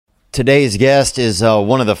Today's guest is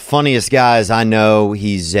one of the funniest guys I know.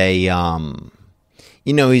 He's a,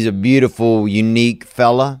 he's a beautiful, unique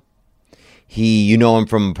fella. You know him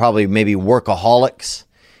from probably maybe Workaholics.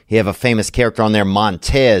 He have a famous character on there.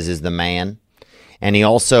 Montez is the man. And he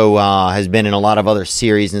also has been in a lot of other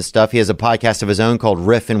series and stuff. He has a podcast of his own called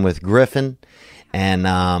Riffin' with Griffin.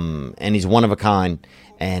 And he's one of a kind.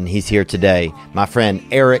 And he's here today. My friend,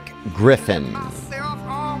 Erik Griffin.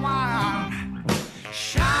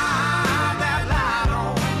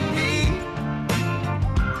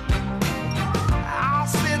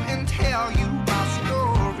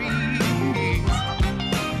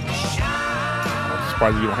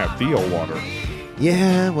 Surprised you don't have Theo water.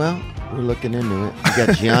 Yeah, well, we're looking into it. We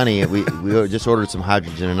got Gianni. we just ordered some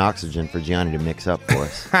hydrogen and oxygen for Gianni to mix up for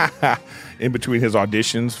us. In between his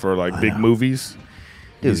auditions for big movies.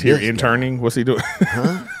 Dude, he's here interning. What's he doing?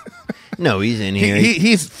 Huh? No, he's in here.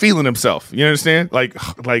 He's feeling himself. You understand?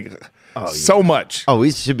 So much. Oh, he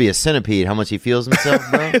should be a centipede. How much he feels himself,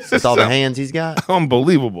 bro? With all the hands he's got.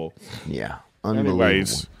 Unbelievable. Yeah, unbelievable.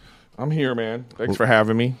 Anyways, I'm here, man. Thanks for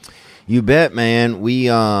having me. You bet, man. We,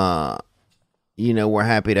 we're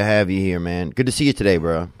happy to have you here, man. Good to see you today,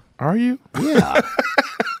 bro. Are you? Yeah.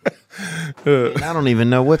 I don't even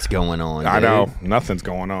know what's going on. I dude. know. Nothing's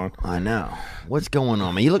going on. I know. What's going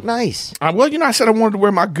on, man? You look nice. I said I wanted to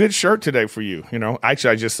wear my good shirt today for you.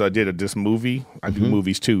 Actually, I just did this movie. I do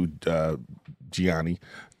movies too, Gianni.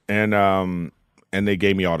 And they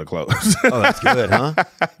gave me all the clothes. Oh, that's good, huh?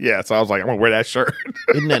 Yeah, so I was like, I'm going to wear that shirt.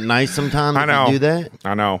 Isn't that nice sometimes I know. to do that?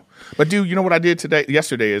 I know. But, dude, you know what I did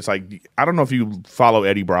yesterday? It's like, I don't know if you follow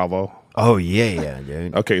Eddie Bravo. Oh, yeah,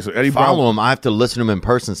 dude. Okay, so Eddie Follow him. I have to listen to him in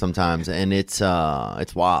person sometimes, and it's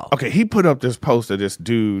wild. Okay, he put up this post of this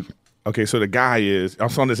dude. Okay, so the guy it's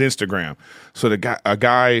on his Instagram. So a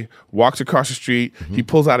guy walks across the street. Mm-hmm. He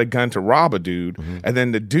pulls out a gun to rob a dude, and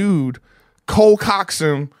then the dude cold cocks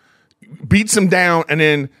him, beats him down, and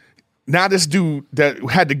then now this dude that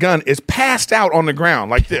had the gun is passed out on the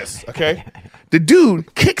ground like this, okay? The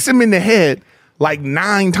dude kicks him in the head like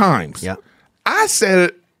 9 times. Yeah. I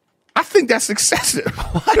said, I think that's excessive.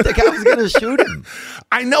 What? The guy was going to shoot him.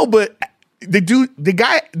 I know, but the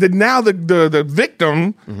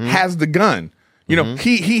victim has the gun.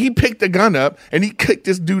 He picked the gun up and he kicked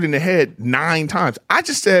this dude in the head 9 times. I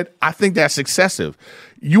just said, I think that's excessive.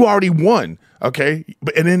 You already won. Okay,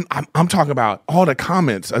 and then I'm talking about all the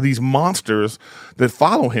comments of these monsters that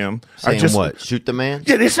follow him. Saying what? Shoot the man?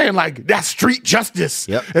 Yeah, they're saying that's street justice.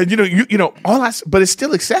 Yep. And but it's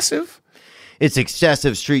still excessive. It's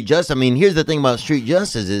excessive street justice. I mean, here's the thing about street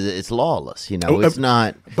justice is it's lawless. It's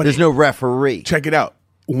not. But there's no referee. Check it out.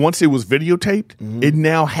 Once it was videotaped, it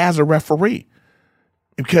now has a referee.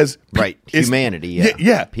 Because humanity.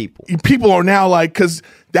 Yeah. People are now because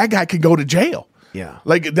that guy could go to jail. Yeah.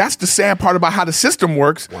 That's the sad part about how the system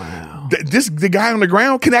works. Wow. The guy on the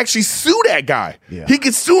ground can actually sue that guy. Yeah. He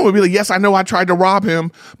can sue him and be like, yes, I know I tried to rob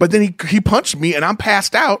him, but then he punched me and I'm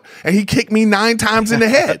passed out and he kicked me 9 times in the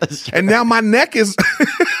head. And now my neck is,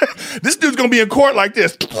 this dude's going to be in court like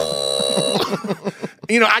this.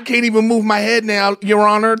 I can't even move my head now, Your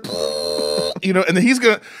Honor. And then he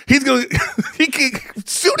can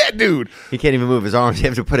sue that dude. He can't even move his arms. He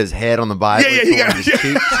has to put his head on the Bible. Yeah.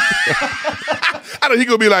 I know he's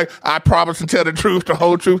gonna be like, I promise to tell the truth, the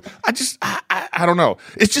whole truth. I don't know.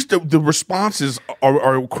 It's just the responses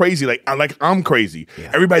are crazy. Like I'm crazy.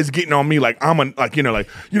 Yeah. Everybody's getting on me like I'm have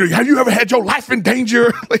you ever had your life in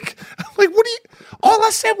danger? What do you? All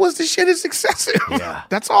I said was this shit is excessive. Yeah,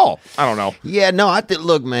 that's all. I don't know. Yeah, no.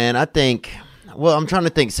 Look, man. Well, I'm trying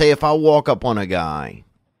to think. Say if I walk up on a guy,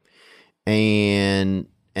 and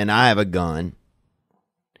I have a gun,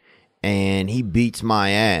 and he beats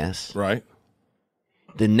my ass, right?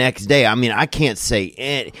 The next day, I can't say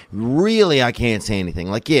I can't say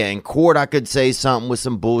anything. In court, I could say something with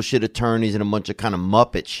some bullshit attorneys and a bunch of kind of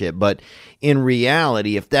Muppet shit. But in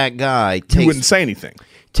reality, if that guy you wouldn't say anything.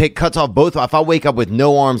 Cuts off both. If I wake up with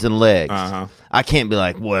no arms and legs, I can't be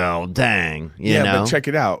like, well, dang, you know? But check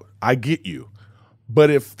it out. I get you. But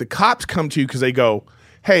if the cops come to you because they go,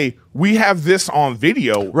 hey, we have this on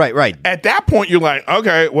video. Right. At that point, you're like,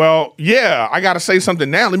 okay, well, yeah, I got to say something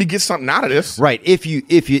now. Let me get something out of this. Right.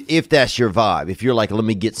 If that's your vibe, if you're like, let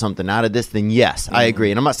me get something out of this, then yes, I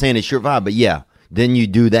agree. And I'm not saying it's your vibe, but yeah, then you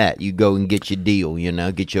do that. You go and get your deal,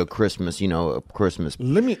 get your Christmas, a Christmas.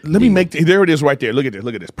 Let me make, there it is right there. Look at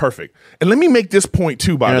this. Perfect. And let me make this point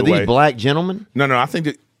too, by the way. Are these black gentlemen? No, I think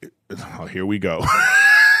that, here we go.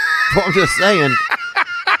 Well, I'm just saying.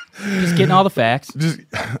 Just getting all the facts.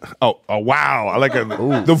 Oh, wow. I like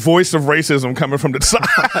the voice of racism coming from the side.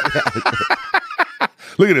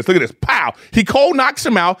 Look at this. Look at this. Pow. He cold knocks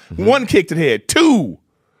him out. One kick to the head. 2,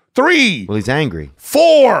 3. Well, he's angry.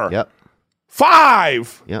 4. Yep.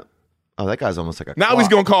 5. Yep. Oh, that guy's almost like a Now clock. he's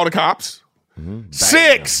going to call the cops.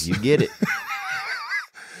 6. You get it.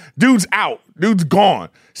 Dude's out. Dude's gone.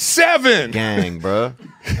 7. Gang, bro.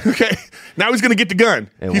 Okay. Now he's going to get the gun.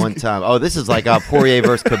 At one time. Oh, this is like Poirier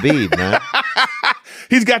versus Khabib, man.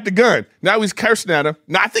 He's got the gun. Now he's cursing at him.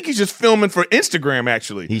 Now I think he's just filming for Instagram,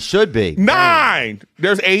 actually. He should be. 9.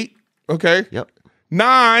 There's 8. Okay. Yep.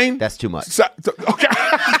 9. That's too much. Okay.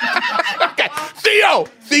 Okay.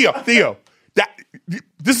 Theo.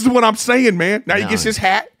 This is what I'm saying, man. Now he gets his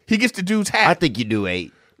hat. He gets the dude's hat. I think you do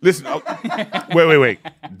 8. Listen. Wait.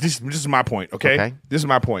 This is my point, okay? This is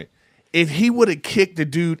my point. If he would have kicked the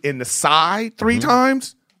dude in the side 3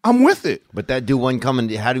 times, I'm with it. But that dude wasn't coming.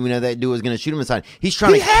 How do we know that dude was going to shoot him inside? He's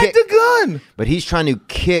trying to kick. He had the gun. But he's trying to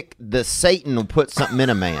kick the Satan and put something in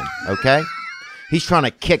a man, okay? He's trying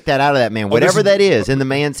to kick that out of that man. Whatever that is in the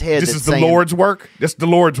man's head. This is the Lord's work? This is the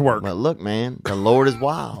Lord's work. Well, look, man, the Lord is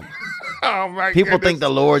wild. Oh, my People goodness. think the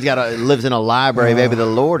Lord's lives in a library. Baby, the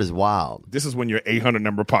Lord is wild. This is when your 800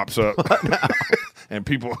 number pops up. And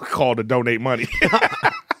people call to donate money.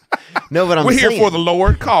 No, but We're saying. here for the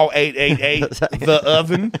Lord. Call 888 the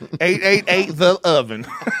oven. 888 the oven.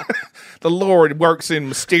 The Lord works in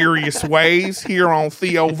mysterious ways here on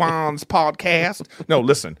Theo Von's podcast. No,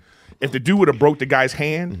 listen. If the dude would have broke the guy's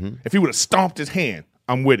hand, if he would have stomped his hand,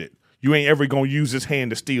 I'm with it. You ain't ever going to use his hand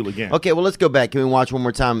to steal again. Okay, well, let's go back. Can we watch one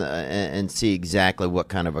more time and see exactly what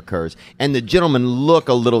kind of occurs? And the gentlemen look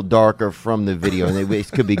a little darker from the video, and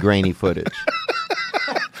it could be grainy footage.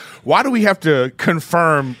 Why do we have to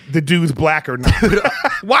confirm the dude's black or not?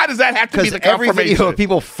 Why does that have to be the every confirmation? video of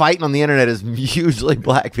people fighting on the internet is usually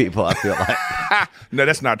black people, I feel like. No,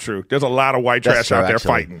 that's not true. There's a lot of white trash That's true, out there actually.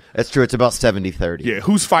 fighting. That's true. It's about 70-30. Yeah,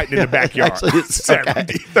 who's fighting in the backyard? Actually, it's okay.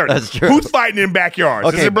 70-30. That's true. Who's fighting in backyards?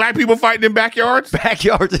 Okay. Is it black people fighting in backyards?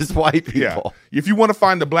 Backyards is white people. Yeah. If you want to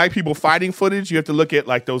find the black people fighting footage, you have to look at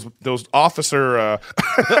like those officer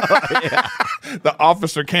the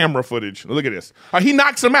officer camera footage. Look at this. He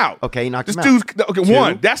knocks him out. Okay, he knocks this him dude's, out. Okay, 2.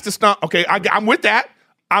 1. That's the stomp. Okay, I'm with that.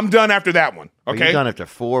 I'm done after that one. Okay. You done after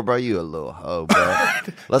 4, bro? You a little hoe, bro.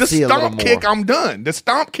 The Let's see a little stomp more. kick, I'm done. The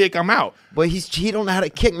stomp kick, I'm out. But he don't know how to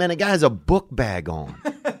kick, man. The guy has a book bag on.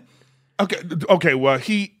 Okay. Well,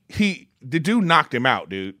 the dude knocked him out,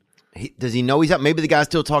 dude. Does he know he's out? Maybe the guy's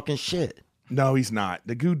still talking shit. No, he's not.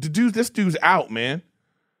 This dude's out, man.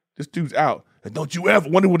 This dude's out. And don't you ever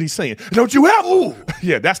wonder what he's saying? Don't you ever? Ooh.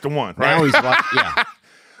 Yeah, that's the one, right? Now he's yeah.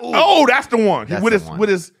 Oh, that's the one. That's with the his one. with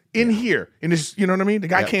his in here. In his, you know what I mean? The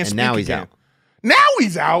guy Yep, can't and speak now he's again. out. Now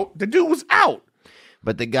he's out. The dude was out.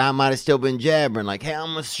 But the guy might have still been jabbering, like, hey,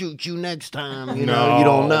 I'm going to shoot you next time. You know, No, you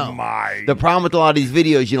don't know. my. The problem with a lot of these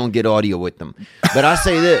videos, you don't get audio with them. But I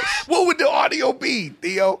say this. What would the audio be,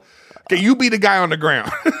 Theo? Okay, you be the guy on the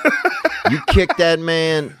ground. You kick that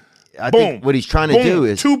man. I Boom. think what he's trying to Boom. do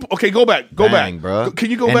is Okay, go back. Go bang, back. bro. Can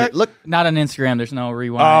you go And back? Look, Not on Instagram. There's no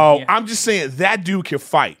rewind. Oh, Yeah. I'm just saying that dude can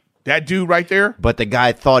fight. That dude right there. but the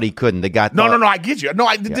guy thought he couldn't. The guy thought, No, I get you. No,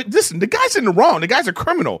 listen, the guy's in the wrong. The guy's a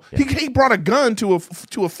criminal. Yeah. He brought a gun to a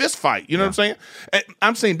fist fight. You know what I'm saying? And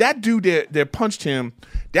I'm saying that dude that punched him,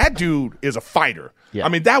 that dude is a fighter. Yeah. I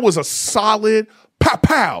mean, that was a solid pow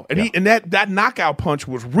pow. And Yeah. that knockout punch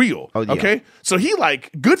was real. Oh, yeah. Okay? So he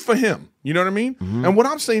good for him. You know what I mean? Mm-hmm. And what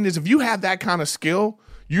I'm saying is if you have that kind of skill,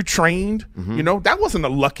 you're trained, you know, that wasn't a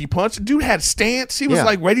lucky punch. The dude had stance. He was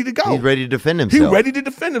Yeah. ready to go. he's ready to defend He himself. ready to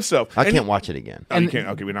defend himself. I And can't watch it again. Oh, you can't.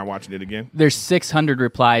 Okay, we're not watching it again. There's 600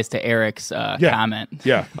 replies to Eric's comment.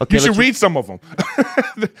 Yeah. Okay, You should let's- read some of them.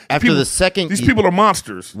 After the second, These people are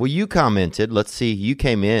monsters. well, you commented. Let's see. You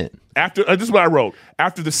came in. After this is what I wrote.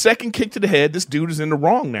 After the second kick to the head, this dude is in the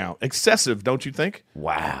wrong now. Excessive, don't you think?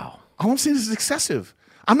 Wow. All I'm saying is excessive.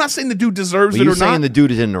 I'm not saying the dude deserves Well, it you're or saying not. the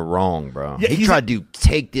dude is in the wrong, bro. Yeah, he he's tried to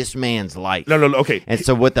take this man's life. No, okay. And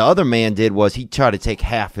so what the other man did was he tried to take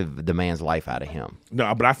half of the man's life out of him.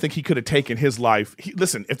 No, but I think he could have taken his life.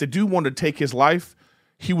 Listen, if the dude wanted to take his life,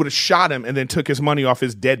 he would have shot him and then took his money off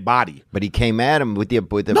his dead body. But he came at him with the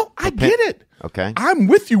No, I get it. Okay. I'm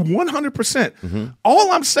with you 100%.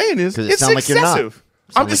 All I'm saying is 'Cause it it's sound like you're not. excessive.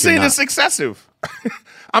 Sound I'm just like you're saying it's not. excessive.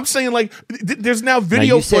 I'm saying like there's now Now,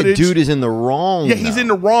 video you said footage. dude is in the wrong. Yeah, he's though. in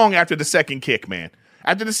the wrong after the second kick, man.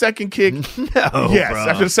 After the second kick, No, yes, bro.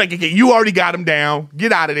 after the second kick, you already got him down.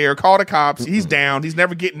 Get out of there. Call the cops. He's down. He's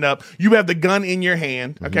never getting up. You have the gun in your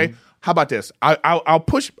hand. Okay. How about this?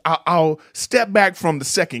 I'll step back from the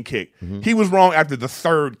second kick. He was wrong after the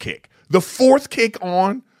third kick. The fourth kick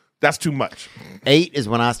on, that's too much. 8 is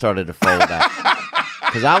when I started to fold out.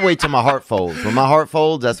 Because I wait till my heart folds. When my heart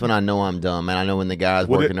folds, that's when I know I'm dumb, and I know when the guy's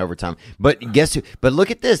working overtime. But guess who? But look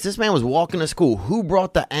at this. This man was walking to school. Who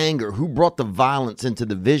brought the anger? Who brought the violence into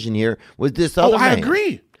the vision here? Was this other man? I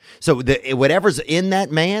agree. So whatever's in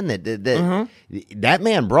that man, that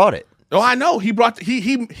man brought it. Oh, I know.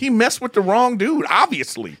 He messed with the wrong dude,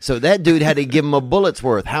 obviously. So that dude had to give him a bullet's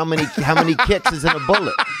worth. How many kicks is in a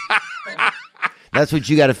bullet? That's what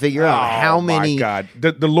you got to figure out. How many? Oh, my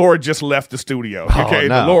God. The Lord just left the studio. Okay,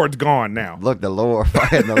 no. The Lord's gone now. Look, the Lord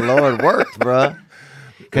worked, bro.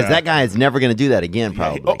 Because that guy is never going to do that again,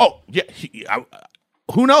 probably.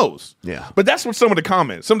 Who knows? Yeah. But that's what some of the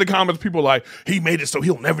comments, people are like, he made it so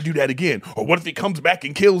he'll never do that again. Or what if he comes back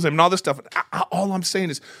and kills him and all this stuff? All I'm saying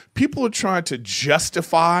is people are trying to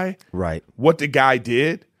justify what the guy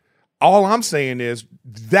did. All I'm saying is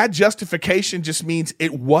that justification just means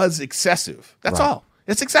it was excessive. That's all.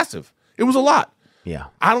 It's excessive. It was a lot. Yeah.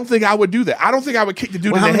 I don't think I would do that. I don't think I would kick the dude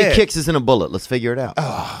in the head. How many kicks is in a bullet? Let's figure it out.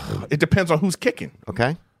 It depends on who's kicking.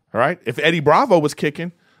 Okay. All right? If Eddie Bravo was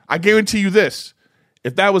kicking, I guarantee you this.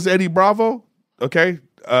 If that was Eddie Bravo, okay,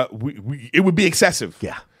 it would be excessive.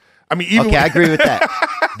 Yeah. I mean, even I agree with that.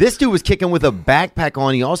 This dude was kicking with a backpack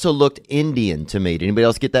on. He also looked Indian to me. Did anybody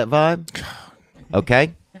else get that vibe?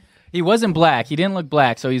 Okay. He wasn't black. He didn't look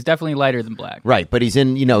black, so he's definitely lighter than black. Right, but he's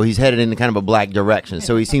he's headed in kind of a black direction,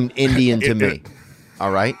 so he seemed Indian to me. All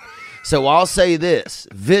right? So I'll say this.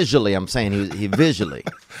 Visually, I'm saying he visually.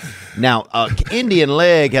 Now, Indian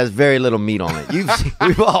leg has very little meat on it.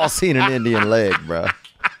 We've all seen an Indian leg, bro.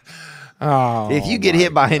 If you get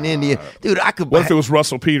hit by an Indian, dude, I could. What if it was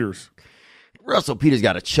Russell Peters? Russell Peters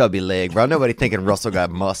got a chubby leg, bro. Nobody thinking Russell got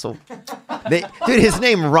muscle. Dude, his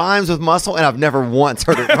name rhymes with muscle, and I've never once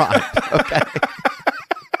heard it rhyme. Okay.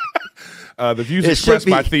 The views expressed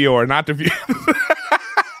by Theo are not the views.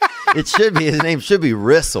 It should be. His name should be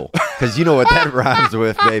Ristle, because you know what that rhymes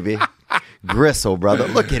with, baby. Gristle, brother.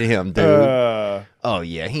 Look at him, dude. Oh,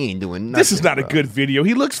 yeah, he ain't doing nothing. This is not a good video.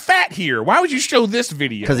 He looks fat here. Why would you show this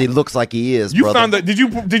video? Because he looks like he is, you brother. Found that?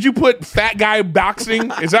 Did you put fat guy boxing?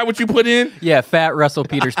 Is that what you put in? Yeah, fat Russell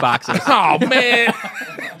Peters boxing. Oh, man.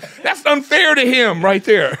 That's unfair to him right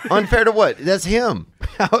there. Unfair to what? That's him.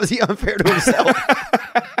 How is he unfair to himself?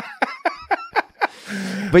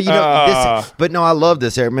 But but no, I love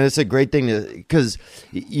this, Eric. Man, it's a great thing because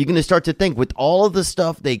you're going to start to think with all of the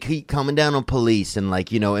stuff they keep coming down on police and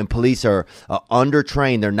and police are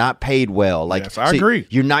undertrained. They're not paid well. Yes, I agree.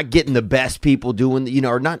 You're not getting the best people doing,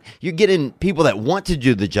 or not. You're getting people that want to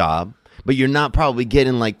do the job, but you're not probably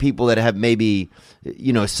getting people that have maybe,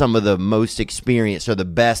 some of the most experience or the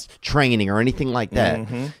best training or anything like that.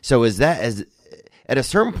 Mm-hmm. So at a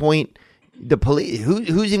certain point, the police,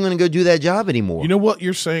 who's even going to go do that job anymore? You know what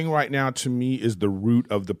you're saying right now to me is the root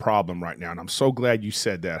of the problem right now. And I'm so glad you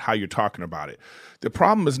said that, how you're talking about it. The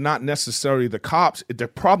problem is not necessarily the cops. The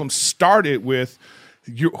problem started with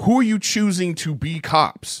who are you choosing to be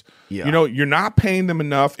cops? Yeah. You're not paying them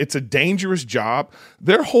enough. It's a dangerous job.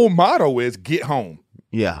 Their whole motto is get home.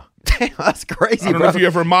 Yeah. Damn, that's crazy, I don't know if you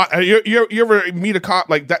ever meet a cop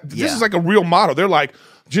like that. This is like a real motto. They're like,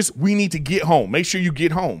 we need to get home. Make sure you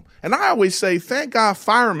get home. And I always say, thank God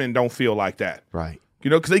firemen don't feel like that. Right.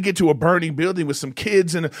 Because they get to a burning building with some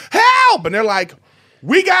kids and help! And they're like,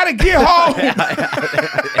 we got to get home.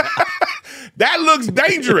 That looks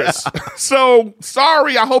dangerous. So,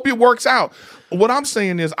 sorry, I hope it works out. What I'm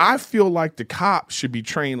saying is I feel like the cops should be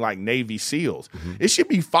trained like Navy SEALs. Mm-hmm. It should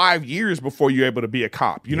be 5 years before you're able to be a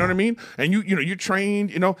cop. You know what I mean? And you're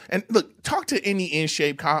trained, and look, talk to any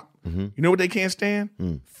in-shape cop. Mm-hmm. You know what they can't stand?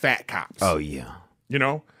 Fat cops. Oh, yeah.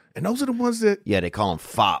 And those are the ones that... Yeah, they call them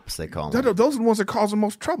fops, they call them. Those are the ones that cause the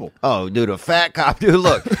most trouble. Oh, dude, a fat cop, dude,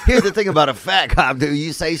 look, here's the thing about a fat cop, dude.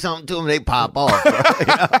 You say something to them, they pop off.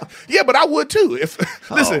 Bro, Yeah, but I would too. If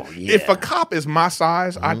a cop is my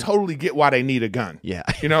size, I totally get why they need a gun. Yeah.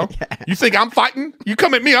 You think I'm fighting? You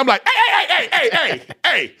come at me, I'm like,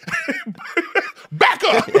 hey, back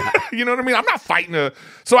up. Yeah. You know what I mean? I'm not fighting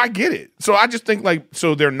so I get it. So I just think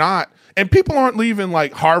so they're not... And people aren't leaving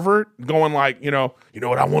Harvard going you know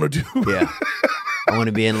what I want to do? Yeah. I want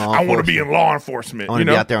to be in law enforcement. I want to be in law enforcement. I want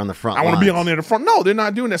to be out there on the front I want to be on the front. No, they're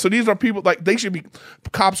not doing that. So these are people they should be,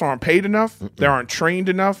 cops aren't paid enough. Mm-mm. They aren't trained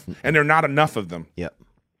enough. And there are not enough of them. Yep.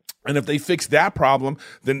 And if they fix that problem,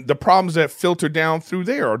 then the problems that filter down through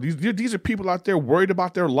there are these are people out there worried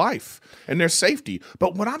about their life and their safety.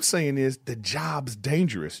 But what I'm saying is the job's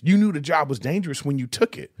dangerous. You knew the job was dangerous when you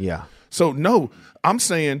took it. Yeah. So no, I'm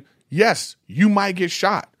saying, yes, you might get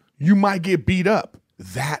shot. You might get beat up.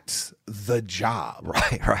 that's the job.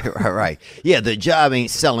 Right. Yeah, the job ain't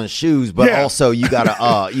selling shoes, but also you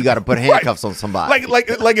gotta put handcuffs on somebody. Like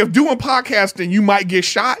if doing podcasting, you might get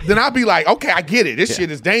shot, then I'll be like, okay, I get it. This shit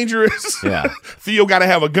is dangerous. Yeah. Theo got to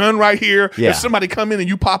have a gun right here. Yeah. If somebody come in and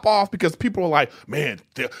you pop off, because people are like, man,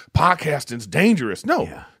 podcasting's dangerous. No.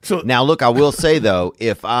 Yeah. So now, look, I will say though,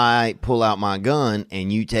 if I pull out my gun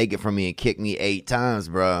and you take it from me and kick me 8 times,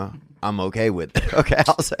 bro, I'm okay with it. Okay,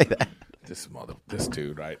 I'll say that. This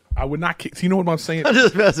dude, right? I would not kick. You know what I'm saying? I'm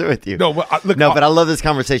just messing with you. No, but but I love this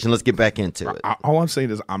conversation. Let's get back into it. All I'm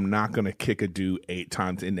saying is I'm not going to kick a dude 8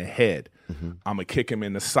 times in the head. Mm-hmm. I'm going to kick him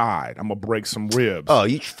in the side. I'm going to break some ribs. Oh,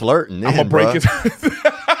 you flirting then, I'm going to break his...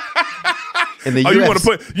 In the UFC, you want to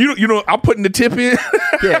put you know I'm putting the tip in.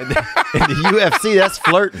 Yeah, in the UFC, that's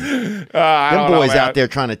flirting. Them boys out there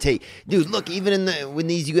trying to take, dude. Look, even when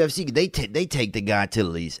these UFC, they take the guy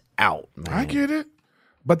till he's out. Man. I get it,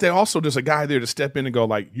 but there's a guy there to step in and go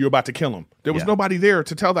like, "You're about to kill him." There was nobody there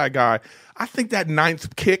to tell that guy. I think that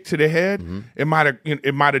 9th kick to the head, it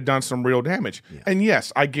might have done some real damage. Yeah. And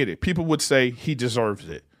yes, I get it. People would say he deserves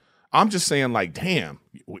it. I'm just saying, like, damn,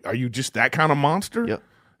 are you just that kind of monster? Yep.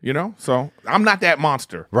 You know, so I'm not that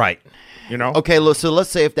monster, right? You know. Okay, look. So let's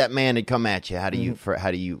say if that man had come at you,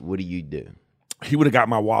 what do you do? He would have got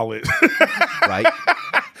my wallet, right?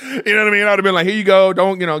 You know what I mean? I would have been like, "Here you go.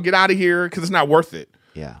 Don't get out of here because it's not worth it."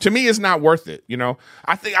 Yeah. To me, it's not worth it. You know,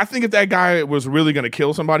 I think if that guy was really going to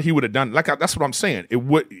kill somebody, he would have done. That's what I'm saying. It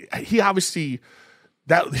would. He obviously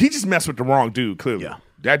he just messed with the wrong dude. Clearly. Yeah.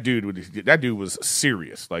 That dude was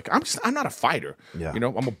serious. Like I'm not a fighter. Yeah. You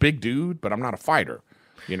know, I'm a big dude, but I'm not a fighter.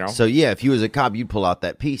 You know. So yeah, if you was a cop, you'd pull out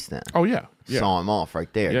that piece then. Oh yeah. Saw him off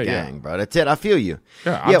right there. Yeah, Gang, bro. That's it. I feel you.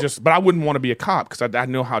 Yeah. But I wouldn't want to be a cop because I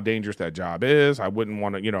know how dangerous that job is. I wouldn't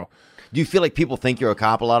want to. You know. Do you feel like people think you're a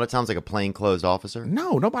cop a lot of times, like a plainclothes officer?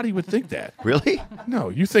 No, nobody would think that. Really? No,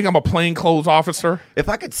 you think I'm a plainclothes officer? If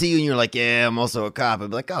I could see you and you're like, yeah, I'm also a cop, I'd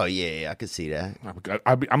be like, oh yeah, I could see that.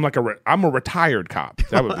 I'm a retired cop.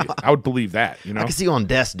 I would believe that. You know, I can see you on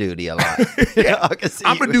desk duty a lot. Yeah, I can see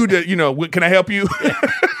I'm a dude that can I help you?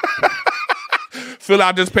 Fill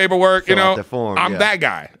out this paperwork. Fill out the form, I'm that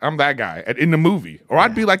guy. I'm that guy in the movie, or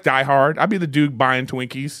I'd be like Die Hard. I'd be the dude buying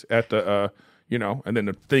Twinkies at the. And then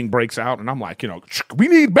the thing breaks out, and I'm like, we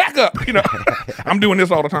need backup. I'm doing this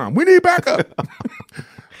all the time. We need backup.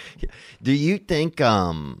 Do you think,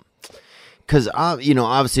 because,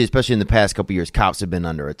 obviously, especially in the past couple of years, cops have been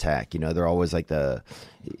under attack. They're always like not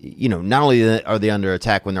only are they under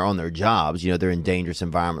attack when they're on their jobs, they're in dangerous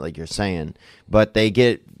environment, like you're saying, but they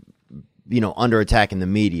get under attack in the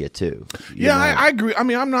media too. I agree. I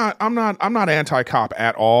mean, I'm not anti-cop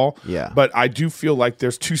at all. Yeah. But I do feel like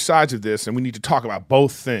there's two sides of this, and we need to talk about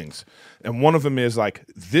both things. And one of them is like,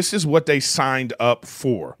 this is what they signed up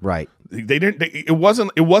for. Right. It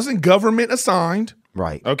wasn't government assigned.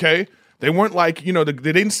 Right. Okay. They weren't like, you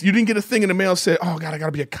didn't get a thing in the mail that said, oh God, I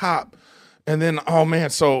gotta be a cop. And then, oh man,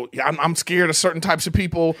 so I'm scared of certain types of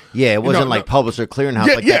people. Yeah, it wasn't like Publisher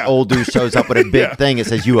Clearinghouse. That old dude shows up with a big thing that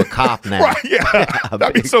says, you a cop now. Right, yeah.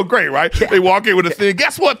 That'd be so great, right? Yeah. They walk in with a thing.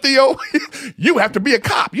 Guess what, Theo? You have to be a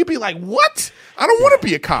cop. You'd be like, what? I don't want to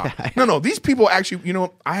be a cop. No, these people actually,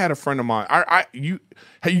 I had a friend of mine. Do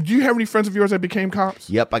you have any friends of yours that became cops?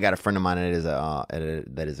 Yep, I got a friend of mine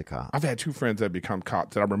that is a cop. I've had 2 friends that become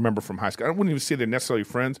cops that I remember from high school. I wouldn't even say they're necessarily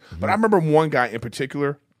friends, but I remember one guy in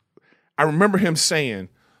particular. I remember him saying,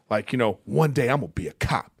 like, one day I'm gonna be a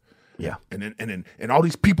cop. Yeah. And all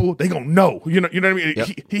these people, they gonna know. You know what I mean? Yep.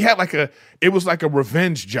 He had it was like a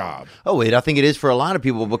revenge job. Oh, wait, I think it is for a lot of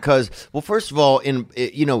people because, well, first of all,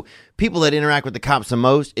 people that interact with the cops the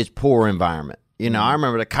most, it's poor environment. I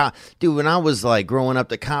remember the cop, dude, when I was like growing up,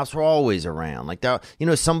 the cops were always around. Like that,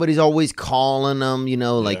 somebody's always calling them,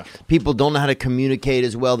 people don't know how to communicate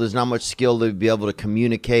as well. There's not much skill to be able to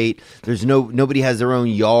communicate. There's nobody has their own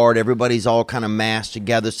yard. Everybody's all kind of massed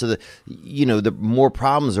together. So the more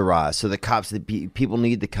problems arise. So the cops, people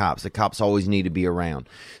need the cops. The cops always need to be around.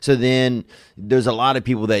 So then there's a lot of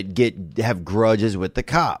people that have grudges with the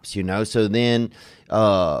cops, So then,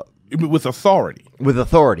 with authority. With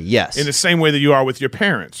authority, yes. In the same way that you are with your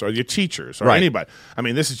parents or your teachers or anybody. I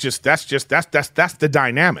mean, that's the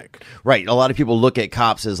dynamic. Right. A lot of people look at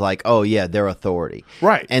cops as like, oh yeah, they're authority.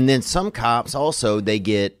 Right. And then some cops also, they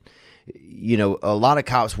get, a lot of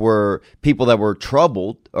cops were people that were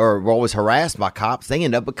troubled or were always harassed by cops. They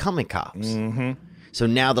end up becoming cops. Mm-hmm. So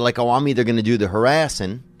now they're like, oh, I'm either going to do the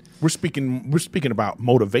harassing. We're speaking about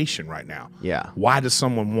motivation right now. Yeah. Why does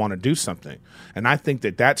someone want to do something? And I think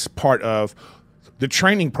that that's part of the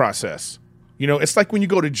training process. It's like when you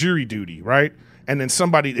go to jury duty, right? And then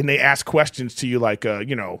they ask questions to you like,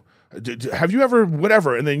 have you ever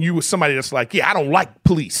whatever? And then you were somebody that's like, yeah, I don't like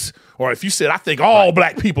police. Or if you said, I think all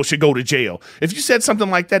black people should go to jail. If you said something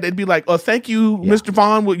like that, they'd be like, oh, thank you, Mr.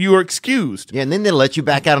 Vaughn, you are excused. Yeah, and then they let you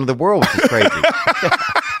back out into the world, which is crazy.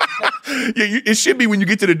 Yeah, it should be when you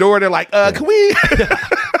get to the door, they're like, can we?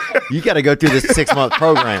 You got to go through this 6-month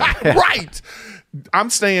program. Right. I'm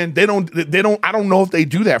saying they don't, I don't know if they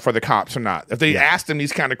do that for the cops or not. If they ask them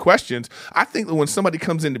these kind of questions, I think that when somebody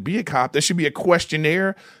comes in to be a cop, there should be a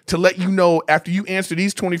questionnaire to let you know after you answer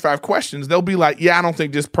these 25 questions, they'll be like, yeah, I don't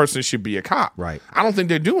think this person should be a cop. Right. I don't think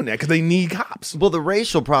they're doing that because they need cops. Well, the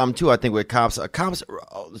racial problem too, I think with cops,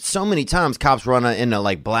 so many times cops run into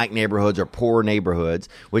like black neighborhoods or poor neighborhoods,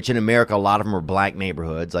 which in America, a lot of them are black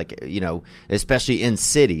neighborhoods, like, especially in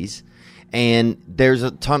cities. And there's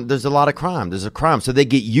a lot of crime. There's a crime. So they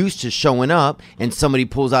get used to showing up and somebody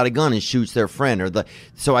pulls out a gun and shoots their friend.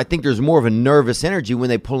 So I think there's more of a nervous energy when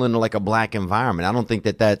they pull into like a black environment. I don't think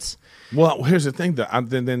that's... Well, here's the thing,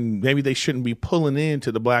 then maybe they shouldn't be pulling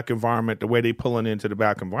into the black environment the way they pulling into the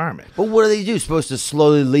black environment. But what do they do? Supposed to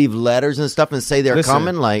slowly leave letters and stuff and say they're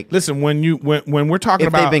coming? Listen, when we're talking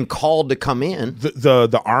about... If they've been called to come in.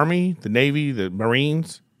 The Army, the Navy, the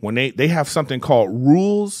Marines... when they have something called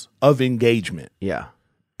rules of engagement. Yeah.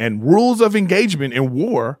 And rules of engagement in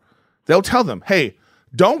war, they'll tell them, hey,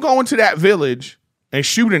 don't go into that village and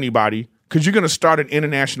shoot anybody because you're going to start an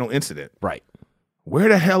international incident. Right. Where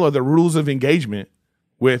the hell are the rules of engagement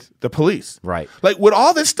with the police? Right. Like with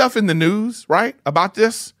all this stuff in the news, right, about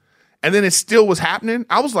this, and then it still was happening,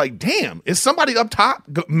 I was like, damn, is somebody up top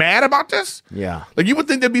mad about this? Yeah. Like you would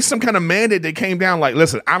think there'd be some kind of mandate that came down like,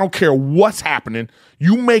 listen, I don't care what's happening.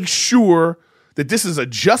 You make sure that this is a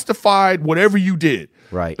justified whatever you did.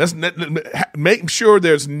 Right. Let's make sure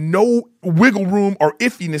there's no wiggle room or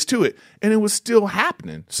iffiness to it. And it was still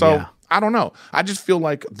happening. So I don't know. I just feel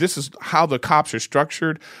like this is how the cops are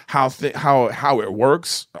structured, how it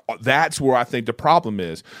works. That's where I think the problem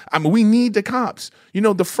is. I mean, we need the cops.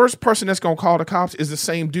 The first person that's going to call the cops is the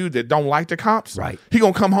same dude that don't like the cops. Right. He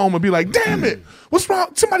going to come home and be like, damn it, what's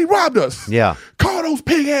wrong? Somebody robbed us. Yeah. Call those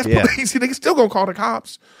pig-ass police. They still going to call the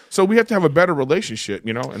cops. So we have to have a better relationship,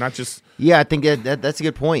 and I just... Yeah, I think that's a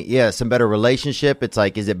good point. Yeah, some better relationship. It's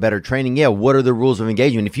like, is it better training? Yeah, what are the rules of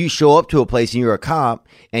engagement? If you show up to a place and you're a cop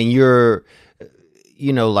and you're,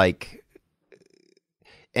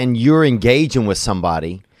 and you're engaging with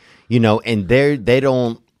somebody, and they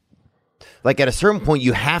don't... Like at a certain point,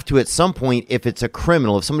 you have to, at some point, if it's a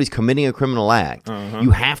criminal, if somebody's committing a criminal act, you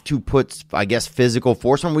have to put, I guess, physical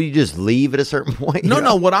force on. Will you just leave at a certain point?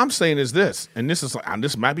 No. What I'm saying is this, and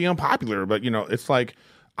this might be unpopular, but it's like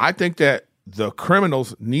I think that the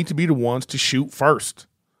criminals need to be the ones to shoot first.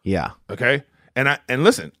 Yeah. Okay. And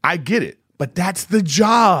listen, I get it, but that's the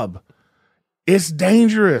job. It's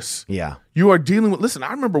dangerous. Yeah. You are dealing with. Listen,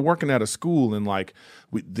 I remember working at a school and like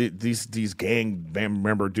these gang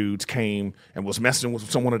member dudes came and was messing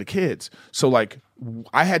with one of the kids. So like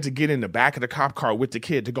I had to get in the back of the cop car with the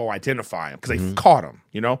kid to go identify him because they caught him.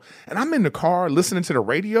 And I'm in the car listening to the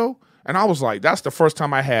radio, and I was like, that's the first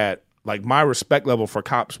time I had. Like my respect level for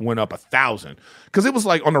cops went up 1,000 because it was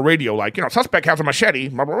like on the radio, like suspect has a machete,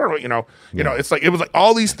 it's like it was like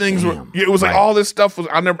all these things were. It was like all this stuff was.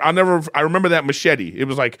 I remember that machete. It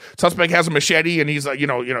was like suspect has a machete and he's like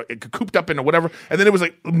it cooped up into whatever, and then it was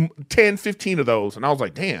like 10, 15 of those, and I was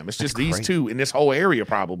like, damn, it's just these two in this whole area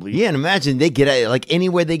probably. Yeah, and imagine they get out, like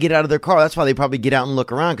anywhere they get out of their car. That's why they probably get out and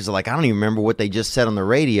look around because they're like, I don't even remember what they just said on the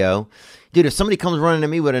radio. Dude, if somebody comes running at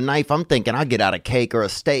me with a knife, I'm thinking I'll get out a cake or a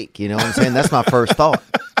steak. You know what I'm saying? That's my first thought.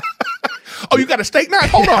 Oh, you got a steak knife?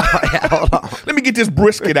 Hold on. Hold on. Let me get this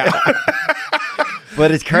brisket out.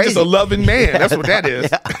 But it's crazy. You're just a loving man. That's what that is.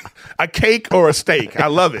 Yeah. A cake or a steak. I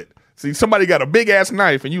love it. See, somebody got a big ass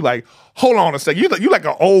knife and you like, hold on a second. You like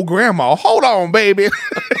an old grandma. Hold on, baby.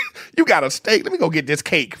 You got a steak. Let me go get this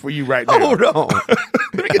cake for you right now. Hold on.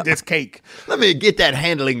 Let me get this cake. Let me get that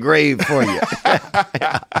handle engraved for you.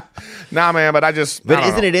 Nah, man, but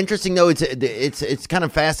isn't it interesting though? It's kind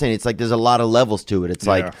of fascinating. It's like there's a lot of levels to it. It's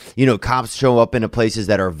like, cops show up into places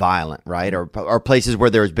that are violent, right? Or places where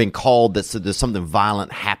there's been called that there's something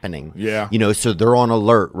violent happening. Yeah. So they're on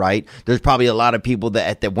alert, right? There's probably a lot of people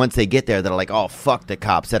that once they get there that are like, oh, fuck the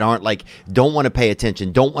cops, that aren't like, don't want to pay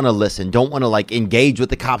attention, don't want to listen, don't want to like engage with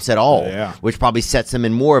the cops at all, which probably sets them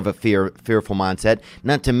in more of a fearful mindset.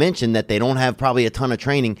 Not to mention that they don't have probably a ton of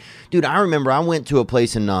training. Dude, I remember I went to a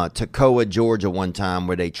place in Toccoa, Georgia one time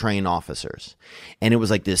where they train officers. And it was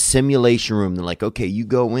like this simulation room. They're like, okay, you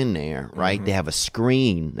go in there, right? Mm-hmm. They have a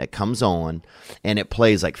screen that comes on and it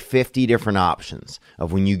plays like 50 different options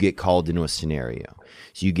of when you get called into a scenario.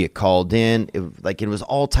 So you get called in, it was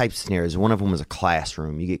all types of scenarios. One of them was a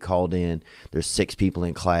classroom. You get called in, there's 6 people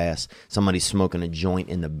in class, somebody's smoking a joint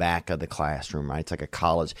in the back of the classroom, right? It's like a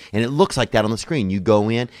college. And it looks like that on the screen. You go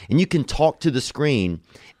in and you can talk to the screen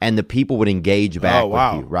and the people would engage back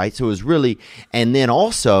with you, right? So it was really, and then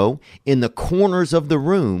also in the corners of the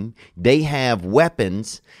room, they have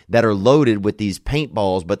weapons that are loaded with these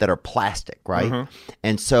paintballs, but that are plastic, right?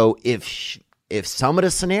 And so if some of the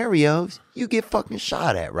scenarios you get fucking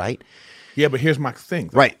shot at, right? Yeah, but here's my thing.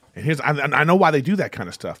 Right. And I know why they do that kind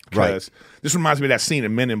of stuff. Because this reminds me of that scene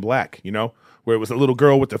in Men in Black, where it was a little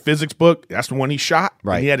girl with the physics book. That's the one he shot.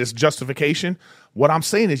 Right. And he had his justification. What I'm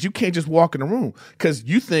saying is you can't just walk in the room because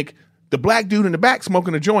you think the black dude in the back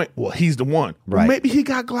smoking a joint, well, he's the one. Right. Well, maybe he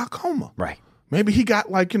got glaucoma. Right. Maybe he got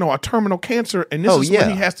a terminal cancer and this is what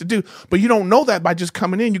he has to do. But you don't know that by just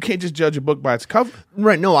coming in. You can't just judge a book by its cover.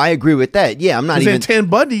 Right. No, I agree with that. Yeah, I'm not even.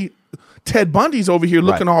 Ted Bundy's over here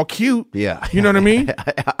looking all cute. Yeah. You know what I mean?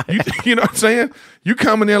 You know what I'm saying? You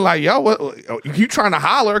coming in like, yo, what, you trying to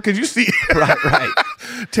holler because you see right.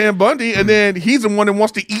 Ted Bundy, and then he's the one that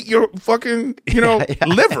wants to eat your fucking,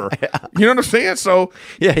 liver. You know what I'm saying? So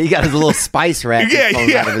yeah, he got his little spice rack out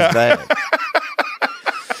of his bag.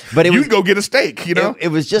 But you can go get a steak,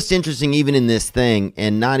 It was just interesting even in this thing,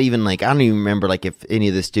 and not even I don't even remember if any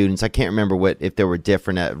of the students, I can't remember if there were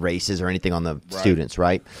different races or anything on the students,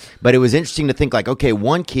 right? But it was interesting to think okay,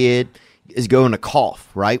 one kid is going to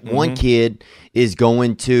cough, right? One kid is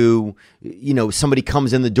going to, somebody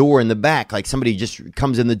comes in the door in the back, like somebody just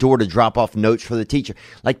comes in the door to drop off notes for the teacher.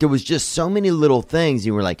 Like there was just so many little things.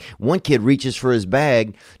 You were like, one kid reaches for his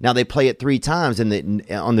bag. Now they play it 3 times on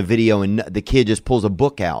the video, and the kid just pulls a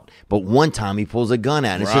book out. But one time he pulls a gun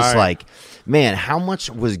out. And it's just like, man, how much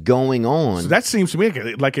was going on? So that seems to me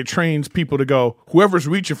like it trains people to go, whoever's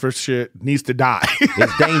reaching for shit needs to die.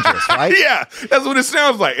 It's dangerous, right? Yeah, that's what it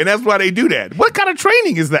sounds like. And that's why they do that. What kind of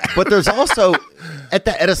training is that? But there's also, at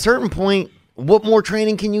a certain point, what more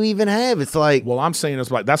training can you even have? It's like, well, I'm saying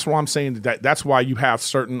that's why I'm saying that's why you have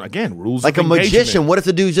certain rules. Like of a magician. What if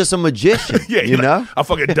the dude's just a magician? Yeah, a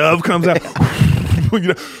fucking dove comes out.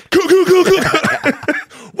 Cool.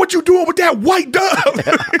 What you doing with that white dove?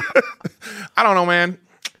 I don't know, man.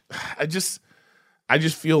 I just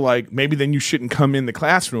feel like maybe then you shouldn't come in the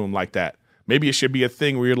classroom like that. Maybe it should be a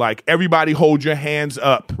thing where you're like, everybody hold your hands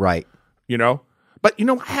up. Right. But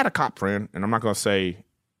I had a cop friend, and I'm not going to say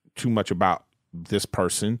too much about this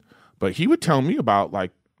person, but he would tell me about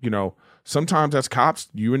sometimes as cops,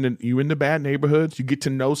 you in the bad neighborhoods, you get to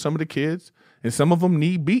know some of the kids, and some of them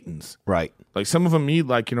need beatings. Right. Like some of them need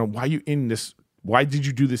why you in this? Why did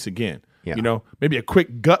you do this again? Yeah. Maybe a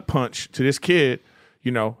quick gut punch to this kid.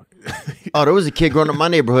 Oh, there was a kid growing up in my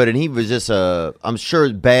neighborhood, and he was just I'm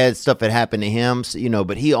sure bad stuff had happened to him,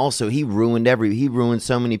 but he ruined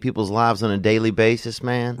so many people's lives on a daily basis,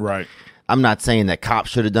 man. Right. I'm not saying that cops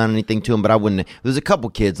should have done anything to him, but I wouldn't. There's a couple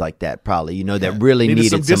kids like that, probably, that really needed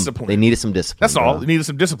some discipline. They needed some discipline. That's all. They needed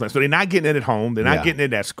some discipline. So they're not getting it at home. They're not getting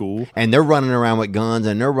it at school. And they're running around with guns,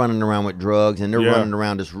 and they're running around with drugs, and they're running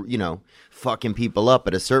around just, fucking people up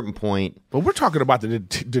at a certain point. But we're talking about the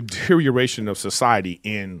deterioration of society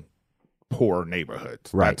in poor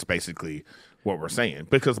neighborhoods. Right. That's basically what we're saying.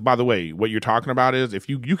 Because, by the way, what you're talking about is if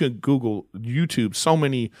you can Google YouTube so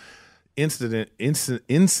many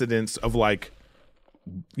incidents of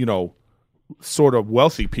sort of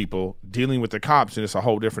wealthy people dealing with the cops, and it's a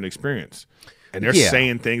whole different experience. And they're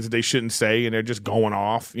saying things that they shouldn't say, and they're just going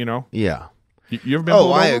off, Yeah. You ever been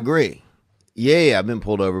pulled over? I agree. Yeah, I've been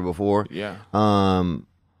pulled over before. Yeah. And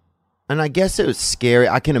I guess it was scary.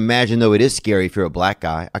 I can imagine, though, it is scary if you're a black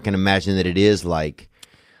guy. I can imagine that it is I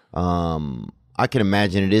can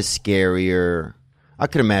imagine it is scarier. I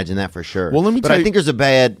could imagine that for sure. Well, let me tell you. I think there's a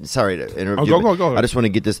bad. Sorry to interrupt you. Go ahead. I just want to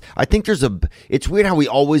get this. I think there's a. It's weird how we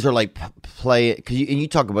always are play it, and you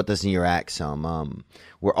talk about this in your act some.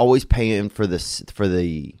 We're always paying for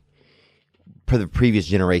the previous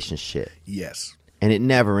generation shit. Yes. And it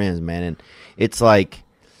never ends, man. And it's like,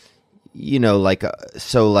 I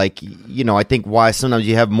think why sometimes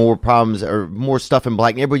you have more problems or more stuff in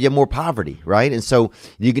black neighborhoods, you have more poverty, right? And so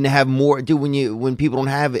you're going to have more, when people don't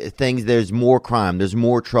have things, there's more crime, there's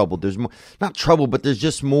more trouble, there's more, not trouble, but there's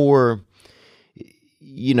just more,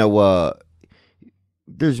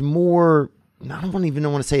 there's more, I don't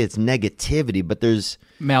even want to say it's negativity, but there's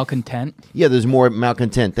malcontent. Yeah, there's more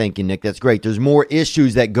malcontent. Thank you, Nick. That's great. There's more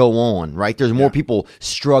issues that go on, right? There's more people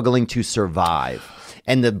struggling to survive.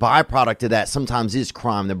 And the byproduct of that sometimes is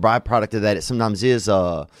crime. The byproduct of that sometimes is,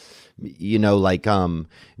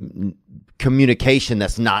 communication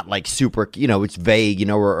that's not like super, it's vague,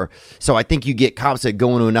 or so I think you get cops that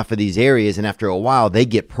go into enough of these areas, and after a while they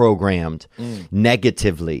get programmed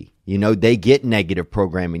negatively. They get negative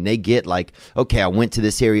programming. They get like, okay, I went to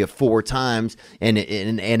this area 4 times, and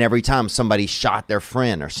every time somebody shot their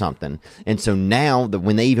friend or something. And so now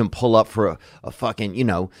when they even pull up for a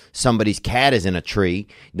fucking, somebody's cat is in a tree,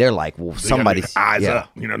 they're like, well, somebody's eyes up.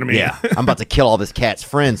 You know what I mean? Yeah, I'm about to kill all this cat's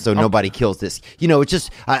friends, so nobody kills this. It's just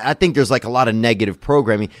I think there's like a lot of negative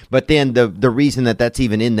programming. But then the reason that's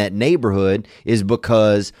even in that neighborhood is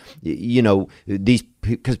because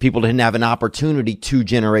because people didn't have an opportunity 2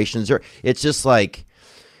 generations. It's just like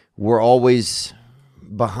we're always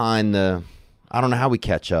behind I don't know how we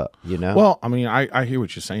catch up, Well, I mean, I hear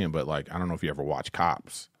what you're saying, but like, I don't know if you ever watch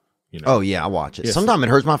Cops. Oh, yeah, I watch it. Yes. Sometimes it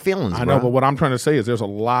hurts my feelings, I know, but what I'm trying to say is there's a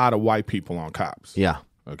lot of white people on Cops. Yeah.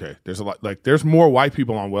 Okay, there's a lot. Like, there's more white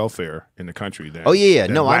people on welfare in the country than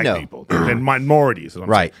than no, black I know people, than minorities,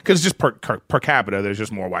 right? Because just per capita, there's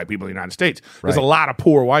just more white people in the United States. There's a lot of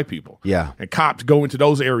poor white people. Yeah, and cops go into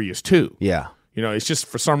those areas too. Yeah, it's just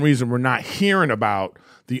for some reason we're not hearing about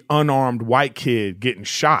the unarmed white kid getting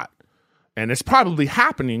shot, and it's probably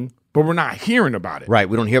happening, but we're not hearing about it. Right,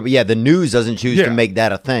 we don't hear. But the news doesn't choose to make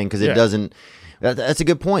that a thing because it doesn't. That's a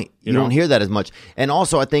good point. You don't hear that as much. And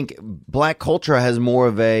also, I think black culture has more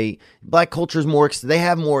of black culture is more.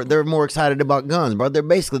 They're more excited about guns, bro. They're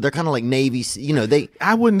kind of like Navy.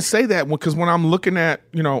 I wouldn't say that because when I'm looking at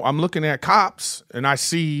cops and I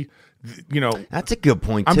see. That's a good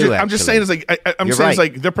point too. I'm just saying, it's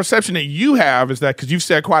like the perception that you have is that because you've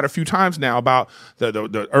said quite a few times now about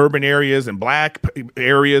the urban areas and black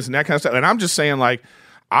areas and that kind of stuff, and I'm just saying like.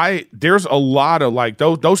 There's a lot of like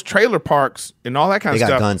those trailer parks and all that kind of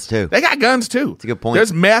stuff. They got guns too. They got guns too. It's a good point.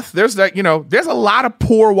 There's meth. There's that. There's a lot of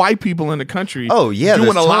poor white people in the country. Oh yeah,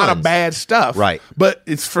 doing a lot of bad stuff. Right. But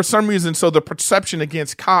it's for some reason. So the perception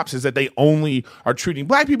against cops is that they only are treating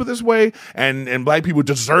black people this way, and black people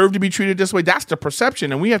deserve to be treated this way. That's the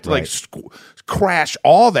perception, and we have to crash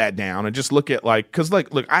all that down and just look at because look,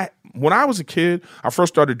 when I was a kid, I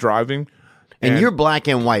first started driving. And you're black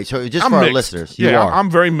and white, so just I'm for mixed. our listeners, you are.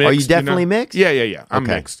 I'm very mixed. Are you definitely mixed? Yeah. I'm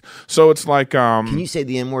mixed. So it's like, can you say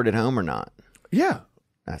the N word at home or not? Yeah,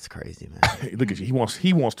 that's crazy, man. Look at you. He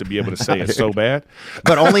wants to be able to say it so bad,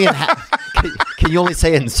 but only in. Can you only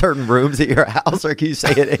say it in certain rooms at your house, or can you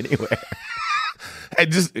say it anywhere?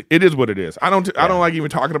 It is what it is. I don't like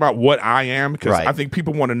even talking about what I am because I think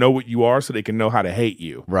people want to know what you are so they can know how to hate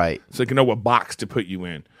you. Right. So they can know what box to put you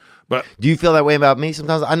in. But do you feel that way about me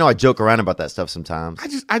sometimes? I know I joke around about that stuff sometimes.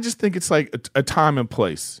 I just think it's like a time and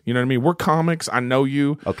place. You know what I mean? We're comics. I know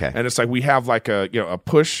you. Okay. And it's like we have like a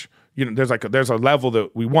push. There's a level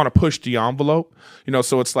that we want to push the envelope.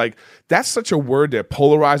 So it's like that's such a word that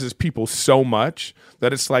polarizes people so much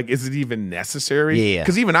that it's like, is it even necessary? Yeah.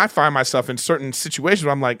 Because even I find myself in certain situations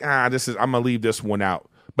where I'm like, I'm gonna leave this one out.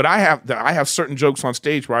 But I have certain jokes on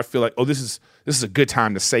stage where I feel like, this is a good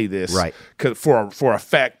time to say this, right? For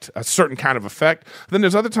effect, a certain kind of effect. Then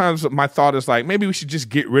there's other times that my thought is like, maybe we should just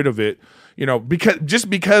get rid of it,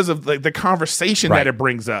 because of the conversation that it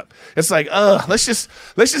brings up. It's like, let's just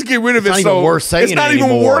get rid of it. It's not even worth saying. It's not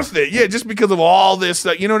even worth it. Yeah, just because of all this.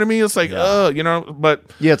 You know what I mean? It's like, but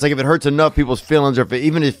it's like if it hurts enough people's feelings, or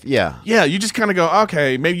you just kind of go,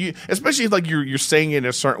 okay, maybe especially if like you're saying it in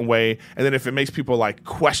a certain way, and then if it makes people like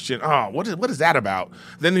question, what is that about?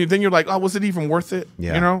 Then you're like, was it even worth it?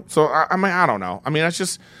 Yeah. So I mean, I don't know. I mean, that's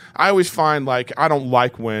just I always find like I don't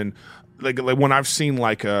like when. Like when I've seen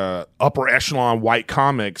like upper echelon white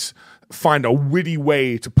comics find a witty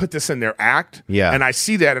way to put this in their act, and I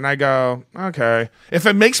see that and I go, okay. If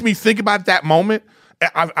it makes me think about that moment,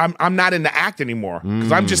 I'm not in the act anymore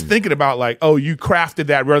because I'm just thinking about like, you crafted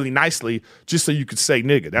that really nicely just so you could say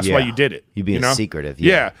nigga. That's why you did it. You being secretive,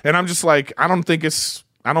 and I'm just like, I don't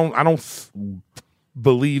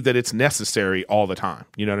believe that it's necessary all the time.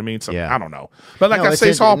 You know what I mean? So I don't know. But like I say,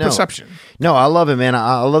 it's all perception. No, I love it, man.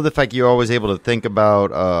 I love the fact you're always able to think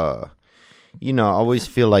about, I always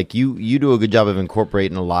feel like you do a good job of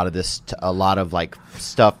incorporating a lot of this, a lot of like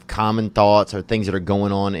stuff, common thoughts or things that are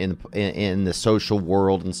going on in the social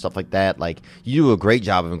world and stuff like that. Like you do a great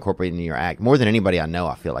job of incorporating in your act more than anybody I know.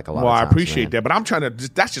 I feel like a lot. Well, of times, I appreciate that, but I'm trying to.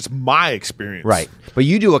 That's just my experience, right? But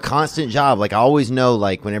you do a constant job. Like I always know,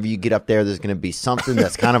 like whenever you get up there's going to be something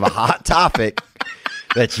that's kind of a hot topic.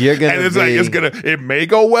 That you're gonna, and it may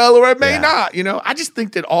go well or it may not. I just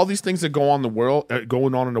think that all these things that going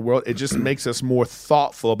on in the world, it just makes us more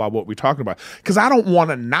thoughtful about what we're talking about. Because I don't want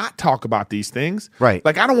to not talk about these things, right?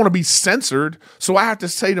 Like I don't want to be censored, so I have to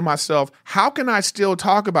say to myself, how can I still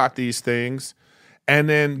talk about these things and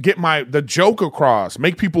then get the joke across,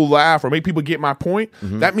 make people laugh or make people get my point,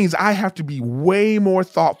 that means I have to be way more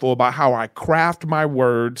thoughtful about how I craft my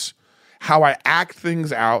words, how I act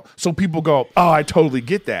things out, so people go, oh, I totally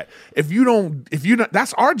get that. If you don't,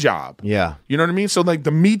 that's our job. Yeah. You know what I mean? So like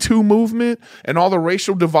the Me Too movement and all the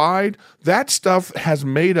racial divide, that stuff has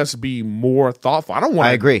made us be more thoughtful.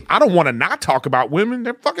 I agree. I don't want to not talk about women.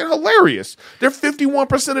 They're fucking hilarious. They're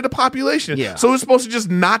 51% of the population. Yeah. So we're supposed to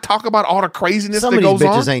just not talk about all the craziness Some that goes on? Some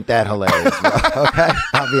of these bitches ain't that hilarious, bro. Okay?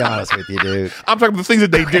 I'll be honest with you, dude. I'm talking about the things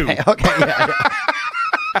that they do. Okay, yeah.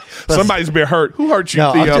 Somebody's been hurt. Who hurt you,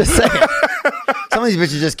 No, Theo? I'm just saying. Some of these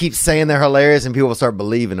bitches just keep saying they're hilarious and people will start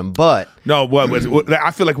believing them. But no,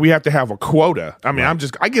 I feel like we have to have a quota. I mean,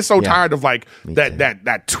 I get so tired of like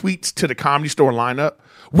that tweets to the Comedy Store lineup.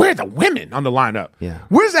 Where are the women on the lineup? Yeah.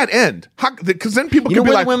 Where does that end? Because then people can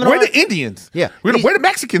be like, where are the Indians? Yeah. Where the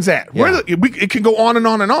Mexicans at? Yeah. It can go on and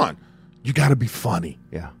on and on. You got to be funny.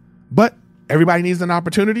 Yeah. But everybody needs an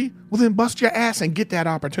opportunity. Well, then bust your ass and get that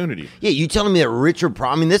opportunity. Yeah, you telling me that Richard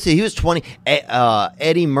Pryor? I mean, he was 20.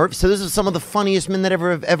 Eddie Murphy. So this is some of the funniest men that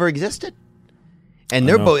ever existed. And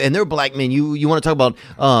they're black men. You want to talk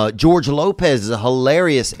about George Lopez is a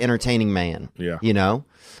hilarious, entertaining man. Yeah. You know,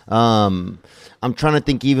 I'm trying to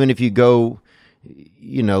think. Even if you go,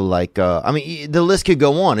 you know, like I mean, the list could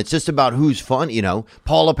go on. It's just about who's fun. You know,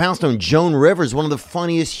 Paula Poundstone, Joan Rivers, one of the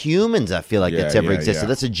funniest humans I feel like that's ever existed.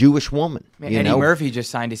 That's a Jewish woman. Man, Eddie Murphy just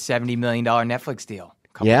signed a $70 million Netflix deal a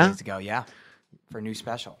couple days ago. Yeah, for a new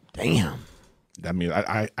special. Damn. I mean,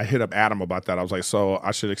 I hit up Adam about that. I was like, so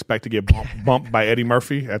I should expect to get bumped by Eddie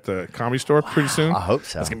Murphy at the Comedy Store pretty soon? I hope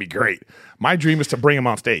so. That's going to be great. My dream is to bring him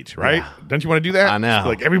on stage, right? Yeah. Don't you want to do that? I know.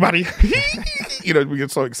 Like everybody, you know, we get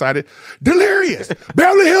so excited. Delirious,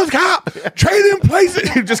 Beverly Hills Cop, Trading Places.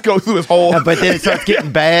 Just go through his whole. But then it starts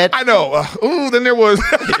getting bad. I know. Then there was.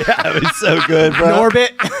 Yeah, it was so good, bro.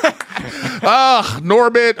 Norbit.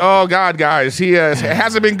 Norbit. Oh, God, guys. He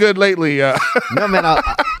hasn't been good lately. No, man.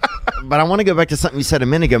 But I want to go back to something you said a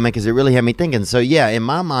minute ago, man, because it really had me thinking. So, yeah, in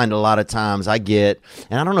my mind, a lot of times I get,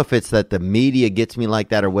 and I don't know if it's that the media gets me like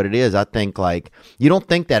that or what it is. I think, like, you don't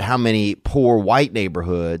think that how many poor white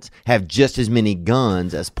neighborhoods have just as many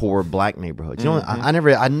guns as poor black neighborhoods. You know, I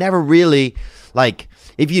never really, like,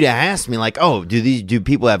 if you'd asked me, like, oh, do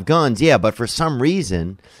people have guns? Yeah, but for some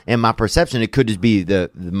reason, in my perception, it could just be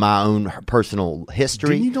my own personal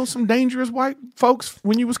history. Didn't you know some dangerous white folks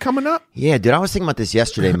when you was coming up? Yeah, dude, I was thinking about this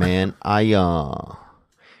yesterday, man.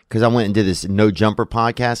 Because I went and did this No Jumper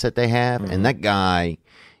podcast that they have, and that guy,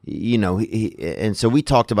 you know, and so we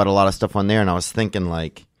talked about a lot of stuff on there, and I was thinking,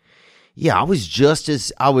 like, yeah, I was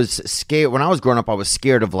scared when I was growing up. I was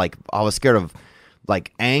scared of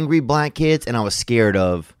angry black kids, and I was scared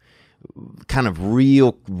of kind of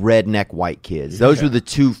real redneck white kids. Those were the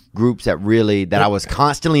two groups that I was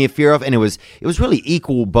constantly in fear of, and it was really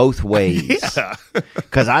equal both ways. Yeah.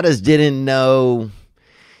 Because I just didn't know.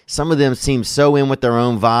 Some of them seemed so in with their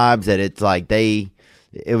own vibes that it's like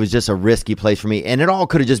it was just a risky place for me, and it all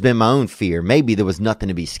could have just been my own fear. Maybe there was nothing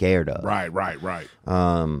to be scared of. Right.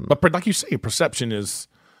 But like you say, perception is,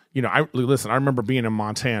 you know. I remember being in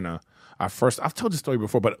Montana. I've told this story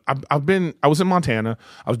before, but I was in Montana.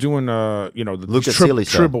 I was doing the Lucas Sealy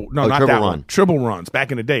Tribble. No, not Tribble that Run. one. Tribble runs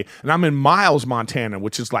back in the day, and I'm in Miles, Montana,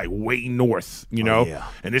 which is like way north, you know. Yeah.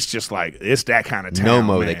 And it's just like it's that kind of town.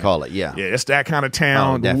 Nomo, man. they call it. Yeah, it's that kind of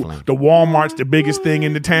town. Oh, definitely. The Walmart's the biggest thing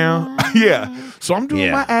in the town. Yeah. So I'm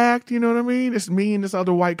doing my act. You know what I mean? It's me and this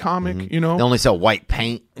other white comic. You know, they only sell white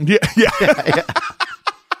paint. Yeah.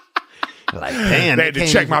 Like, damn, they had to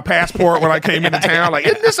check my passport when I came into town. Like,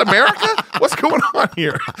 isn't this America? What's going on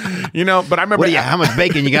here? You know, but I remember. How much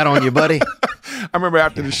bacon you got on you, buddy? I remember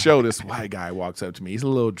after the show, this white guy walks up to me. He's a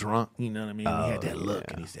little drunk, you know what I mean? He had that look,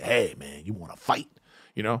 and he said, "Hey, man, you want to fight?"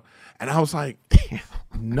 You know, and I was like,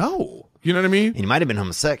 "No," you know what I mean? He might have been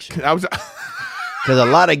homosexual. I was. Because a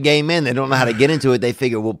lot of gay men, they don't know how to get into it. They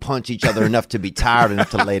figure we'll punch each other enough to be tired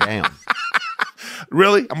enough to lay down.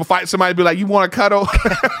 Really? I'm going to fight somebody and be like, you want to cuddle?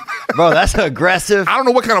 Bro, that's aggressive. I don't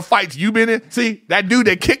know what kind of fights you've been in. See, that dude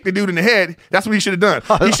that kicked the dude in the head, that's what he should have done.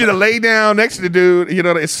 He should have laid down next to the dude, you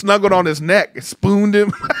know, and snuggled on his neck and spooned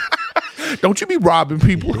him. Don't you be robbing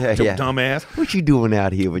people, your dumbass. What you doing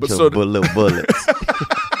out here with your little bullets?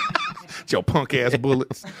 Your punk ass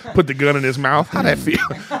bullets. Put the gun in his mouth. How'd that feel?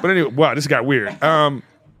 But anyway, wow, this got weird.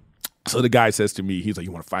 So the guy says to me, he's like,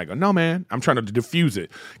 you want to fight? I go, no, man. I'm trying to diffuse it.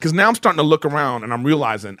 Because now I'm starting to look around and I'm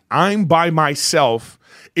realizing I'm by myself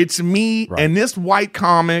It's me and this white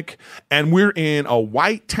comic, and we're in a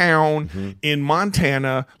white town in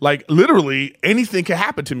Montana. Like, literally, anything can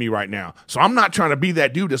happen to me right now. So I'm not trying to be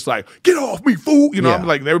that dude that's like, get off me, fool. You know, I'm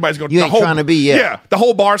like, everybody's going to... You ain't trying to be, the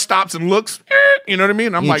whole bar stops and looks, you know what I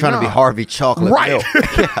mean? I'm you like, trying to be Harvey Chocolate right. Milk.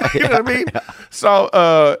 You know what I mean?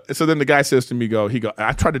 So then the guy says to me,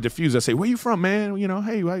 I try to diffuse. I say, where you from, man? You know,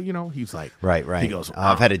 hey, well, you know, he's like... Right. He goes,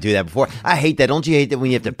 I've had to do that before. I hate that. Don't you hate that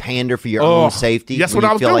when you have to pander for your own safety? That's when what you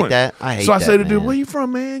I was feel doing. Like that? I hate so I that, say to man. dude, where you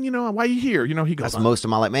from, man? You know, why you here? You know, he goes... That's most of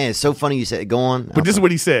my life. Man, it's so funny you said, go on. But this is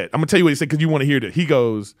what he said. I'm going to tell you what he said because you want to hear it. He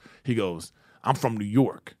goes, I'm from New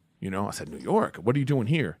York. You know, I said, New York? What are you doing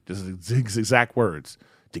here? This is his exact words.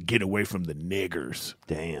 To get away from the niggers.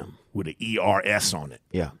 Damn. With an ERS on it.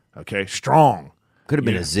 Yeah. Okay? Strong. Could have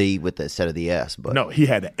been a Z with the set of the S, but... No, he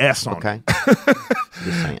had an S on it. Okay.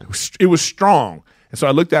 Just saying. It was strong. And so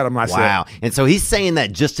I looked at him and I said... Wow. And so he's saying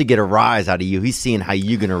that just to get a rise out of you. He's seeing how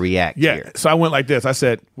you're going to react here. So I went like this. I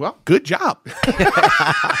said, well, good job.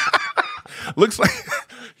 Looks like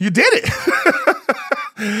you did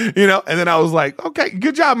it. You know? And then I was like, okay,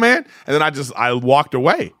 good job, man. And then I walked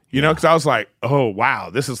away, you know, because I was like, oh, wow,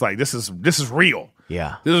 this is real.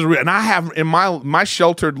 Yeah. This is real. And I have in my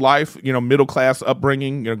sheltered life, you know, middle class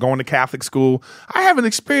upbringing, you know, going to Catholic school, I haven't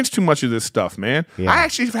experienced too much of this stuff, man. Yeah. I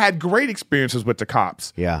actually have had great experiences with the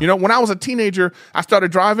cops. Yeah. You know, when I was a teenager, I started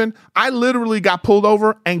driving. I literally got pulled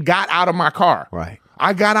over and got out of my car. Right.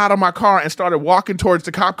 I got out of my car and started walking towards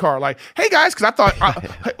the cop car like, hey, guys, because I thought,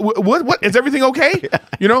 what, is everything okay?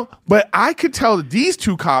 You know, but I could tell that these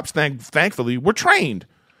two cops, thankfully, were trained.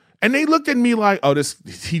 And they looked at me like, oh,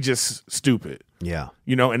 he just stupid. Yeah.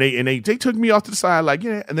 You know, and they took me off to the side, like,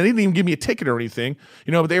 yeah, and they didn't even give me a ticket or anything,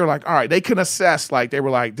 you know, but they were like, all right, they can assess, like, they were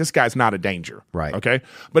like, this guy's not a danger. Right. Okay.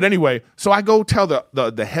 But anyway, so I go tell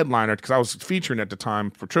the headliner, because I was featuring at the time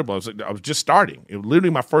for Triple. I was just starting. It was literally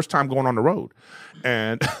my first time going on the road.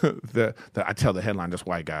 And I tell the headline, this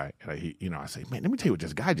white guy, and I say, man, let me tell you what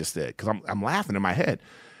this guy just said, because I'm laughing in my head.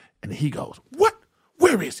 And he goes, what?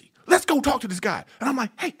 Where is he? Let's go talk to this guy. And I'm like,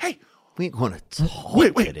 hey. We ain't going to talk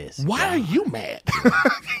wait, to this why guy. are you mad?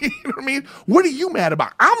 You know what I mean? What are you mad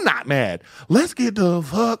about? I'm not mad. Let's get the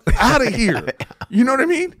fuck out of here. You know what I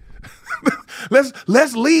mean?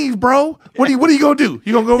 let's leave, bro. What are you gonna do?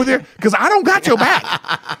 You gonna go over there? Because I don't got your back.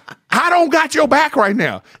 I don't got your back right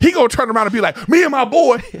now. He gonna turn around and be like, me and my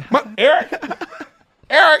boy,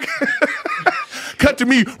 Erik. Cut to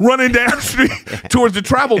me running down the street towards the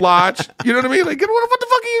travel lodge. You know what I mean? Like, what the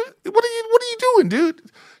fuck are you? What are you doing, dude?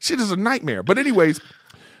 Shit is a nightmare. But anyways,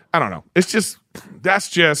 I don't know. That's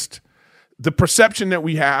just the perception that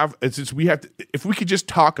we have. It's just we have to, if we could just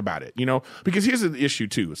talk about it, you know, because here's the issue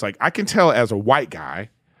too. It's like, I can tell as a white guy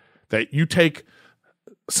that you take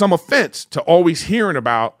some offense to always hearing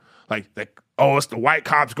about like, oh, it's the white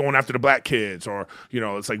cops going after the black kids, or, you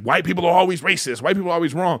know, it's like white people are always racist, white people are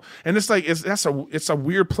always wrong. And it's like, it's a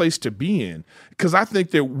weird place to be in, because I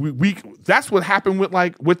think that we that's what happened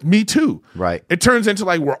with Me Too. Right. It turns into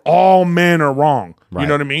like, we're all men are wrong. Right. You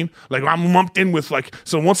know what I mean? Like, I'm lumped in with like,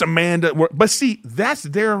 so once a man, but see, that's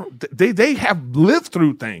they have lived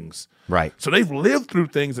through things. Right. So they've lived through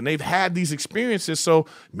things and they've had these experiences. So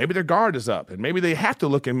maybe their guard is up, and maybe they have to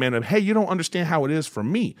look at men and, hey, you don't understand how it is for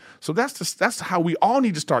me. So that's how we all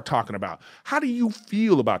need to start talking about. How do you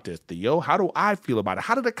feel about this, Theo? How do I feel about it?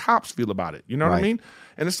 How do the cops feel about it? You know what I mean?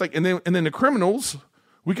 And it's like, and then the criminals,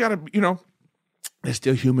 we gotta, you know, they're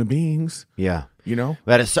still human beings. Yeah. You know?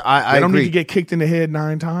 But I don't agree. Need to get kicked in the head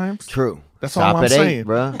 9 times. True. That's stop all I'm saying. 8,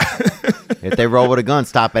 bro. If they roll with a gun,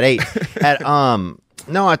 stop at 8.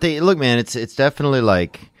 No, I think, look, man, it's definitely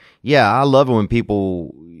like, yeah, I love it when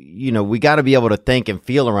people, you know, we got to be able to think and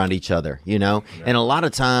feel around each other, you know, and a lot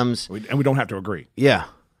of times, and we don't have to agree. Yeah.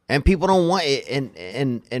 And people don't want it.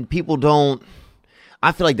 And people don't,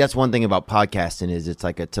 I feel like that's one thing about podcasting is it's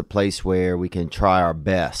a place where we can try our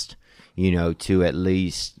best, you know, to at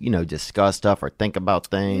least, you know, discuss stuff or think about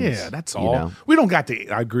things. Yeah, that's all. Know? We don't got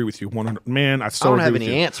I agree with you 100. Man, I don't have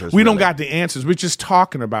any answers. We don't got the answers. We're just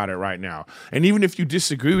talking about it right now. And even if you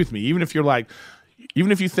disagree with me, even if you're like,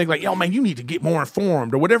 even if you think like, yo, man, you need to get more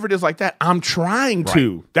informed or whatever it is like that, I'm trying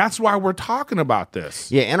to. Right. That's why we're talking about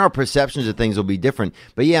this. Yeah, and our perceptions of things will be different.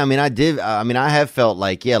 But yeah, I mean, I have felt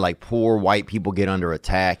like, yeah, like poor white people get under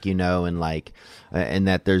attack, you know, and like, and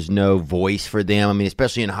that there's no voice for them. I mean,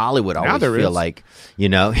 especially in Hollywood, I always feel like, you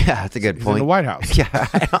know, yeah, that's a good point. In the White House. Yeah,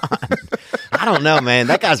 I don't know, man.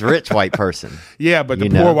 That guy's a rich white person. Yeah, but the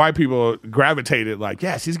poor white people gravitated like,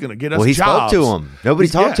 yes, he's going to get us jobs. Well, he spoke to him. Nobody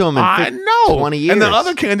talked to him in 20 years. And the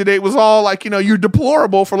other candidate was all like, you know, you're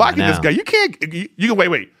deplorable for liking this guy. You can't, you can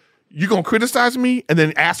wait. You going to criticize me and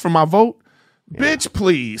then ask for my vote? Bitch,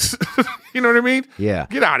 please. You know what I mean? Yeah.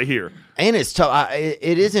 Get out of here. And it's tough.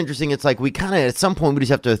 It is interesting. It's like we kind of, at some point, we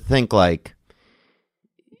just have to think like,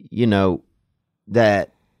 that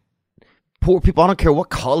poor people, I don't care what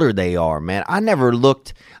color they are, man. I never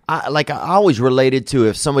looked, I always related to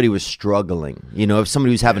if somebody was struggling, if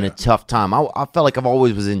somebody was having a tough time. I felt like I've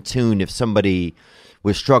always was in tune if somebody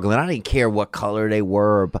was struggling. I didn't care what color they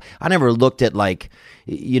were, but I never looked at like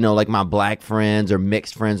my black friends or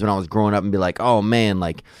mixed friends when I was growing up and be like, oh man,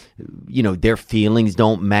 their feelings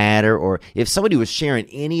don't matter. Or if somebody was sharing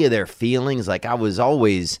any of their feelings, like I was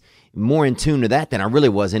always more in tune to that than I really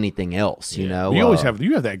was anything else, You always have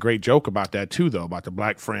that great joke about that too, though, about the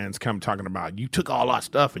black friends come talking about you took all our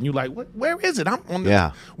stuff and you like, where is it? I'm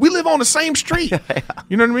on we live on the same street.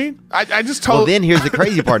 You know what I mean? I just told. Well, then here's the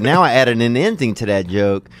crazy part. Now I added an ending to that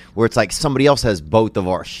joke where it's like somebody else has both of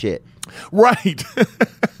our shit. Right.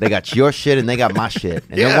 They got your shit and they got my shit,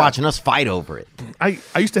 and they're watching us fight over it. I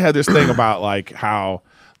used to have this thing about how.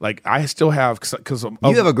 I still have because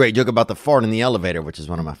you have a great joke about the fart in the elevator, which is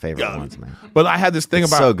one of my favorite ones, man. But I had this thing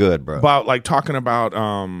about so good, bro. About talking about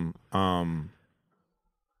I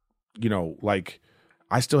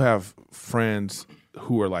still have friends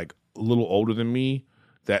who are like a little older than me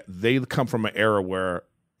that they come from an era where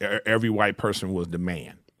every white person was the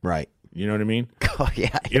man, right? You know what I mean? Oh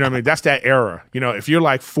yeah. You know what I mean? That's that era. If you're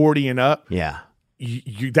like 40 and up, yeah.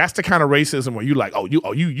 That's the kind of racism where you like,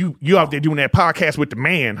 you out there doing that podcast with the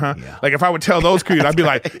man, huh? Yeah. Like if I would tell those kids, I'd be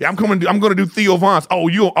like, I'm going to do Theo Von's.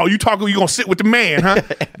 You gonna sit with the man, huh?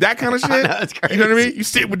 That kind of shit. I know, that's crazy. You know what I mean? You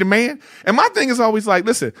sit with the man. And my thing is always like,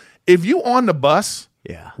 listen, if you on the bus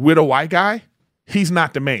with a white guy, he's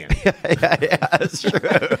not the man. yeah, that's true.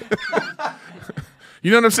 You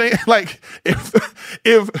know what I'm saying? Like if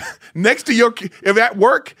next to if at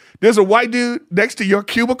work there's a white dude next to your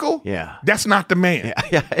cubicle, that's not the man.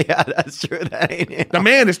 Yeah, that's true. That ain't it. The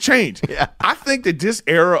man has changed. Yeah. I think that this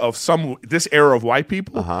era of white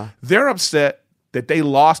people, they're upset that they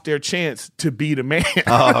lost their chance to be the man.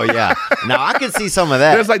 Oh yeah. Now I can see some of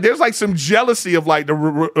that. There's like some jealousy of like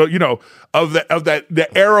the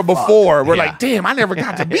era before. We're like, damn, I never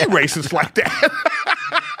got to be racist like that.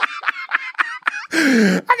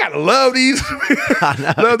 I gotta love these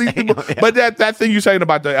people. Yeah. But that thing you're saying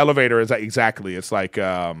about the elevator is like, exactly. It's like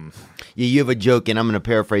you have a joke, and I'm going to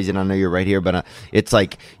paraphrase it. I know you're right here, but it's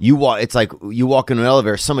like you walk. It's like you walk in an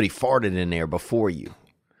elevator. Somebody farted in there before you,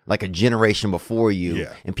 like a generation before you,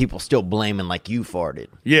 and people still blaming like you farted.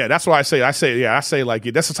 Yeah, that's why I say like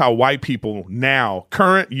this is how white people now,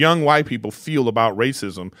 current young white people feel about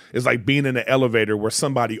racism. Is like being in an elevator where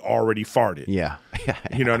somebody already farted. Yeah.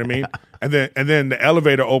 You know what I mean? And then the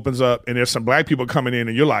elevator opens up and there's some black people coming in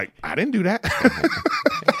and you're like, I didn't do that.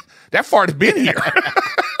 That fart's been here.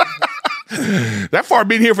 That fart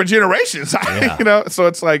been here for generations. So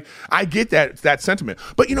it's like I get that sentiment.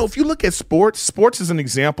 But if you look at sports is an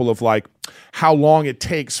example of like how long it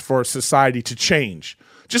takes for society to change.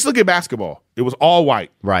 Just look at basketball. It was all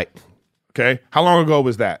white. Right. Okay. How long ago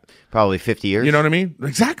was that? Probably 50 years. You know what I mean?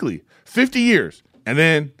 Exactly. 50 years. And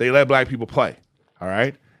then they let black people play. All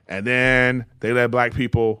right. And then they let black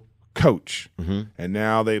people coach. Mm-hmm. And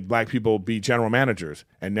now black people be general managers.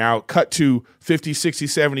 And now cut to 50, 60,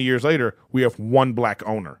 70 years later, we have one black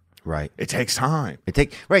owner. Right. It takes time. It's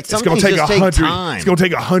going to take 100. It's going to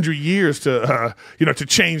take 100 years to to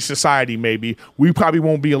change society. Maybe we probably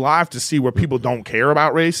won't be alive to see where people don't care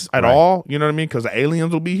about race at all. You know what I mean? Because the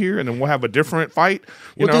aliens will be here, and then we'll have a different fight.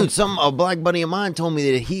 Dude, a black buddy of mine told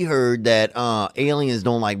me that he heard that aliens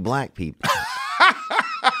don't like black people.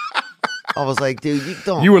 I was like, dude, you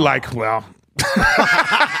don't. You were like, well,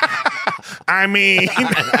 I mean.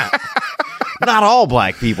 Not all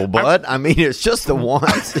black people, bud. I mean, it's just the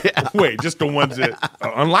ones. Yeah. Wait, just the ones that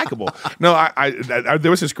are unlikable. No, I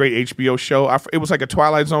there was this great HBO show. It was like a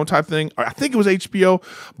Twilight Zone type thing. I think it was HBO,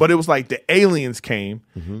 but it was like the aliens came,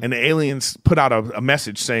 and the aliens put out a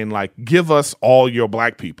message saying like, give us all your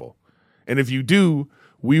black people. And if you do,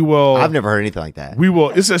 we will. I've never heard anything like that. We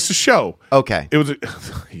will. It's a show. Okay. It was.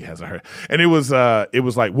 He hasn't heard. And it was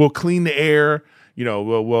like, we'll clean the air.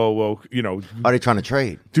 Are they trying to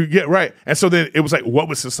trade? Yeah, right. And so then it was like, what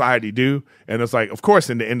would society do? And it's like, of course,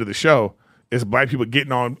 in the end of the show, it's black people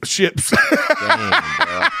getting on ships. Damn,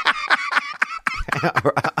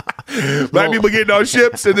 bro. Black people getting on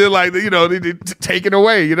ships and then like, they taken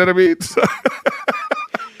away. You know what I mean?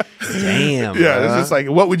 Damn. Yeah, bro. It's just like,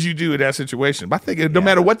 what would you do in that situation? But I think no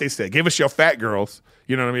matter what they say, give us your fat girls.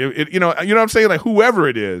 You know what I mean? You know what I'm saying? Like whoever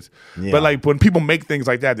it is. Yeah. But like when people make things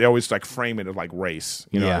like that, they always like frame it as like race.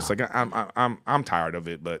 It's like I'm tired of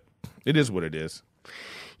it, but it is what it is.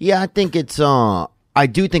 Yeah, I think it's I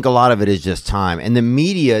do think a lot of it is just time, and the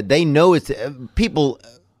media, they know it's people.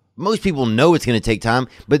 Most people know it's going to take time,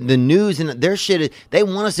 but the news and their shit, they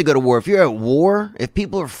want us to go to war. If you're at war, if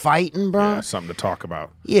people are fighting, bro, yeah, something to talk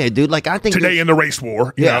about. Yeah, dude. Like I think today in the race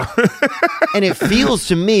war, you know? And it feels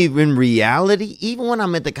to me, in reality, even when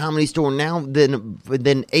I'm at the Comedy Store now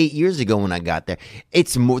than 8 years ago when I got there,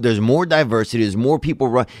 it's more. There's more diversity. There's more people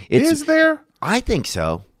run. Is there? I think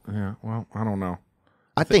so. Yeah. Well, I don't know.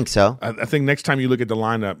 I think so. I think next time you look at the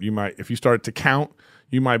lineup, you might, if you start to count,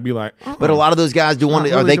 you might be like, but a lot of those guys do want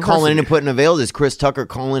to. Are they calling in and putting avails? Is Chris Tucker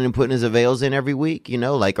calling and putting his avails in every week? You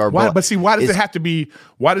know, like our. Why? But see, why does it have to be?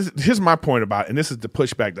 Why does? Here's my point about it, and this is the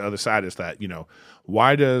pushback. The other side is that, you know,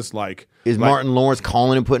 why does Martin Lawrence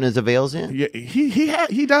calling and putting his avails in? Yeah,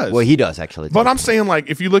 he does. Well, he does actually. But I'm saying, like,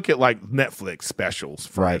 if you look at like Netflix specials,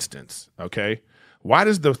 for instance, okay, why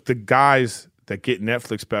does the guys that get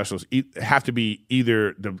Netflix specials have to be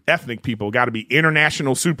either the ethnic people, got to be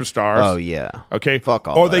international superstars? Oh yeah, okay, fuck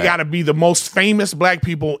all. Or they got to be the most famous black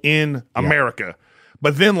people in America.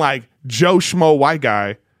 But then, like, Joe Schmo white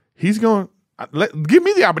guy, he's going, give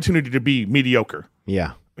me the opportunity to be mediocre.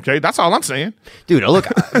 Yeah. Okay, that's all I'm saying, dude. Look,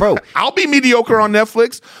 bro, I'll be mediocre on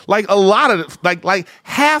Netflix. Like a lot of like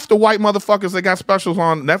half the white motherfuckers that got specials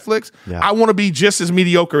on Netflix, I want to be just as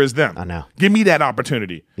mediocre as them. I know. Give me that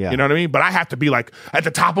opportunity. Yeah. You know what I mean? But I have to be like at the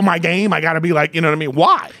top of my game. I got to be like, you know what I mean?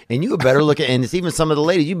 Why? And you better looking, and it's even some of the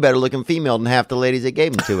ladies. You better looking female than half the ladies that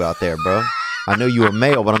gave them to out there, bro. I know you a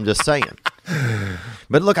male, but I'm just saying.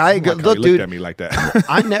 But look, look, dude. Looked at me like that.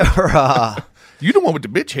 I never. You the one with the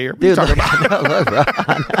bitch hair. What dude, you talking about? Look, bro,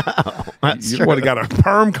 I know. You the one that got a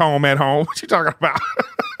perm comb at home. What you talking about?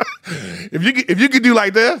 If you could do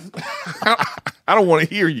like this, I don't want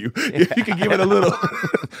to hear you. If you can give it a little.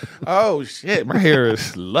 Oh shit, my hair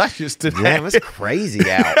is luscious today. Damn, it's crazy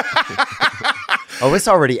out. Oh, it's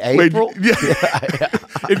already April. Wait, yeah.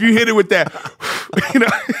 If you hit it with that, you know.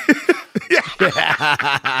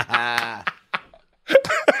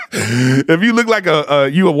 If you look like a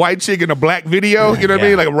white chick in a black video, you know what I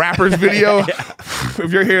mean, like a rapper's video.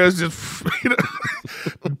 If your hair is just, you know,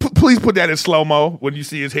 please put that in slow mo when you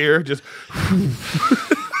see his hair. Just,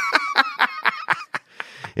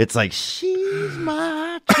 it's like she's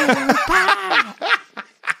my pie.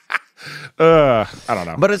 I don't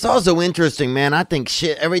know, but it's also interesting, man. I think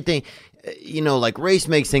everything. You know, like race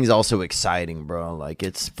makes things also exciting, bro. Like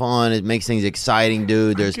it's fun. It makes things exciting,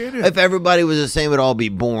 dude. If everybody was the same, it'd all be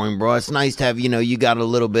boring, bro. It's nice to have, you know, you got a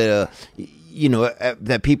little bit of, you know,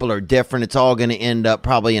 that people are different. It's all going to end up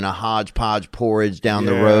probably in a hodgepodge porridge down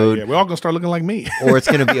the road. Yeah, we're all going to start looking like me. Or it's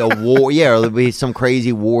going to be a war. Yeah, or there'll be some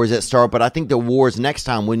crazy wars that start. But I think the wars next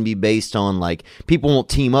time wouldn't be based on, like, people won't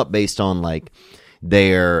team up based on, like,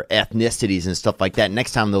 their ethnicities and stuff like that.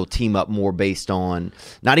 Next time they'll team up more based on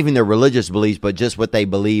not even their religious beliefs, but just what they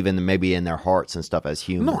believe in, maybe in their hearts and stuff as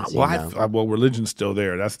humans. No, well, religion's still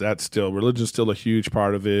there. That's still, religion's still a huge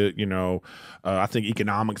part of it. You know, I think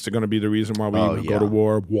economics are going to be the reason why we even go to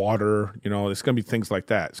war. Water, you know, it's going to be things like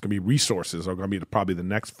that. It's going to be resources are going to be probably the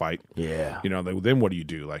next fight. Yeah. You know, then what do you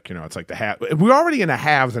do? Like, you know, it's like we're already in a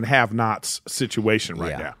haves and have-nots situation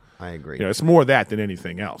right now. I agree. You know, it's more that than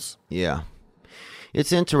anything else. Yeah.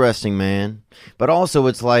 It's interesting, man. But also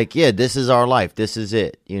it's like, yeah, this is our life. This is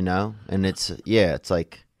it, you know? And it's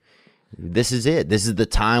like, this is it. This is the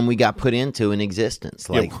time we got put into in existence.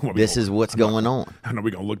 Like, this is what's going on. I know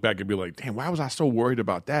we're going to look back and be like, damn, why was I so worried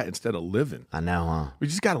about that instead of living? I know, huh? We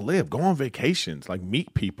just got to live. Go on vacations. Like,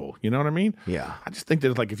 meet people. You know what I mean? Yeah. I just think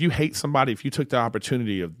that, like, if you hate somebody, if you took the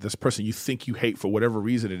opportunity of this person you think you hate for whatever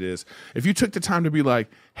reason it is, if you took the time to be like,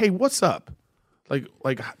 hey, what's up?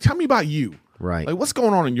 Like, tell me about you. Right. Like, what's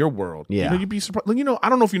going on in your world? Yeah. You know, you'd be surprised. Like, you know, I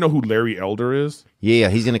don't know if you know who Larry Elder is. Yeah,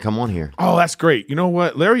 he's going to come on here. Oh, that's great. You know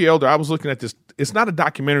what? Larry Elder, I was looking at this. It's not a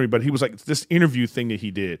documentary, but he was like this interview thing that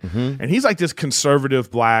he did. Mm-hmm. And he's like this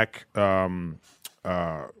conservative black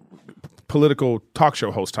political talk show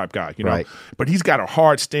host type guy, you know, right. But he's got a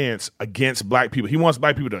hard stance against black people. He wants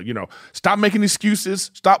black people to, you know, stop making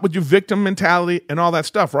excuses, stop with your victim mentality and all that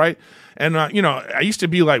stuff, right? And, you know, I used to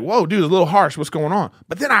be like, whoa, dude, a little harsh, what's going on?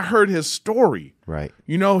 But then I heard his story. Right.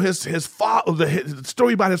 You know, his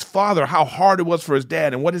story about his father, how hard it was for his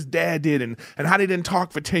dad and what his dad did and how they didn't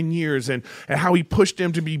talk for 10 years and how he pushed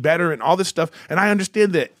him to be better and all this stuff. And I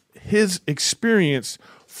understand that his experience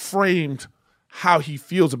framed how he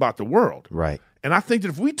feels about the world. Right. And I think that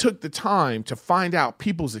if we took the time to find out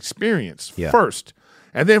people's experience first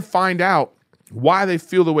and then find out why they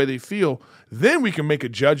feel the way they feel, then we can make a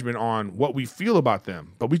judgment on what we feel about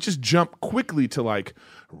them. But we just jump quickly to like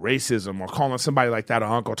racism or calling somebody like that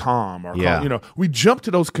Uncle Tom or Yeah. we jump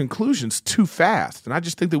to those conclusions too fast. And I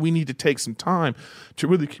just think that we need to take some time to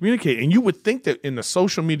really communicate. And you would think that in the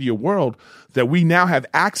social media world that we now have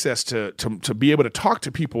access to be able to talk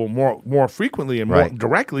to people more frequently and more Right.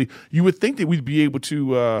 directly. You would think that we'd be able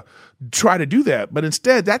to try to do that, but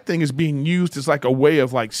instead that thing is being used as like a way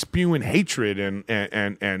of like spewing hatred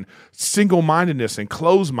and single-mindedness and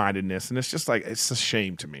closed-mindedness, and it's just like it's a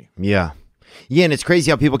shame to me. Yeah. Yeah, and it's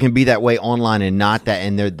crazy how people can be that way online and not that.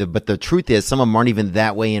 And but the truth is, some of them aren't even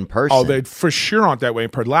that way in person. Oh, they for sure aren't that way in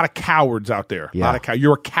person. A lot of cowards out there. Yeah. A lot of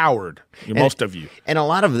you're a coward. Most of you. And a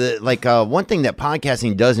lot of the one thing that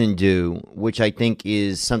podcasting doesn't do, which I think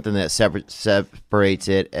is something that separates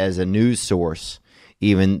it as a news source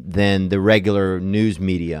even than the regular news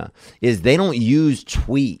media, is they don't use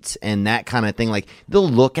tweets and that kind of thing. Like, they'll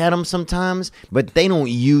look at them sometimes, but they don't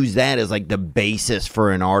use that as like the basis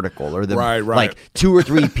for an article, or the like 2 or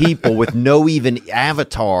 3 people with no even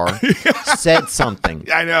avatar said something.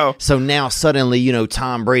 I know. So now suddenly,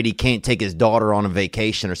 Tom Brady can't take his daughter on a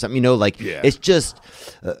vacation or something. It's just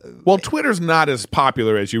well, Twitter's not as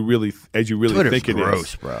popular as you really Twitter's think it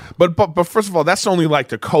gross, is, bro. But first of all, that's only like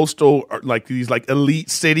the coastal, like these like elite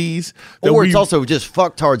cities. Or it's also just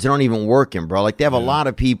fucktards that aren't even working, bro. Like, they have a lot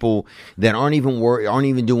of people that aren't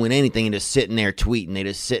even doing anything and just sitting there tweeting. They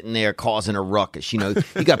just sitting there causing a ruckus. You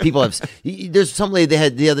got people there's some lady they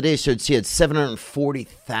had the other day said she had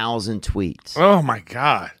 740,000 tweets. Oh my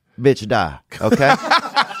God. Bitch die. Okay?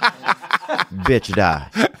 Bitch die.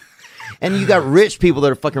 And you got rich people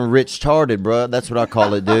that are fucking rich-tarded, bro. That's what I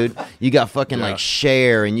call it, dude. You got fucking like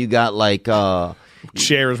Cher, and you got like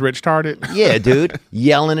Cher is rich-tarded? Yeah, dude.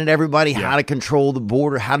 Yelling at everybody how to control the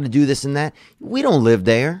border, how to do this and that. We don't live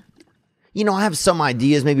there. I have some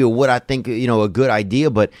ideas maybe of what I think, a good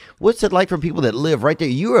idea, but what's it like for people that live right there?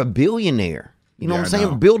 You're a billionaire. You know what I'm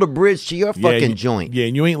saying? Build a bridge to your fucking joint. Yeah,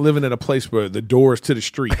 and you ain't living in a place where the door is to the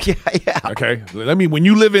street. Yeah. Okay? When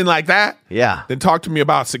you live in like that, yeah, then talk to me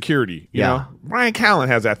about security. You know? Brian Callen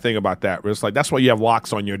has that thing about that, where it's like, that's why you have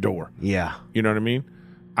locks on your door. Yeah. You know what I mean?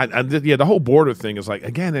 The whole border thing is like,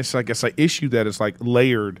 again, it's like it's an issue that is like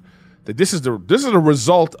layered. That this is the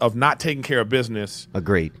result of not taking care of business.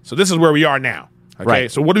 Agreed. So this is where we are now. Okay.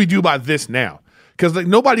 Right. So what do we do about this now? Because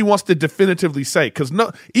nobody wants to definitively say. Because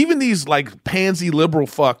even these like pansy liberal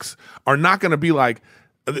fucks are not going to be like.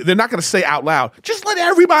 They're not going to say out loud, just let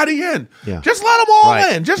everybody in. Yeah. Just let them all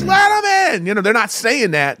in. Just let them in. They're not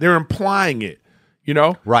saying that. They're implying it.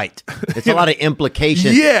 Right. It's a lot of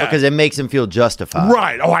implication. Yeah. Because it makes them feel justified.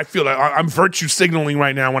 Right. Oh, I feel like I'm virtue signaling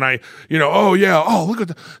right now when I, oh, yeah. Oh, look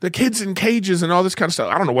at the kids in cages and all this kind of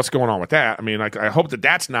stuff. I don't know what's going on with that. I mean, like, I hope that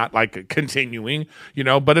that's not like continuing,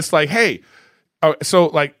 but it's like, hey, so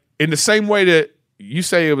like in the same way that you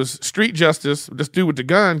say it was street justice, this dude with the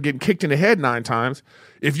gun getting kicked in the head 9 times.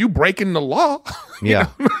 If you breaking the law,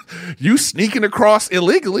 you sneaking across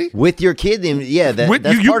illegally with your kid, then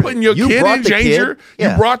that's you putting your kid in danger.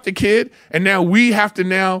 Yeah. You brought the kid, and now we have to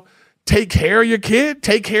now take care of your kid,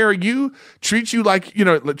 take care of you, treat you like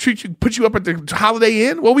put you up at the Holiday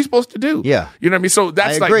Inn. What are we supposed to do? Yeah, you know what I mean. So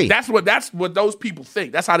that's agree. That's what those people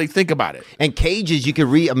think. That's how they think about it. And cages, you could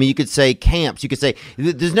you could say camps. You could say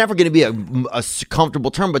there's never going to be a comfortable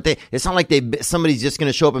term, but it's not like somebody's just going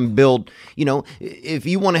to show up and build. If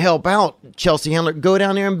you want to help out, Chelsea Handler, go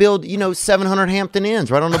down there and build 700 Hampton Inns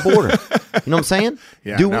right on the border. You know what I'm saying?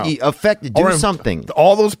 Yeah, do something.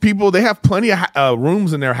 All those people, they have plenty of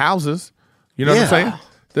rooms in their houses. You know what I'm saying?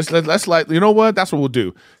 Let's you know what? That's what we'll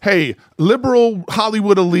do. Hey, liberal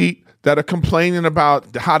Hollywood elite that are complaining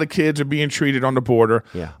about how the kids are being treated on the border.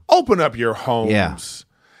 Yeah. Open up your homes.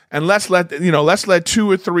 And let's let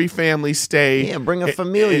 2 or 3 families stay. Yeah, bring a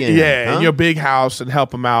familia in your big house and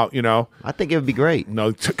help them out, I think it would be great.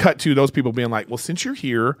 Cut to those people being like, well, since you're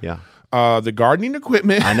here, the gardening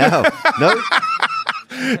equipment. I know. No.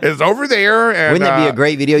 Is over there. And, wouldn't it be a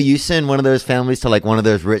great video? You send one of those families to like one of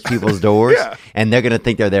those rich people's doors, and they're going to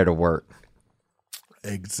think they're there to work.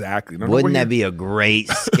 Exactly. Wouldn't that be a great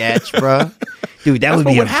sketch, bro? Dude, that would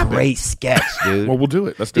be a great sketch, dude. Well, we'll do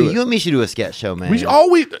it. Let's do it. You and me should do a sketch show, man. We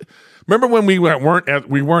always remember when we weren't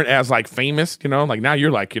as like famous, like now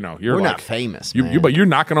you're like, we're like, not famous, man. But you're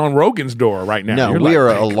knocking on Rogan's door right now. No, you're we like, are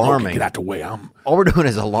alarming. Get out the way. All we're doing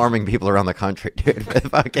is alarming people around the country, dude.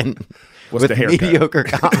 What's the haircut? Mediocre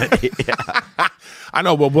comedy. I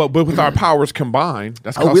know, but with our powers combined,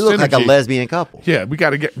 that's called we look synergy. like a lesbian couple. Yeah, we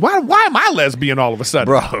got to get. Why am I lesbian all of a sudden,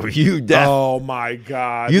 bro? Oh my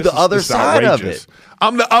God! You the other side of it.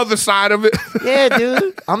 I'm the other side of it. Yeah,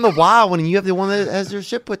 dude. I'm the wild one, and you have the one that has their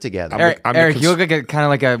shit put together. Eric, you look like kind of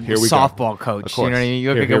like a we softball coach. You know what I mean?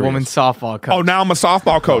 You look like a woman's softball coach. Oh, now I'm a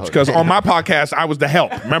softball coach because on my podcast I was the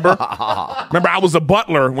help. Remember? I was a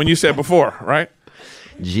butler when you said before, right?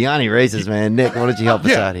 Gianni racist, man. Nick, why don't you help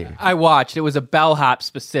us out here? I watched. It was a bellhop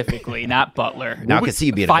specifically, not Butler. Now I can see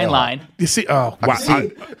you being fine a line. You see? Oh, wow.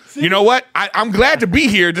 You know what? I'm glad to be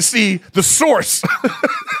here to see the source.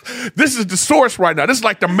 This is the source right now. This is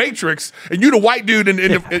like the Matrix, and you the white dude in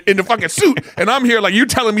the fucking suit, and I'm here like you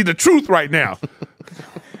telling me the truth right now.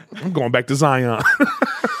 I'm going back to Zion.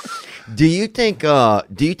 Do you think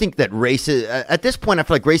that racism at this point? I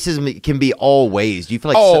feel like racism can be all ways. Do you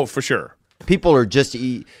feel like for sure. People are just.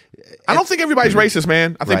 I don't think everybody's racist,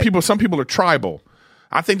 man. I think Right. some people are tribal.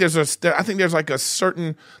 I think there's like a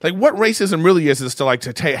certain like what racism really is to like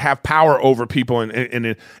to have power over people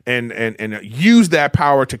and use that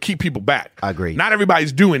power to keep people back. I agree. Not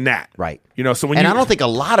everybody's doing that, Right. You know, so when And I don't think a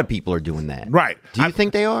lot of people are doing that. right. Do you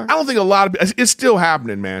think they are? I don't think a lot of it's still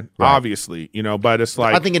happening, man. Right. Obviously, you know, but it's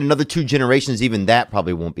like I think in another 2 generations, even that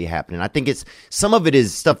probably won't be happening. I think some of it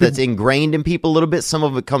is stuff that's ingrained in people a little bit. Some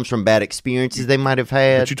of it comes from bad experiences they might have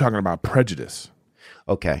had. but you're talking about prejudice.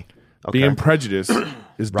 Okay. Being prejudiced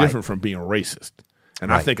is Right. different from being racist,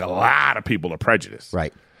 and I Right. think a lot of people are prejudiced.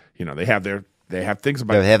 Right. You know, they have things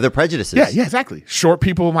about They have their prejudices. Yeah, exactly. Short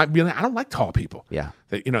people might be like, I don't like tall people. Yeah.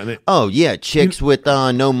 They, you know, Oh yeah, chicks with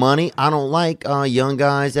no money. I don't like young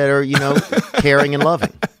guys that are caring and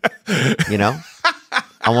loving.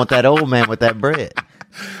 I want that old man with that bread.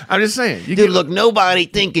 I'm just saying. Dude, look, nobody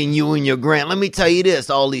thinking you and your grand. Let me tell you this: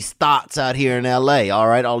 all these thoughts out here in L.A. All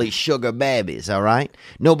right, all these sugar babies. All right,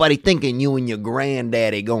 nobody thinking you and your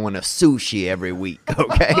granddaddy going to sushi every week.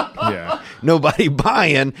 Okay. Yeah. Nobody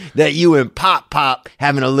buying that you and Pop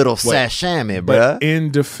having a little sashimi, bruh. But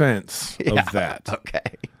in defense of that,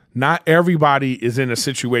 Okay. not everybody is in a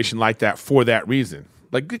situation like that for that reason.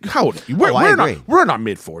 Like, how old are you? I agree. We're in our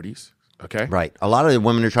mid-40s. Okay. Right. A lot of the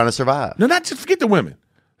women are trying to survive. No, not just forget the women.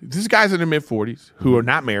 These guys in their mid-40s who are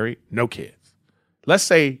not married, no kids. Let's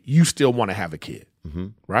say you still want to have a kid,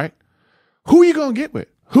 right? Who are you going to get with?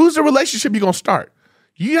 Who's the relationship you're going to start?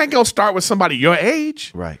 You ain't going to start with somebody your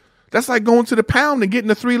age. Right. That's like going to the pound and getting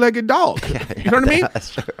a 3-legged dog. You know what I mean?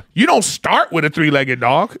 That's true. You don't start with a 3-legged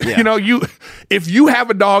dog. Yeah. You know, if you have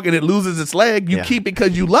a dog and it loses its leg, you Yeah. keep it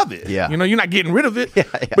because you love it. Yeah. You know, you're not getting rid of it. Yeah.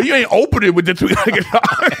 But you ain't opening it with the 3-legged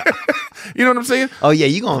dog. You know what I'm saying? Oh yeah,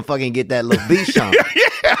 you gonna fucking get that little Bichon.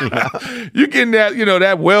 Yeah. You're getting that,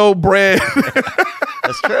 that well-bred.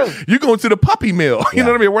 That's true. You going to the puppy mill. You Yeah.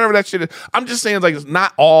 know what I mean? Whatever that shit is. I'm just saying, like, it's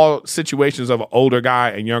not all situations of an older guy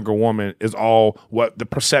and younger woman is all what the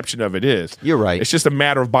perception of it is. You're right. It's just a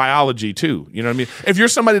matter of biology, too. You know what I mean? If you're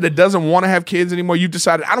somebody that doesn't want to have kids anymore, you've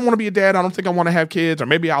decided, I don't want to be a dad, I don't think I want to have kids, or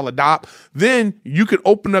maybe I'll adopt, then you could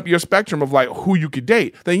open up your spectrum of, like, who you could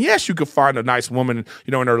date. Then, yes, you could find a nice woman,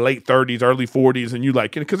 in her late 30s, early 40s, and you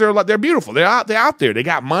like it because they're beautiful. They're out there. They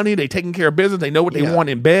got money. They taking care of business. They know what they want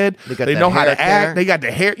in bed. They know how to act. They got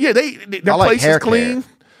the hair. Yeah, their like place hair is clean.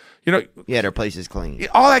 Yeah, their place is clean.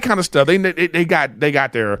 All that kind of stuff. They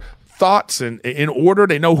got their thoughts in order.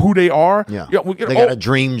 They know who they are. Yeah. They got a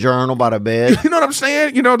dream journal by the bed. You know what I'm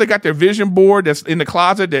saying? They got their vision board that's in the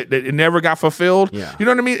closet that it never got fulfilled. Yeah. You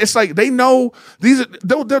know what I mean? It's like they know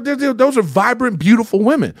those are vibrant, beautiful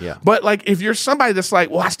women. Yeah. But like if you're somebody that's like,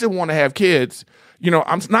 well, I still want to have kids.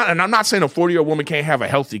 I'm not saying a 40-year-old woman can't have a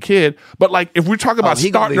healthy kid, but like if we're talking about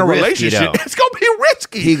starting a relationship, it's gonna be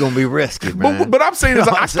risky. He gonna be risky, man. But I'm saying is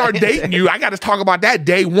I start dating you, I got to talk about that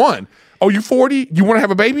day one. Oh, you 40? You want to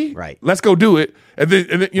have a baby? Right. Let's go do it. And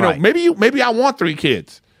then Right. maybe I want 3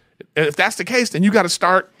 kids. And if that's the case, then you got to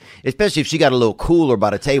start. Especially if she got a little cooler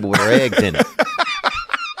by the table with her eggs in it.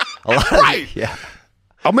 Right. Yeah.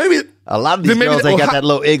 Or maybe A lot of these then maybe girls, they got that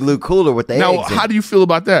little igloo cooler with the Now, eggs in how it. do you feel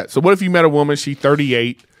about that? So what if you met a woman, she's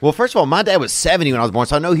 38? Well, first of all, my dad was 70 when I was born,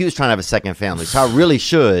 so I know he was trying to have a second family. So I really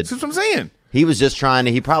should. That's what I'm saying. He was just trying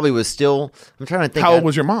to. He probably was still. I'm trying to think. How old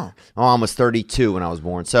was your mom? My mom was 32 when I was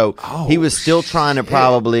born, so he was still trying to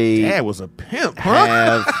probably Dad was a pimp, huh?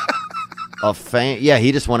 have a fan. Yeah,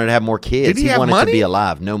 he just wanted to have more kids. Did he have wanted money? to be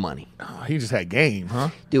alive. No money. Oh, he just had game, huh?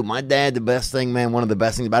 Dude, my dad, the best thing, man, one of the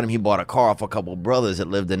best things about him, he bought a car off a couple of brothers that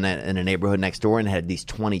lived in a neighborhood next door and had these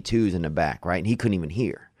 22s in the back, right? And he couldn't even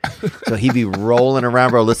hear. So he'd be rolling around,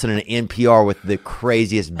 bro, listening to NPR with the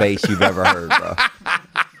craziest bass you've ever heard, bro.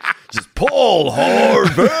 Just pull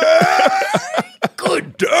hard, man.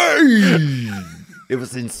 Good day. It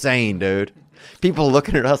was insane, dude. People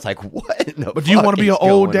looking at us like, what in the But do you want to be an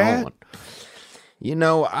old dad? on?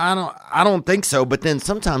 I don't think so. But then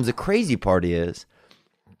sometimes the crazy part is,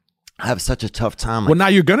 I have such a tough time. Well, now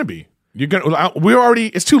you're gonna be.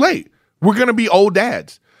 It's too late. We're gonna be old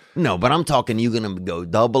dads. No, but I'm talking you gonna go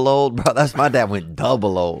double old, bro. That's my dad went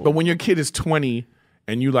double old. But when your kid is 20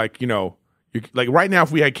 and you like, you're like right now,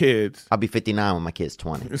 if we had kids, I'll be 59 when my kid's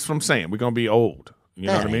 20. That's what I'm saying. We're gonna be old. You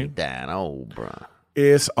know what I mean? That old, bro.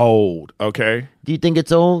 It's old. Okay. Do you think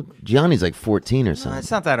it's old? Gianni's like 14 or something. It's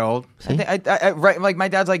not that old. Right, like my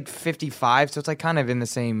dad's like 55, so it's like kind of in the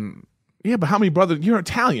same. Yeah, but how many brothers? You're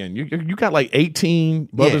Italian. You got like 18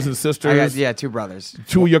 brothers and sisters. I got 2 brothers.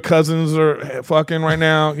 2 of your cousins are fucking right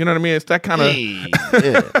now. You know what I mean? It's that kind of.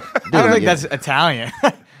 Yeah. I don't think that's Italian.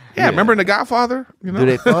 Yeah, remember in The Godfather? You know? Do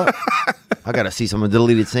they fuck? I gotta see some of the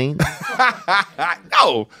deleted scenes.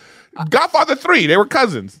 No. Godfather 3, they were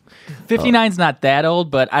cousins. 59's not that old,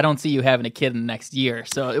 but I don't see you having a kid in the next year.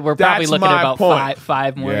 So we're probably That's looking at my about point.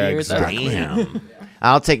 five more Yeah, years. exactly. Damn.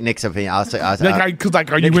 I'll take Nick's opinion. I'll say, Because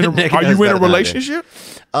are you in Nick a knows better than I do. relationship?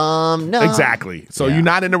 No. Exactly. So Yeah. you're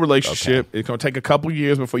not in a relationship. Okay. It's gonna take a couple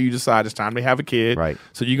years before you decide it's time to have a kid. Right.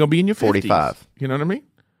 So you're gonna be in your 50s. 45. You know what I mean?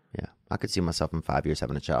 Yeah, I could see myself in 5 years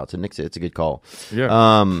having a child. So Nick said it's a good call.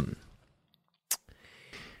 Yeah.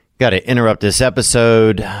 Got to interrupt this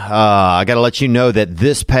episode. I got to let you know that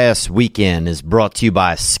this past weekend is brought to you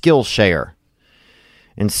by Skillshare.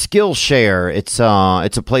 And Skillshare, it's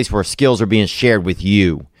a place where skills are being shared with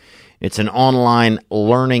you. It's an online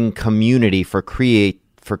learning community for creators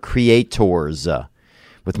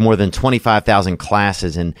with more than 25,000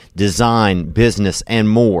 classes in design, business, and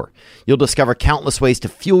more. You'll discover countless ways to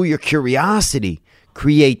fuel your curiosity,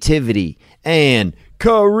 creativity, and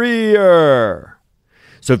career.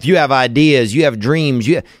 So if you have ideas, you have dreams,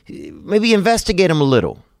 maybe investigate them a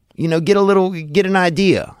little. Get an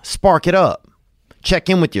idea, spark it up, check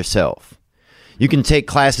in with yourself. You can take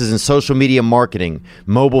classes in social media marketing,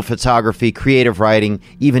 mobile photography, creative writing,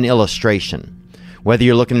 even illustration. Whether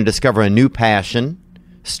you're looking to discover a new passion,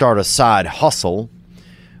 start a side hustle,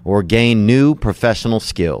 or gain new professional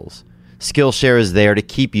skills, Skillshare is there to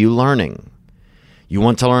keep you learning. You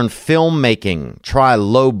want to learn filmmaking? Try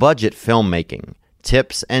low-budget filmmaking.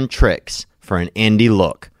 Tips and tricks for an indie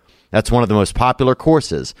look. That's one of the most popular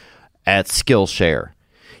courses at Skillshare.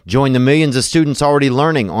 Join the millions of students already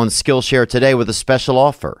learning on Skillshare today with a special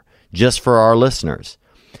offer just for our listeners.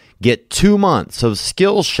 Get 2 months of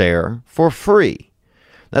Skillshare for free.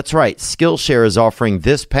 That's right, Skillshare is offering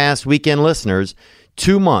this past weekend listeners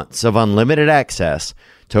 2 months of unlimited access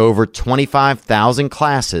to over 25,000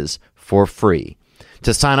 classes for free.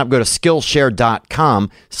 To sign up, go to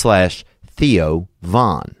Skillshare.com/Theo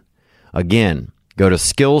Von. Again, go to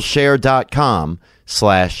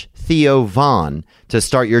Skillshare.com/Theo Von to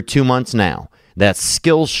start your 2 months now. That's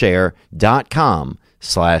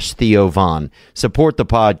Skillshare.com/Theo Von. Support the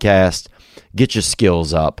podcast, get your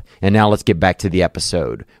skills up, and now let's get back to the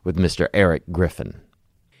episode with Mr. Erik Griffin.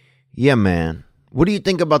 Yeah, man. What do you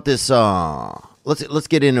think about this? Let's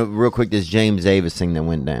get into real quick this James Davis thing that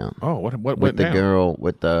went down. Oh, what with went the down? girl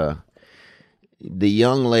with the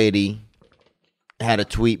young lady had a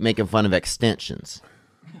tweet making fun of Extensions,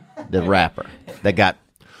 the rapper that got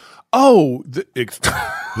Oh,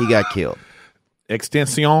 he got killed.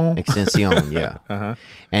 Extension. Extension, yeah.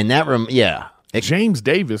 And that James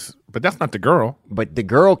Davis, but that's not the girl. but the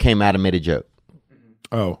girl came out and made a joke.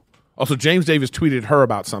 Oh. Also, James Davis tweeted her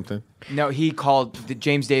about something. No,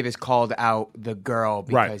 James Davis called out the girl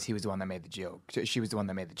because Right. he was the one that made the joke. She was the one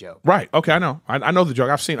that made the joke. Right. Okay, I know. I know the joke.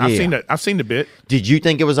 I've seen the bit. Did you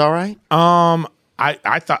think it was all right?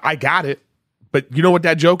 I thought I got it. But you know what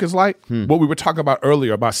that joke is like? What we were talking about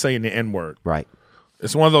earlier about saying the N-word. Right.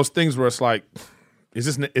 It's one of those things where it's like,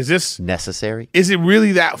 is this Necessary? is it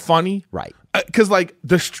really that funny? Right. Because like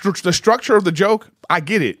the structure of the joke, I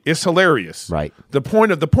get it. It's hilarious. Right. The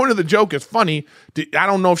point of the joke is funny. I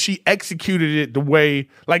don't know if she executed it the way.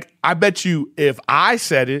 Like I bet you, if I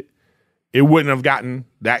said it, it wouldn't have gotten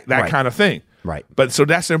that Right. kind of thing. Right. But so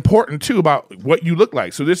that's important too about what you look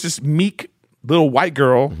like. So there's this meek little white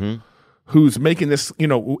girl who's making this,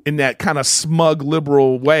 in that kind of smug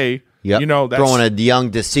liberal way. Yep. That's throwing a young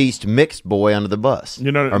deceased mixed boy under the bus.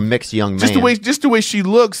 or mixed young man. Just the way she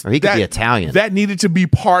looks. Or he could be Italian. That needed to be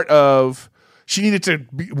part of. She needed to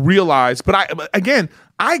realize. But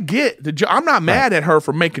I get the joke. I'm not mad at her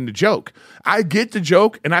for making the joke. I get the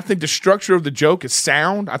joke, and I think the structure of the joke is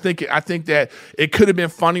sound. I think that it could have been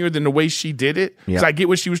funnier than the way she did it. Because I get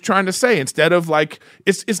what she was trying to say. Instead of like,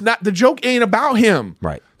 it's not, the joke ain't about him.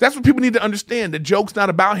 Right. That's what people need to understand. The joke's not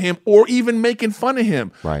about him or even making fun of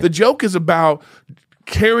him. Right. The joke is about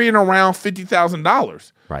carrying around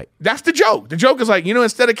 $50,000. Right. That's the joke. The joke is like,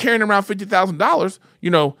 instead of carrying around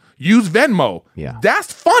 $50,000, use Venmo. Yeah.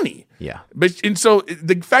 That's funny. Yeah. And so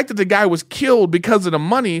the fact that the guy was killed because of the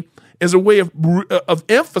money is a way of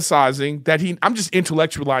emphasizing that I'm just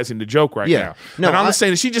intellectualizing the joke right now. No, and I'm just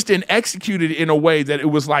saying that she just didn't execute it in a way that it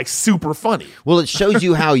was like super funny. Well, it shows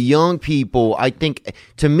you how young people, I think,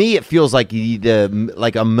 to me, it feels like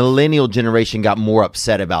like a millennial generation got more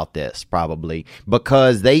upset about this probably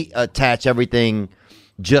because they attach everything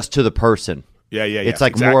just to the person. Yeah. It's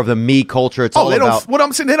like more of the me culture. It's all about what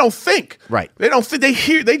I'm saying. They don't think. Right. They don't think.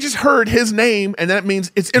 They just heard his name, and that means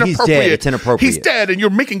it's inappropriate. He's dead. It's inappropriate. He's dead, and you're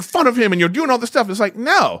making fun of him, and you're doing all this stuff. It's like,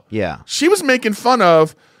 no. Yeah. She was making fun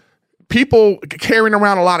of people carrying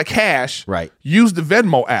around a lot of cash. Right. Use the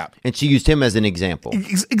Venmo app. And she used him as an example.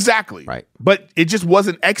 Exactly. Right. But it just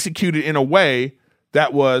wasn't executed in a way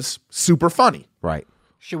that was super funny. Right.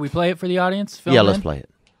 Should we play it for the audience? Film Yeah, it let's in? play it.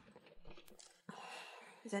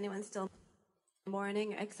 Is anyone still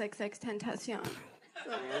morning XXX Tentacion?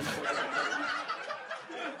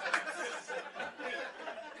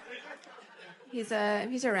 He's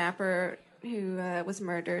a rapper who was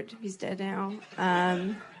murdered. He's dead now.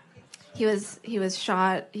 He was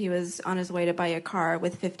shot. He was on his way to buy a car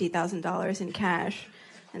with $50,000 in cash,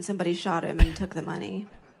 and somebody shot him and took the money.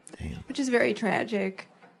 Damn. Which is very tragic.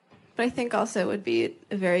 But I think also it would be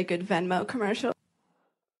a very good Venmo commercial.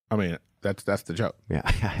 I mean, that's the joke. Yeah,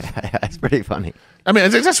 that's pretty funny. I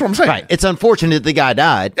mean, that's what I'm saying. Right. It's unfortunate that the guy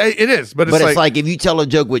died. It is, but it's like if you tell a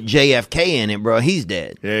joke with JFK in it, bro, he's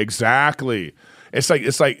dead. Exactly. It's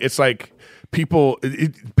like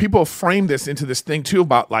people frame this into this thing too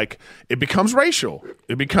about like it becomes racial.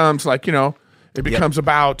 It becomes like it becomes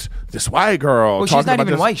about this white girl. Well, she's not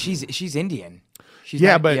even white. She's Indian.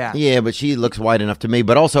 But she looks white enough to me.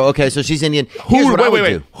 But also, okay, so she's Indian.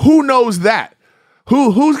 Wait. Who knows that?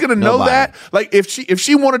 Who's gonna know that? Like if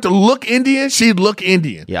she wanted to look Indian, she'd look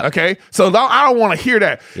Indian. Yeah. Okay. So I don't want to hear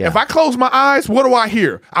that. Yeah. If I close my eyes, what do I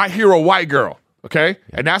hear? I hear a white girl. Okay.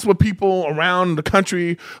 Yeah. And that's what people around the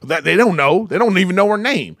country that they don't know. They don't even know her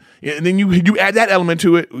name. And then you add that element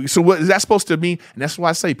to it. So what is that supposed to mean? And that's why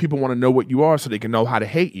I say people want to know what you are so they can know how to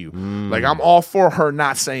hate you. Like I'm all for her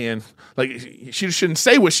not saying like she shouldn't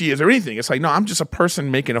say what she is or anything. It's like, no, I'm just a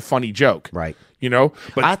person making a funny joke. Right.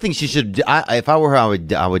 But I think she should. If I were her,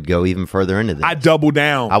 I would go even further into this. I double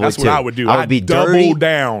down. That's what I would do. I would be double dirty.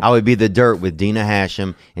 down. I would be the dirt with Dina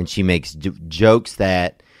Hashem, and she makes jokes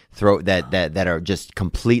that are just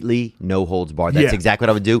completely no holds barred. That's exactly what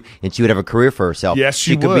I would do, and she would have a career for herself. Yes,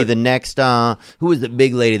 she could would. be the next. Who was the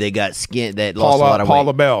big lady that got skin that lost a lot of weight?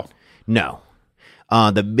 Paula Bell. No.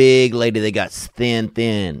 The big lady that got thin,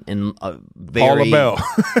 and very... Paula Bell.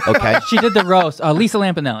 Okay. She did the roast. Lisa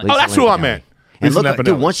Lampanelli. That's who I meant. And look,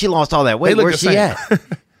 dude, once she lost all that weight, where's she at?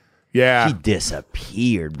 Yeah. She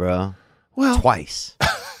disappeared, bro. Well, twice.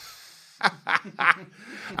 I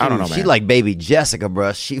don't know, man. She like baby Jessica,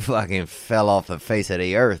 bro. She fucking fell off the face of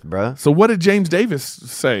the earth, bro. So what did James Davis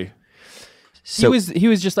say? So, he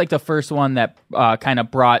was just like the first one that kind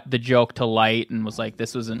of brought the joke to light and was like,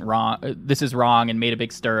 this isn't wrong. This is wrong, and made a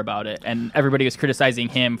big stir about it. And everybody was criticizing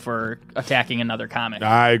him for attacking another comic.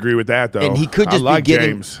 I agree with that, though. And he could just be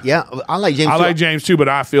getting, James. Yeah, I like James. I like James too, but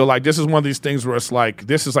I feel like this is one of these things where it's like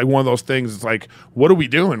this is like one of those things. It's like, what are we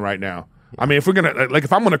doing right now? I mean, if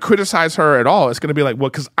I'm gonna criticize her at all, it's gonna be like, well,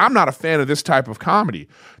 because I'm not a fan of this type of comedy.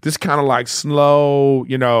 This kind of like slow,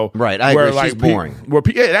 Right, I agree. She's boring.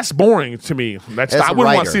 That's boring to me. I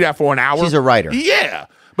wouldn't want to see that for an hour. She's a writer. Yeah,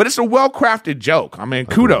 but it's a well-crafted joke. I mean,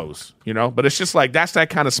 kudos, But it's just like that's that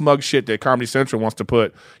kind of smug shit that Comedy Central wants to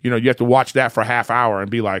put. You have to watch that for a half hour and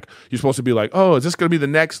be like, you're supposed to be like, oh, is this gonna be the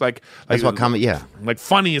next like? That's what comedy. Yeah, like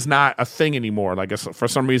funny is not a thing anymore. Like for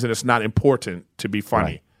some reason, it's not important to be funny.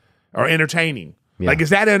 Right. Or entertaining. Yeah. Like,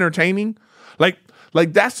 is that entertaining? Like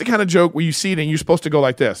that's the kind of joke where you see it and you're supposed to go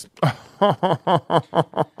like this.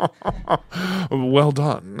 Well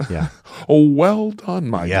done. Yeah. Oh, well done,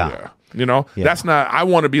 my dear. Yeah. That's not, I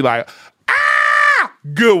want to be like,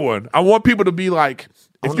 good one. I want people to be like,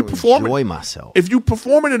 if you perform enjoy myself. If you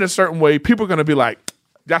perform it in a certain way, people are going to be like,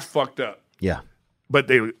 that's fucked up. Yeah. But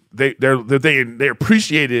they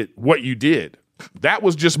appreciated what you did. That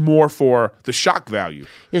was just more for the shock value.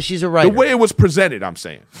 Yeah, she's a writer. The way it was presented, I'm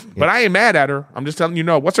saying. Yeah. But I ain't mad at her. I'm just telling you,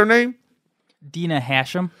 what's her name? Dina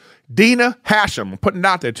Hashem. Dina Hashem. I'm putting it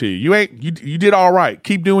out there to you. You did all right.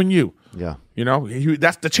 Keep doing you. Yeah.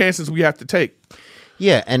 That's the chances we have to take.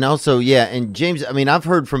 Yeah, and also, and James, I mean, I've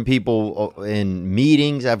heard from people in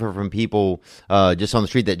meetings, I've heard from people just on the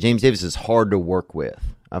street that James Davis is hard to work with.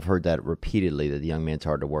 I've heard that repeatedly, that the young man's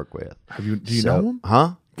hard to work with. Do you know him?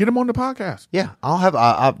 Huh? Get him on the podcast. Yeah,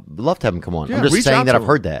 I'd love to have him come on. Yeah, I'm just reach saying out that to I've him.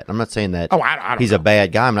 heard that. I'm not saying that I don't he's know. a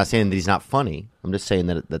bad guy. I'm not saying that he's not funny. I'm just saying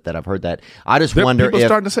that I've heard that. I just People wonder if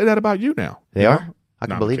starting to say that about you now. they You know? are. I can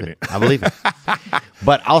No, I'm believe kidding. it. I believe it.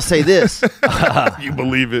 But I'll say this. You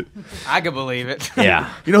believe it. I could believe it.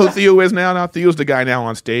 Yeah. You know who Theo is now? Now Theo's the guy now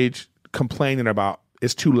on stage complaining about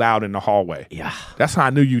it's too loud in the hallway. Yeah. That's how I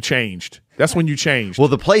knew you changed. That's when you changed. Well,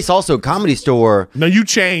 the place also, Comedy Store. No, you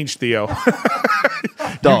changed, Theo.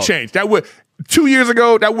 You Dog. changed. That would 2 years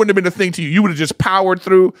ago, that wouldn't have been a thing to you. You would have just powered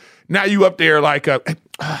through. Now you up there like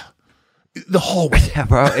the hallway. Yeah,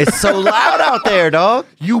 bro, it's so loud out there, dog.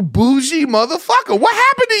 You bougie motherfucker. What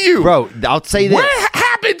happened to you? Bro, I'll say this. What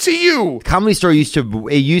happened to you? Comedy Store used to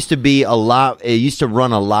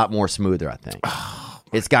run a lot more smoother, I think.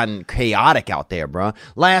 It's gotten chaotic out there, bro.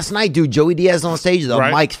 Last night, dude, Joey Diaz on stage, the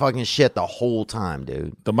Right. mic's fucking shit the whole time,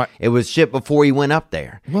 dude. The mic- It was shit before he went up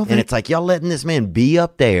there. Well, and it's like, y'all letting this man be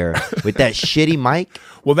up there with that shitty mic?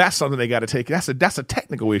 Well, that's something they got to take. That's a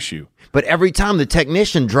technical issue. But every time the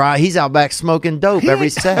technician he's out back smoking dope every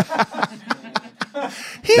set.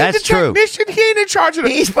 He That's ain't the true. technician. He ain't in charge of the.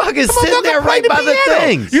 He's fucking Come on, sitting there play right by the piano.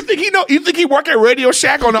 things. You think he know? You think he work at Radio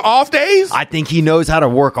Shack on the off days? I think he knows how to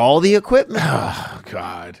work all the equipment. Oh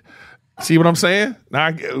God. See what I'm saying? Now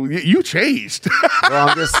you changed. Bro,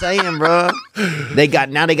 I'm just saying, bro. They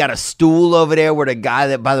got a stool over there where the guy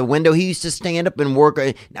that by the window, he used to stand up and work.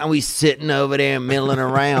 Now he's sitting over there and milling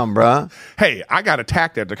around, bro. Hey, I got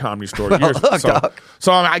attacked at the Comedy Store Well, years look, dog.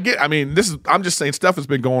 so I'm just saying stuff has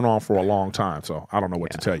been going on for a long time, so I don't know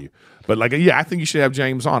what to tell you. But like, yeah, I think you should have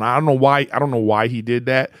James on. I don't know why he did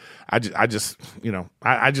that. I just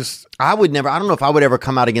I would never. I don't know if I would ever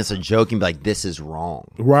come out against a joke and be like, "This is wrong."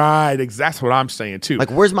 right. That's what I'm saying too. Like,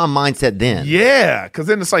 where's my mindset then? Yeah, because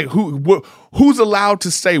then it's like who's allowed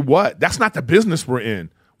to say what? That's not the business we're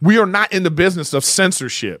in. We are not in the business of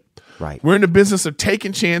censorship. Right. We're in the business of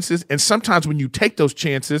taking chances, and sometimes when you take those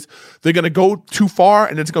chances, they're going to go too far,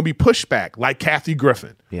 and it's going to be pushback, like Kathy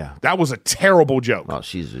Griffin. Yeah. That was a terrible joke. Oh,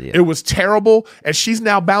 yeah. It was terrible, and she's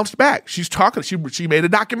now bounced back. She's talking. She made a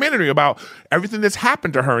documentary about everything that's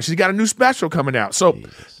happened to her, and she's got a new special coming out. So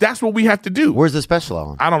that's what we have to do. Where's the special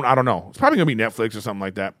on? I don't know. It's probably gonna be Netflix or something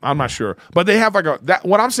like that. I'm not sure. But they have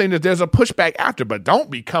what I'm saying is there's a pushback after, but don't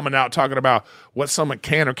be coming out talking about what someone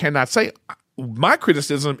can or cannot say. My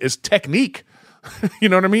criticism is technique. You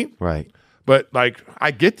know what I mean? Right. But like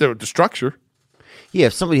I get the structure. Yeah,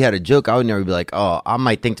 if somebody had a joke, I would never be like, "Oh," I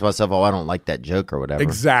might think to myself, "Oh, I don't like that joke" or whatever.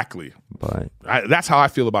 Exactly. But That's how I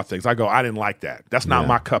feel about things. I go, I didn't like that. That's not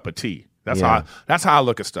my cup of tea. That's how I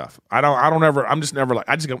look at stuff. I'm just never like,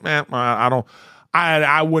 I just go, man,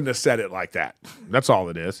 I wouldn't have said it like that. That's all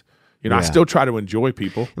it is. You know, I still try to enjoy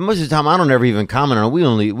people. And most of the time, I don't ever even comment on it. We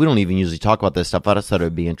don't even usually talk about this stuff. I just thought it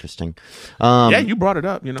would be interesting. Yeah, you brought it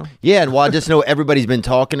up, you know. Yeah, and well, I just know everybody's been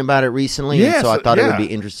talking about it recently, and so I thought it would be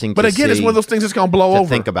interesting But to again, see, it's one of those things that's going to blow to over.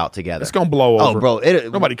 think about together. It's going to blow over. Oh, bro.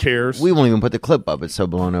 Nobody cares. We won't even put the clip up. It's so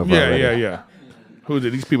blown over already. Yeah. Who is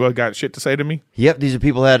it? These people got shit to say to me? Yep, these are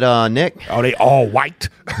people that, Nick. Oh, they all white.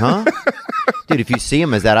 Huh? Dude, if you see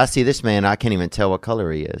him as that, I see this man, I can't even tell what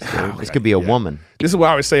color he is. Dude. This could be a woman. This is what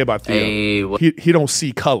I always say about Theo. He don't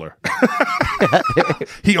see color.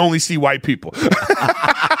 He only see white people.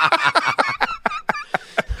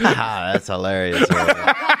 That's hilarious.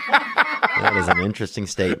 That is an interesting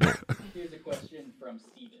statement. Here's a question from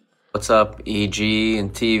Steven. What's up, EG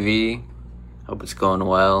and TV? Hope it's going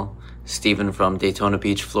well. Steven from Daytona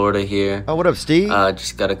Beach, Florida here. Oh, what up, Steve?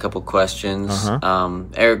 Just got a couple questions.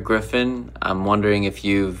 Eric Griffin, I'm wondering if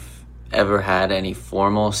you've ever had any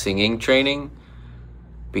formal singing training,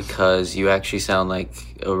 because you actually sound like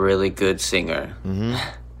a really good singer. Mm-hmm.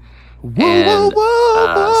 And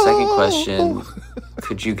second question,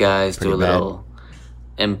 could you guys do a little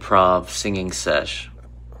improv singing sesh?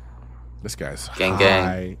 This guy's Gang,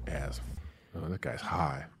 high as. Oh, that guy's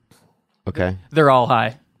high. Okay. They're all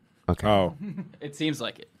high. Okay. Oh, It seems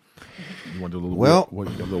like it. you want to do a little? Well- a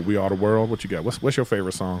little We Are the World. What you got? What's your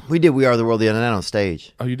favorite song? We did We Are the World the other night on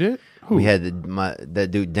stage. Oh, you did? Who? We had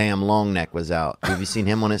that dude, Damn Long Neck, was out. Have you seen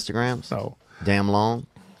him on Instagram? No. Damn Long.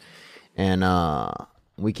 And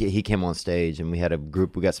he came on stage, and we had a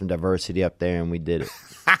group. We got some diversity up there, and we did it.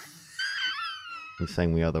 We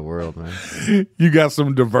sang We Are the World, man. You got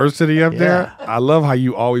some diversity up there. I love how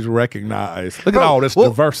you always recognize. Look at all this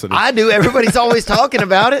diversity. I do. Everybody's always talking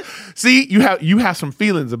about it. See, you have some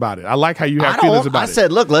feelings about it. I like how you have feelings about I it.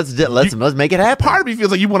 said, look, let's make it happen. Part of me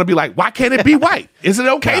feels like you want to be like, why can't it be white? Is it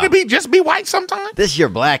okay to just be white sometimes? This is your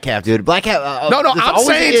black hat, dude. Black hat. No, there's I'm always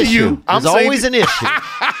saying an to you, issue. I'm There's saying always to- an issue.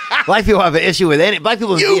 Black people have an issue with any. Black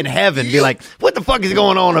people be in heaven, be like, "What the fuck is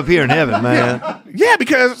going on up here in heaven, man?" Yeah,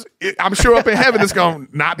 because I'm sure up in heaven it's gonna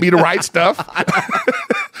not be the right stuff.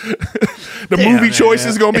 The movie choice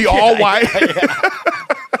is gonna be all white.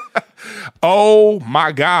 Oh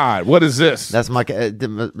my God! What is this? That's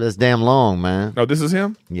that's damn long, man. Oh, this is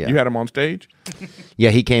him. Yeah, you had him on stage. Yeah,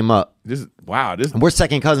 he came up. We're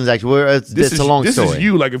second cousins, actually. It's a long story. This is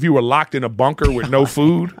you, like if you were locked in a bunker with no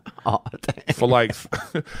food for like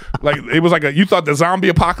it was like you thought the zombie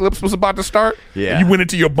apocalypse was about to start. Yeah, you went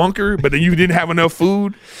into your bunker, but then you didn't have enough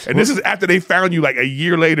food, and this is after they found you like a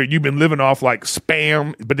year later. You've been living off like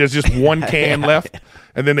Spam, but there's just one can left,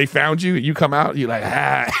 and then they found you, and you come out, you're like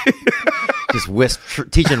just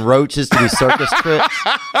teaching roaches to do circus tricks.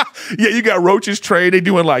 Yeah, you got roaches trained. They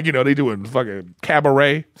doing they doing fucking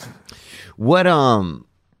cabaret. What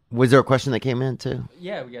was there a question that came in too?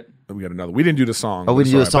 Yeah, we got another. We didn't do the song. Oh, we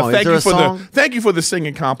didn't do a song. Thank you for the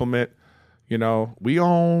singing compliment. We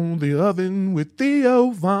own the oven with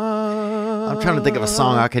Theo Von. I'm trying to think of a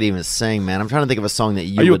song I could even sing, man. I'm trying to think of a song that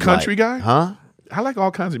you. Are you a would country guy? Huh? I like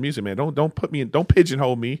all kinds of music, man. Don't put me in. Don't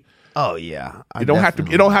pigeonhole me. Oh yeah, It don't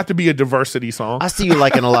have to be a diversity song. I see you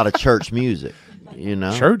liking a lot of church music.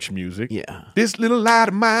 Church music. Yeah. This little light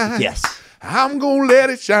of mine. Yes. I'm gonna let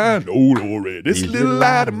it shine. Oh Lord, this little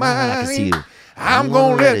light of mine. I can see you. I'm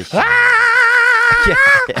gonna let it shine.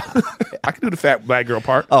 Yeah. I can do the fat black girl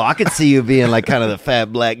part. Oh, I could see you being like kind of the fat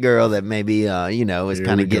black girl that maybe is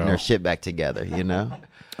kind of getting her shit back together. And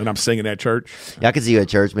I'm singing at church. Yeah, I could see you at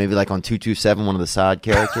church, maybe like on 227, one of the side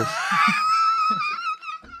characters.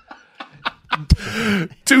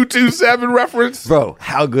 227 reference, bro.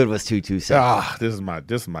 How good was 227? This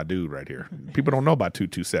is my dude right here. People don't know about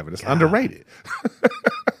 227. It's underrated.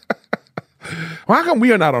 Well, how come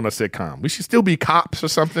we are not on a sitcom? We should still be cops or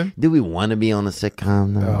something. Do we want to be on a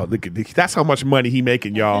sitcom though? Oh, look at that's how much money he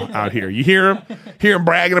making, y'all, out here. You hear him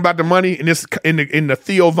bragging about the money in the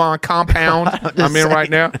Theo Von compound I'm in right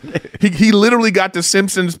now. He literally got the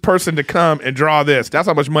Simpsons person to come and draw this. That's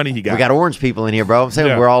how much money he got. We got orange people in here, bro. I'm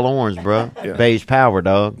saying we're all orange, bro. Yeah. Beige power,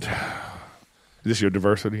 dog. Is this your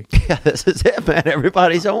diversity? Yeah, this is it, man.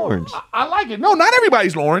 Everybody's orange. I like it. No, not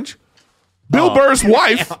everybody's orange. Bill Burr's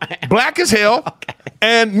wife, black as hell,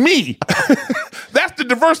 and me. That's the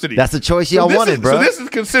diversity. That's the choice y'all wanted, bro. So this is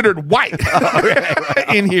considered white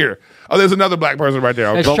in here. Oh, there's another black person right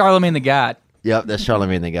there. That's Charlemagne the God. Yep, that's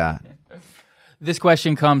Charlemagne the God. This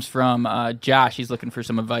question comes from Josh. He's looking for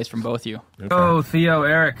some advice from both of you. Okay. Oh, Theo,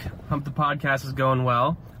 Eric. Hope the podcast is going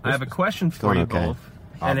well. I have a question for you both.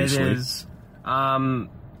 Obviously. And it is,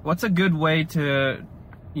 what's a good way to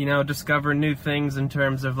discover new things in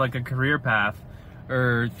terms of like a career path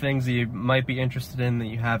or things that you might be interested in that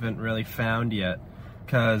you haven't really found yet?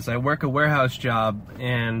 Because I work a warehouse job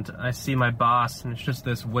and I see my boss and it's just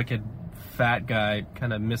this wicked fat guy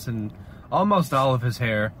kind of missing almost all of his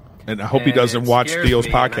hair. And I hope he doesn't watch Theo's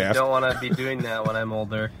podcast. I don't want to be doing that when I'm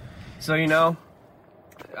older. So,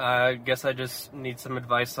 I guess I just need some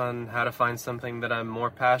advice on how to find something that I'm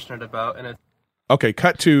more passionate about. And okay,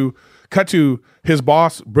 cut to his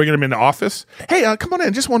boss bringing him in the office. Hey, come on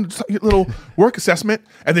in. Just want a little work assessment.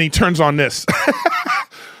 And then he turns on this.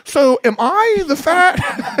 So, am I the fat?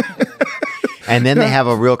 And then they have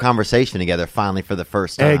a real conversation together finally for the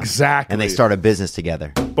first time. Exactly. And they start a business together.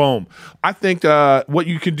 Boom. I think what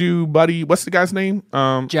you can do, buddy, what's the guy's name?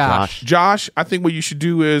 Josh. Josh, I think what you should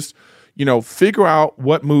do is, figure out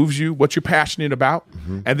what moves you, what you're passionate about,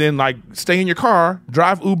 and then stay in your car,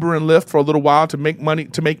 drive Uber and Lyft for a little while to make money,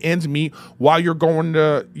 to make ends meet while you're going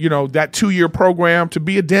to, that 2-year program to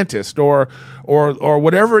be a dentist or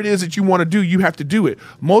whatever it is that you want to do, you have to do it.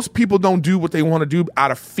 Most people don't do what they want to do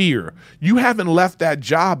out of fear. You haven't left that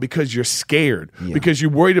job because you're scared, because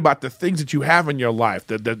you're worried about the things that you have in your life,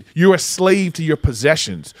 that you're a slave to your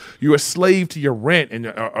possessions. You're a slave to your rent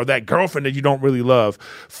or that girlfriend that you don't really love.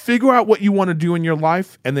 Figure out what you want to do in your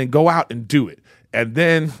life and then go out and do it. And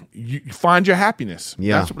then you find your happiness.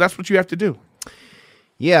 Yeah. That's what you have to do.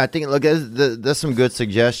 Yeah, I think, look, there's some good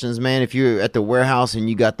suggestions, man. If you're at the warehouse and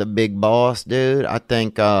you got the big boss, dude, I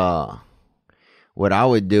think what I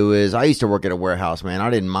would do is, I used to work at a warehouse, man. I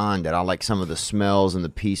didn't mind it. I like some of the smells and the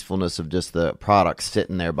peacefulness of just the products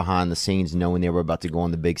sitting there behind the scenes, knowing they were about to go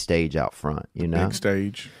on the big stage out front, Big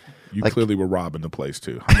stage. You clearly were robbing the place,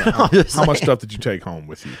 too. How much stuff did you take home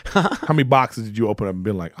with you? How many boxes did you open up and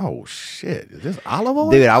be like, oh, shit, is this olive oil?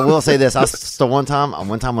 Dude, I will say this. I stole one time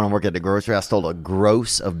when I worked at the grocery, I stole a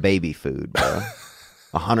gross of baby food, bro.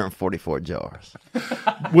 144 jars.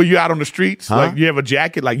 Were you out on the streets? Huh? Like, you have a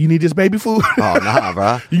jacket, like, you need this baby food? Oh, nah,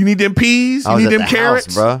 bro. You need them peas? You need them carrots?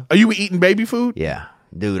 House, bro. Are you eating baby food? Yeah.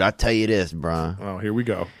 Dude, I tell you this, bro. Oh, here we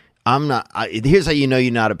go. I'm not. Here's how you know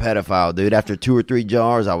you're not a pedophile, dude. After 2 or 3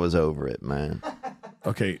 jars, I was over it, man.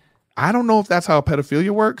 Okay. I don't know if that's how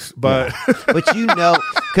pedophilia works, but But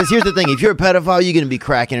because here's the thing: if you're a pedophile, you're gonna be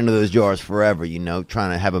cracking into those jars forever.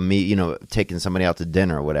 Trying to have a meet, taking somebody out to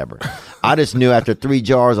dinner or whatever. I just knew after 3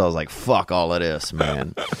 jars, I was like, "Fuck all of this,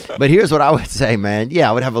 man." But here's what I would say, man. Yeah,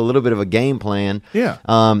 I would have a little bit of a game plan. Yeah.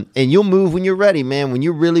 And you'll move when you're ready, man. When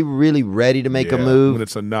you're really, really ready to make a move. when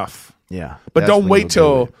it's enough. Yeah. But that's don't when wait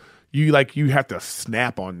you'll do till it. you have to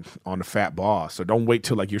snap on the fat boss. So don't wait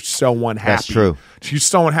till like you're so unhappy. That's true. You're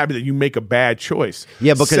so unhappy that you make a bad choice.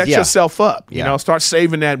 Yeah, because set yourself up. You Yeah. know, start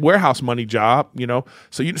saving that warehouse money job.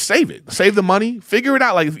 So you save it, save the money, figure it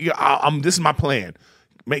out. Like this is my plan.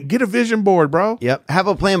 Get a vision board, bro. Yep. Have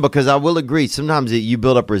a plan, because I will agree. Sometimes you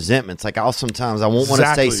build up resentments. Like sometimes I won't want to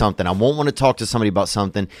say Exactly. something. I won't want to talk to somebody about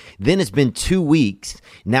something. Then it's been 2 weeks.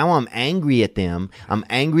 Now I'm angry at them. I'm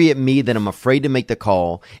angry at me that I'm afraid to make the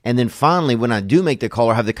call. And then finally, when I do make the call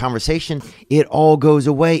or have the conversation, it all goes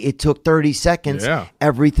away. It took 30 seconds. Yeah.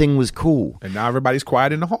 Everything was cool. And now everybody's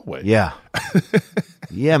quiet in the hallway. Yeah.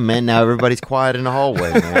 Yeah, man. Now everybody's quiet in the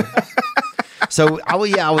hallway, man. So I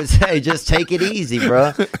would say just take it easy,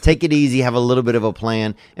 bro. Take it easy, have a little bit of a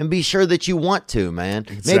plan, and be sure that you want to, man.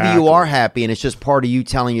 Maybe you Exactly. are happy, and it's just part of you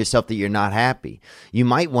telling yourself that you're not happy. You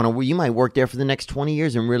might work there for the next 20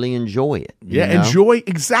 years and really enjoy it. Yeah, you know? enjoy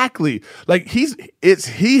exactly. Like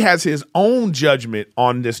he has his own judgment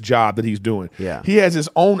on this job that he's doing. Yeah. He has his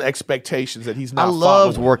own expectations that he's not. I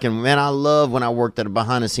love following. working, man. I love when I worked at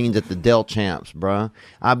behind the scenes at the Dell Champs, bro.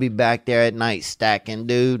 I'd be back there at night stacking,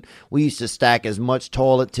 dude. We used to stack as much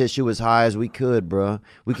toilet tissue as high as we could, bro.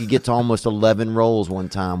 We could get to almost 11 rolls one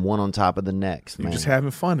time, one on top of the next, man. You're just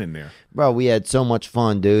having fun in there. Bro, we had so much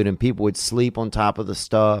fun, dude, and people would sleep on top of the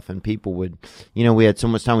stuff, and people would, we had so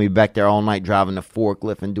much time. We'd be back there all night driving the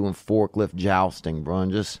forklift and doing forklift jousting, bro,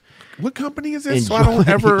 and just What company is this? So I don't enjoying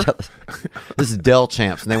ever. each other. This is Dell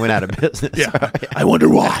Champs, and they went out of business. Yeah. I wonder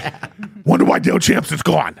why. Wonder why Dale Champs is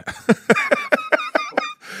gone.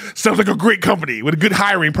 Sounds like a great company with good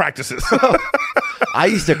hiring practices. I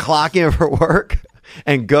used to clock in for work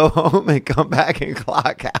and go home and come back and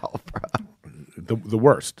clock out, bro. the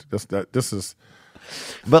worst. This is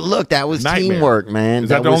But look, that was nightmare. teamwork, man. Is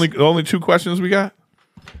that was, the only 2 questions we got?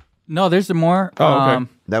 No, there's some more. Oh, okay.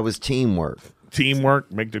 That was teamwork.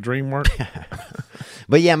 Teamwork, make the dream work.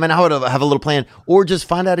 But yeah, man, I would have a little plan, or just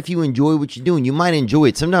find out if you enjoy what you're doing. You might enjoy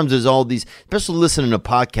it. Sometimes there's all these, especially listening to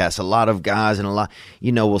podcasts, a lot of guys and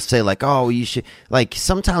will say like, oh, you should, like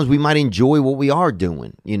sometimes we might enjoy what we are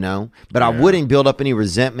doing, but I wouldn't build up any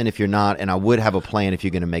resentment if you're not, and I would have a plan if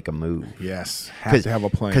you're going to make a move. Yes, have to have a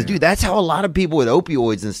plan. Because, dude, that's how a lot of people with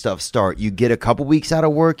opioids and stuff start. You get a couple weeks out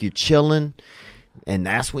of work, you're chilling, and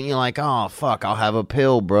that's when you're like, oh, fuck, I'll have a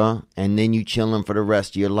pill, bro. And then you chilling for the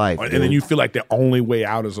rest of your life. And dude. then you feel like the only way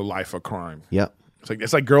out is a life of crime. Yep.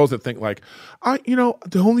 It's like girls that think like,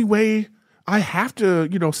 the only way I have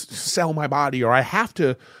to, sell my body, or I have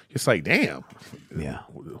to. It's like, damn. Yeah.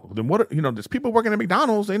 Then what? There's people working at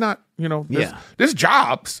McDonald's. They not, Yeah. there's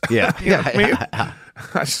jobs. Yeah. You know what I mean? Yeah.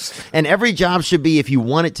 And every job should be, if you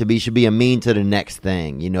want it to be, should be a mean to the next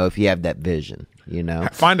thing, if you have that vision,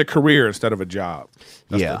 Find a career instead of a job.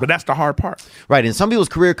 But that's the hard part. Right. And some people's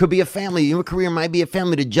career could be a family. Your career might be a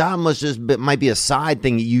family. The job might be a side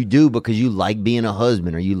thing that you do because you like being a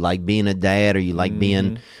husband, or you like being a dad, or you like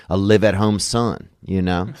being a live-at-home son,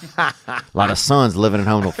 A lot of sons living at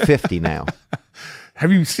home till 50 now.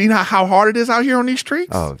 Have you seen how hard it is out here on these streets?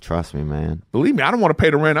 Oh, trust me, man. Believe me, I don't want to pay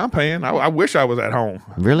the rent I'm paying. I wish I was at home.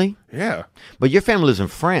 Really? Yeah. But your family lives in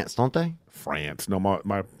France, don't they? France. No, my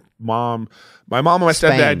mom and my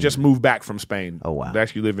Spain. stepdad just moved back from Spain. Oh, wow. They're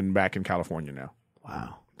actually living back in California now.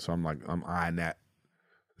 Wow. So I'm eyeing that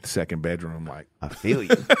second bedroom. Like, I feel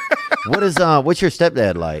you. What's your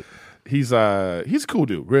stepdad like? he's a cool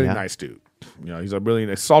dude, really Yeah. nice dude. He's a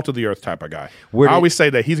really salt of the earth type of guy. Where I did- always say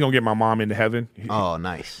that he's gonna get my mom into heaven. Oh,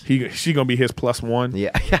 nice. She gonna be his +1. Yeah,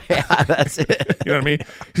 that's it. You know what I mean?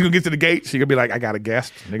 He's gonna get to the gate. She's gonna be like, "I got a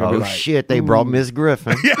guest." And they're gonna Oh, be like, shit, they brought Miss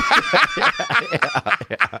Griffin.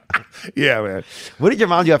 "Yeah, man." What did your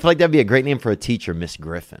mom do? I feel like that'd be a great name for a teacher, Miss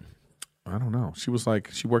Griffin. I don't know. She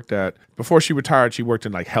worked at, before she retired, she worked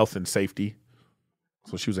in like health and safety.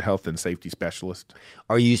 So she was a health and safety specialist.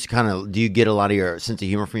 Are you do you get a lot of your sense of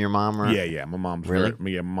humor from your mom? Right? Yeah. My mom's Really?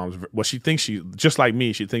 my mom's, well, she thinks just like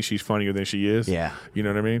me, she thinks she's funnier than she is. Yeah. You know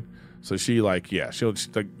what I mean? So she'll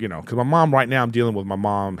because my mom right now, my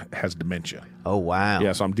mom has dementia. Oh, wow.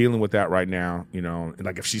 Yeah, so I'm dealing with that right now, and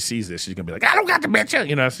like if she sees this, she's gonna be like, "I don't got dementia,"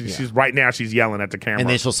 She's right now, she's yelling at the camera, And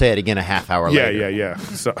then she'll say it again a half hour later. Yeah.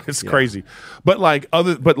 So it's crazy, but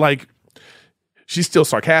she's still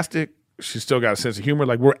sarcastic. She's still got a sense of humor.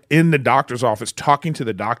 Like, we're in the doctor's office talking to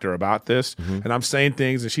the doctor about this, and I'm saying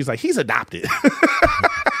things, and she's like, he's adopted.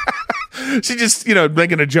 She just,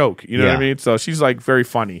 making a joke. You know what I mean? So she's like very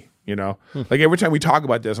funny, Like every time we talk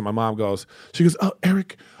about this, and my mom she goes, oh,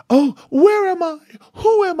 Erik, oh, where am I?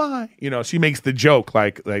 Who am I? She makes the joke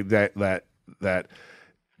like that's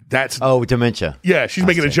dementia. Yeah, she's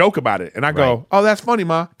making a joke about it. And I go, oh, that's funny,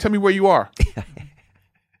 Ma. Tell me where you are.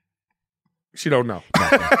 She don't know.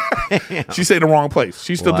 She said the wrong place.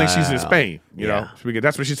 She still thinks she's in Spain. You know,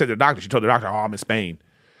 that's what she said to the doctor. She told the doctor, oh, I'm in Spain.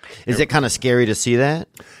 Is it kind of scary to see that?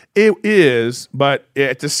 It is, but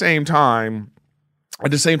at the same time,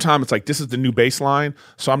 it's like, this is the new baseline.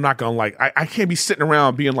 So I'm not going to I can't be sitting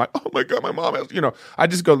around being like, oh my God, my mom has, I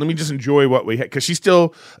just go, let me just enjoy what we had. Cause she's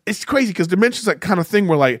still, it's crazy. Cause dementia's that kind of thing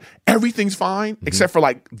where like everything's fine except for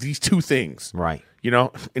like these two things. Right.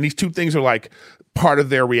 And these two things are like part of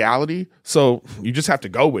their reality. So you just have to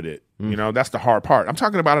go with it. That's the hard part. I'm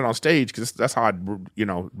talking about it on stage because that's how I,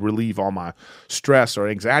 relieve all my stress or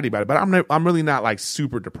anxiety about it. But I'm really not like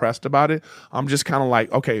super depressed about it. I'm just kind of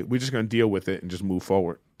like, okay, we're just going to deal with it and just move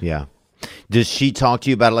forward. Yeah. Does she talk to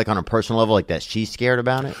you about it like on a personal level, like that she's scared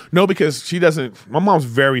about it? No, because she doesn't. My mom's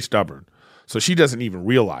very stubborn. So she doesn't even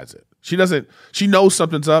realize it. She knows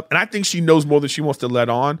something's up, and I think she knows more than she wants to let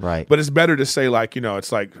on. Right. But it's better to say like,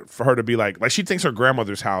 it's like for her to be like she thinks her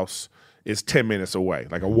grandmother's house is 10 minutes away,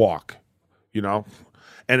 like a walk,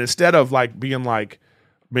 And instead of like being like,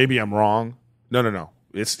 maybe I'm wrong. No.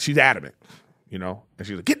 She's adamant, And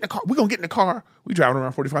she's like, get in the car. We're going to get in the car. We driving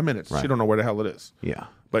around 45 minutes. Right. She don't know where the hell it is. Yeah.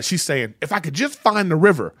 But she's saying, if I could just find the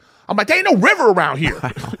river. I'm like, there ain't no river around here.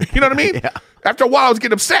 You know what I mean? Yeah. After a while, I was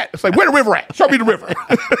getting upset. It's like, where the river at? Show me the river.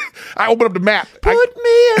 I open up the map. Put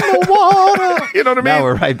me in the water. You know what I mean? Now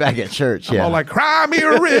we're right back at church. I'm all like, cry me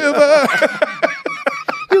a river.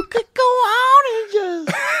 You could go out and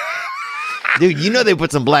just... Dude, they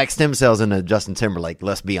put some black stem cells into Justin Timberlake.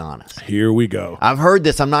 Let's be honest. Here we go. I've heard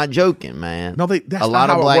this. I'm not joking, man. No, that's a lot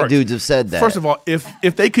of black dudes have said that. First of all,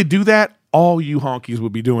 if they could do that, all you honkies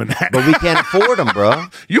would be doing that. But we can't afford them, bro.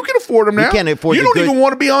 You can afford them now. You can't afford. You don't even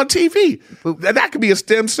want to be on TV. That could be a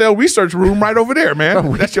stem cell research room right over there, man.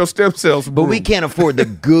 Bro, that's your stem cells room. But we can't afford the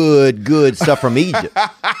good stuff from Egypt.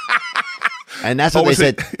 And that's what they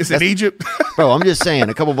said. It's in Egypt? Bro, I'm just saying,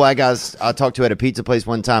 a couple black guys I talked to at a pizza place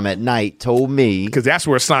one time at night told me. Because that's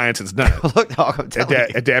where science is done. Look, dog, I'm telling you.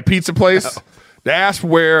 At that pizza place, that's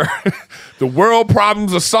where the world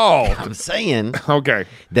problems are solved. I'm saying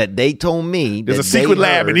that they told me there's a secret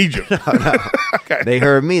lab in Egypt. No. They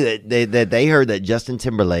heard me that they heard that Justin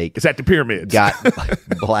Timberlake is at the pyramids. Got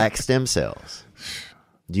black stem cells.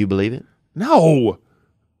 Do you believe it? No.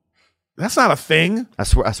 That's not a thing. I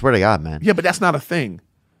swear to God, man. Yeah, but that's not a thing.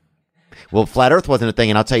 Well, flat Earth wasn't a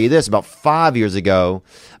thing, and I'll tell you this: about 5 years ago,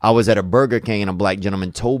 I was at a Burger King, and a black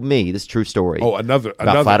gentleman told me this true story. Oh, another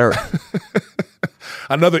flat Earth.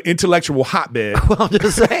 Another intellectual hotbed. Well, I'm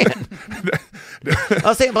just saying.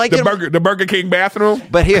 I'm saying, like the Burger King bathroom.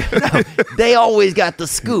 But here, they always got the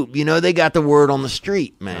scoop. They got the word on the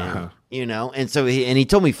street, man. And so he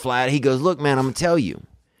told me flat. He goes, "Look, man, I'm gonna tell you,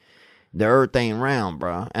 the Earth ain't round,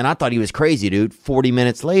 bro." And I thought he was crazy, dude. 40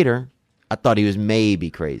 minutes later, I thought he was maybe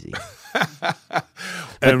crazy.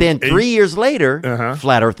 But then 3 years later,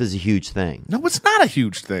 flat Earth is a huge thing. No, it's not a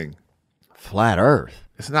huge thing. Flat Earth.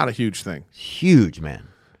 It's not a huge thing. It's huge, man.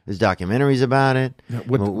 There's documentaries about it.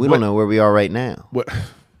 We don't know where we are right now. What?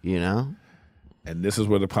 And this is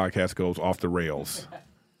where the podcast goes off the rails.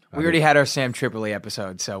 We already had our Sam Tripoli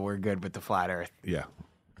episode, so we're good with the flat Earth. Yeah.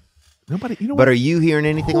 Nobody. But what? Are you hearing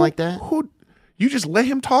anything like that? You just let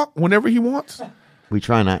him talk whenever he wants? We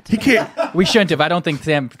try not to. He can't. We shouldn't have. I don't think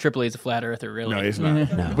Sam Tripoli is a flat earther, really. No, he's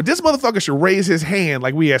not. No. But this motherfucker should raise his hand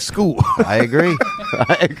like we at school. I agree.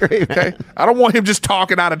 Man. Okay? I don't want him just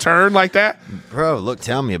talking out of turn like that. Bro, look,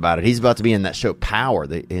 tell me about it. He's about to be in that show Power.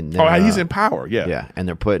 He's in Power, yeah. Yeah, and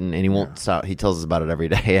they're and he won't stop. He tells us about it every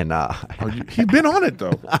day. And he's been on it,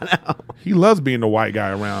 though. I know. He loves being the white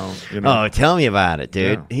guy around. Oh, tell me about it,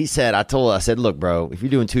 dude. Yeah. He said, I said, look, bro, if you're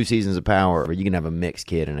doing 2 seasons of Power, you can have a mixed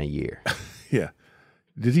kid in a year. Yeah.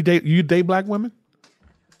 Did he date? You date black women?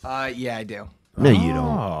 Yeah, I do. No, you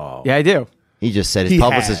don't. Yeah, I do. He just said his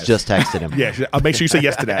publicist just texted him. Yeah, I'll make sure you say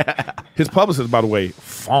yes to that. His publicist, by the way,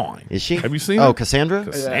 fine. Is she? Have you seen her? Oh, Cassandra?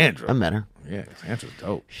 Cassandra. I met her. Yeah, Cassandra's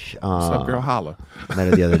dope. What's up, girl? Holla. Met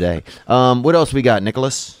her the other day. What else we got,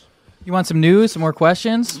 Nicholas? You want some news, some more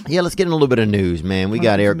questions? Yeah, let's get in a little bit of news, man. We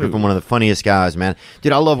got Erik Griffin, one of the funniest guys, man.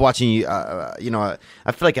 Dude, I love watching you. I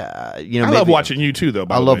feel like, I love watching you too, though.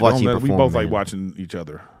 I love watching you perform. We both man. like watching each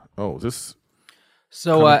other. Oh, is this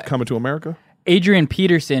so coming to America? Adrian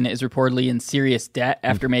Peterson is reportedly in serious debt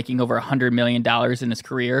after making over $100 million in his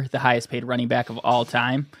career, the highest paid running back of all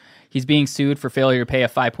time. He's being sued for failure to pay a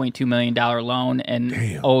 $5.2 million loan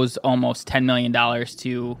and owes almost $10 million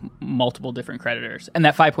to multiple different creditors. And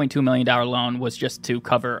that $5.2 million loan was just to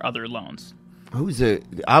cover other loans.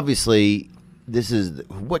 Obviously, this is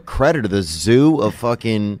what creditor? The zoo of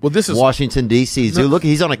fucking Washington, D.C. zoo. Look,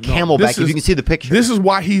 he's on a camelback. If you can see the picture. This is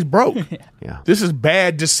why he's broke. Yeah. This is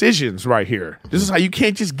bad decisions right here. This is how you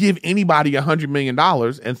can't just give anybody $100 million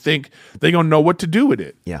and think they're going to know what to do with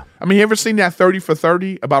it. Yeah. I mean, you ever seen that 30 for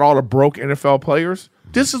 30 about all the broke NFL players?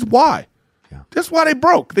 This is why. Yeah. That's why they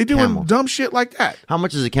broke. They doing dumb shit like that. How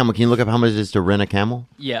much is a camel? Can you look up how much it is to rent a camel?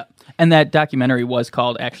 Yeah. And that documentary was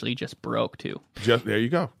called actually Just Broke, too. There you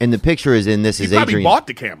go. And the picture is in this he is probably Adrian. Bought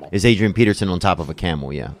the camel. Is Adrian Peterson on top of a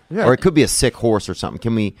camel? Yeah. Or it could be a sick horse or something.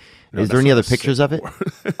 Can we? Is there any other pictures of it?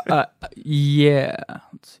 Yeah.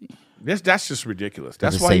 Let's see. That's just ridiculous.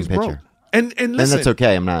 That's the why same he's broke. picture. And listen, and that's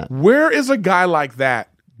okay. I'm not. Where is a guy like that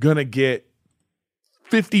gonna get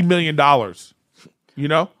 $50 million? You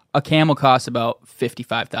know, a camel costs about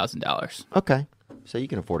 $55,000. Okay. So you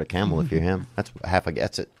can afford a camel if you're him. That's half a.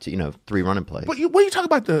 That's it. 3 running plays. But when you talk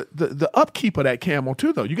about the upkeep of that camel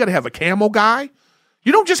too, though, you got to have a camel guy.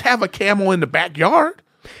 You don't just have a camel in the backyard.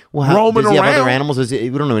 Well, roaming does he around. have other animals? We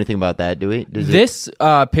don't know anything about that, do we? This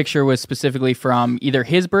picture was specifically from either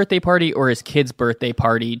his birthday party or his kid's birthday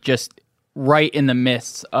party, just right in the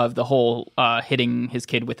midst of the whole hitting his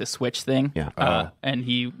kid with a switch thing. Yeah. And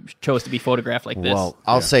he chose to be photographed like this. Well,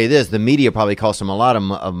 I'll say this. The media probably cost him a lot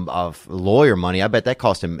of lawyer money. I bet that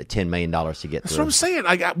cost him $10 million to get That's through. what I'm saying.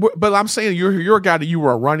 But I'm saying you're a guy that you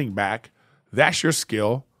were a running back. That's your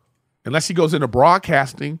skill. Unless he goes into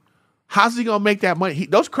broadcasting, how's he going to make that money?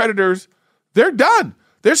 Those creditors, they're done.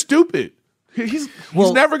 They're stupid. He's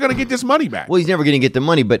never going to get this money back. Well, he's never going to get the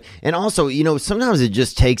money, and also, sometimes it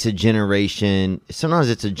just takes a generation. Sometimes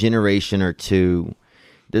it's a generation or two.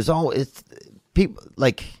 There's a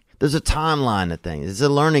timeline to things. It's a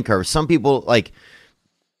learning curve. Some people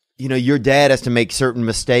your dad has to make certain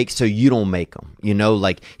mistakes so you don't make them.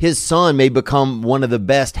 His son may become one of the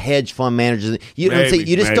best hedge fund managers. You know what I'm saying?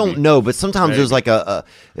 You just don't know. But sometimes there's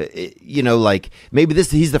maybe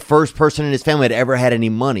he's the first person in his family that ever had any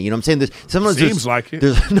money. You know what I'm saying?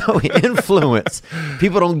 There's no influence.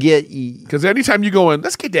 People don't get because anytime you go in,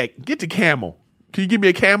 let's get the camel. Can you give me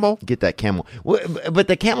a camel? Get that camel. Well, but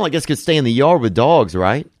the camel, I guess, could stay in the yard with dogs,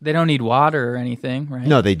 right? They don't need water or anything, right?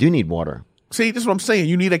 No, they do need water. See, this is what I'm saying.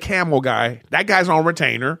 You need a camel guy. That guy's on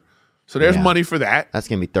retainer, so there's money for that. That's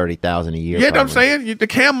gonna be $30,000 a year. Yeah, I'm saying the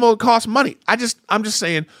camel costs money. I'm just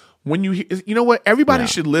saying when you know what, everybody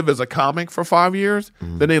should live as a comic for 5 years.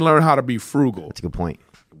 Then they learn how to be frugal. That's a good point.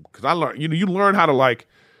 Because I learned, you learn how to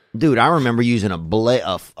Dude, I remember using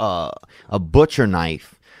a butcher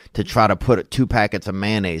knife to try to put 2 packets of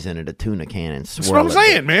mayonnaise into the tuna can and swirl. That's what I'm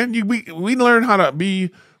saying, man. We learn how to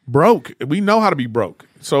be broke. We know how to be broke.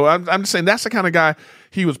 So I'm just saying that's the kind of guy.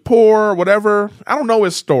 He was poor, whatever. I don't know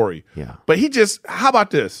his story. Yeah. But how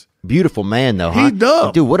about this? Beautiful man, though. He's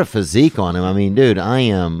dumb. Dude, what a physique on him. I mean, dude, I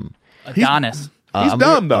am. Adonis. He's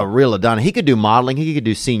dumb, though. A real Adonis. He could do modeling. He could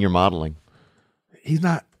do senior modeling. He's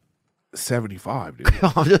not 75, dude.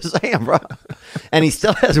 I'm just saying, bro. And he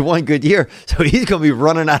still has 1 good year, so he's going to be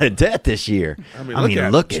running out of debt this year. I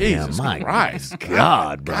mean, look at him. My Christ.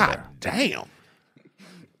 God, brother. God damn.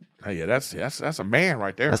 Hey, yeah, that's a man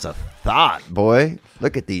right there. That's a thought, boy.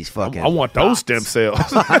 Look at these fucking. I want those stem cells.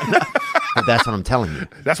 That's what I'm telling you.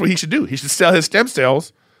 That's what he should do. He should sell his stem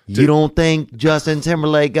cells. You don't think Justin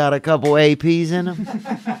Timberlake got a couple APs in him?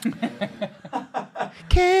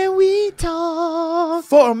 Can we talk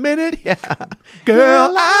for a minute? Yeah.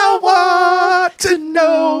 Girl, I want to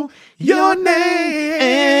know your name.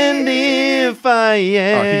 And if I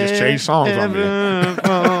am. Oh, he just changed songs on me.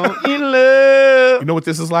 In love. You know what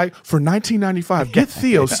this is like? For 1995, get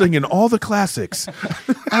Theo singing all the classics.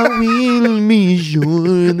 I will be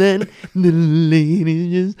sure that the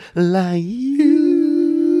ladies just like you.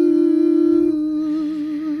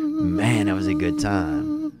 Man, that was a good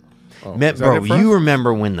time. Oh, Man, bro, you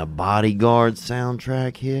remember when the Bodyguard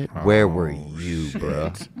soundtrack hit? Where were you,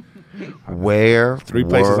 bro? Where 3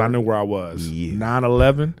 places I knew where I was.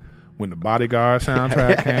 9/11, when the Bodyguard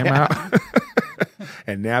soundtrack came out.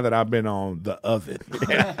 And now that I've been on the oven.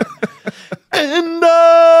 And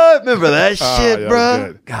remember that shit,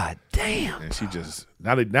 bro? God damn. And she just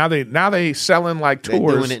now they selling like tours.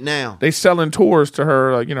 They're doing it now. They selling tours to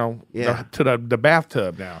her, to the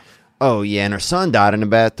bathtub now. Oh yeah, and her son died in the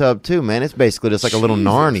bathtub too, man. It's basically just like a little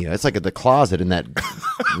Narnia. It's like the closet in that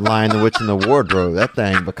Lion, the Witch, and the Wardrobe. That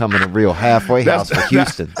thing becoming a real halfway house for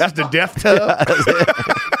Houston. That's the death tub.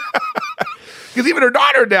 Because even her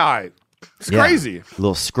daughter died. It's crazy.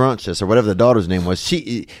 Little Scrumptious or whatever the daughter's name was.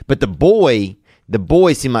 But the boy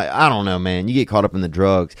seemed like, I don't know, man. You get caught up in the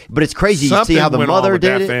drugs, but it's crazy. You see how the mother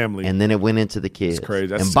did it, family. And then it went into the kids. It's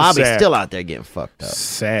crazy. And Bobby's still out there getting fucked up.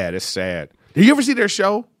 Sad. It's sad. Did you ever see their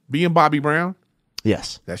show, Being Bobby Brown?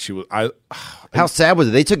 Yes. That she was. How sad was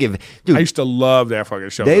it? They took it. Dude, I used to love that fucking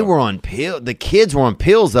show. They were on pills. The kids were on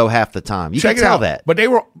pills though half the time. You can tell that.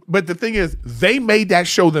 But the thing is, they made that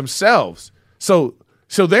show themselves. So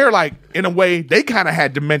they're like, in a way, they kind of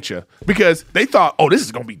had dementia because they thought, oh, this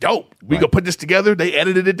is gonna be dope. We gonna put this together. They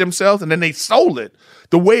edited it themselves and then they sold it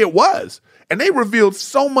the way it was. And they revealed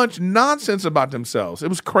so much nonsense about themselves. It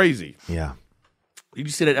was crazy. Yeah. Did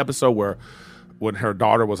you see that episode where when her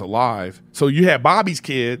daughter was alive? So you had Bobby's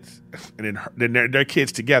kids and then their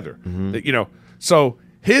kids together. Mm-hmm. You know, so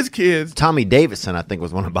his kids. Tommy Davidson, I think,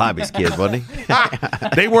 was one of Bobby's kids, wasn't he?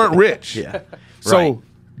 They weren't rich. Yeah. So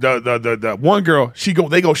the one girl,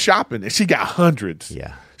 they go shopping and she got hundreds.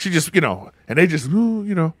 Yeah. She just, and they just,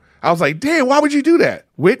 I was like, damn, why would you do that?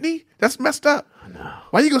 Whitney? That's messed up. I know.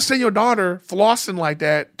 Why you gonna send your daughter flossing like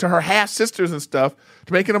that to her half sisters and stuff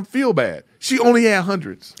to making them feel bad? She only had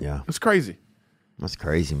hundreds. Yeah. It's crazy. That's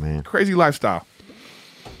crazy, man. Crazy lifestyle.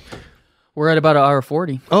 We're at about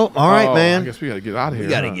 1:40. Oh, all right, man. I guess we got to get out of here.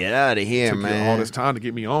 We got to get out of here, Took man. all this time to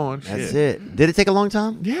get me on. That's Shit. it. Did it take a long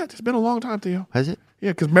time? Yeah, it's been a long time, Theo. Has it?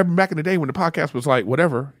 Yeah, because remember back in the day when the podcast was like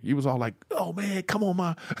whatever, you was all like, "Oh man, come on,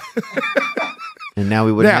 ma." And now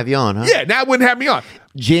we wouldn't have you on, huh? Yeah, now it wouldn't have me on.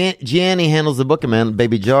 Janny handles the booking, man.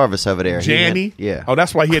 Baby Jarvis over there. Janny, yeah. Oh,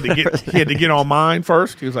 that's why he had to get on mine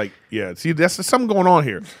first. He was like, "Yeah, see, there's something going on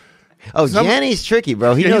here." Oh, Janny's tricky,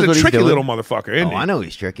 bro. He knows he's what a tricky he's doing. little motherfucker, isn't he? I know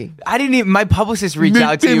he's tricky. I didn't even. My publicist reached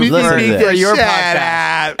out to you for your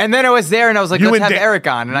podcast, and then I was there, and I was like, "Let's have Erik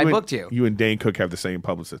on," and I booked you. You and Dane Cook have the same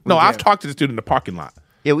publicist. No, I've talked to this dude in the parking lot.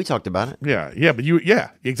 Yeah, we talked about it. Yeah, but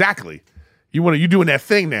exactly. You doing that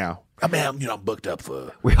thing now? Oh, man, I'm booked up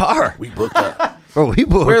for. We are. We booked up. Bro,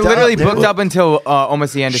 we're literally booked up until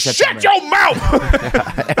almost the end of September. Shut your mouth.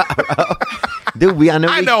 Dude,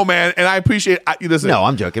 I know, man, and I appreciate. Listen, no,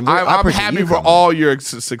 I'm joking. I'm happy for all your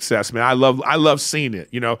success, man. I love seeing it.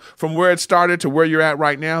 From where it started to where you're at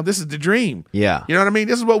right now. This is the dream. Yeah, you know what I mean.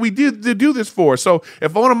 This is what we did to do this for. So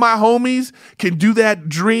if one of my homies can do that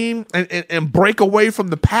dream and break away from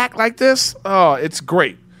the pack like this, oh, it's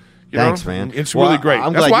great. Thanks, man. It's really great.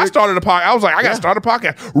 That's why I started a podcast. I was like, I got to start a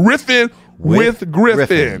podcast. Riffin with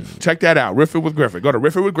Griffin. Check that out. Riffin with Griffin. Go to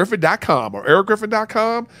riffinwithgriffin.com or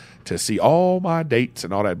ericgriffin.com to see all my dates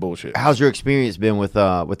and all that bullshit. How's your experience been with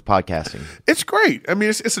podcasting? It's great. I mean,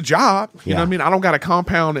 it's a job. You know what I mean? I don't got a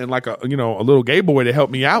compound and like a little gay boy to help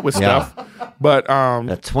me out with stuff. But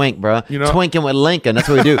a twink, bro. Twinking with Lincoln. That's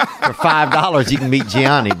what we do. For $5, you can meet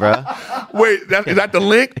Gianni, bro. Wait, is that the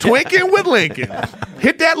link? Twinking with Lincoln.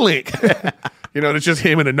 Hit that link. It's just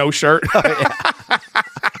him in a no shirt.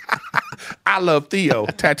 I love Theo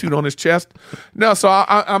tattooed on his chest. No, so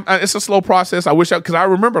I'm it's a slow process. I wish because I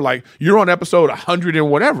remember like you're on episode 100 and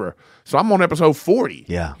whatever. So I'm on episode 40.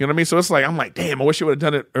 Yeah. You know what I mean? So it's like, I'm like, damn, I wish I would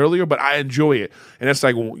have done it earlier, but I enjoy it. And it's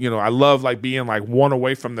like, I love like being like one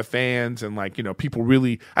away from the fans and like, people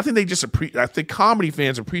really, I think they just I think comedy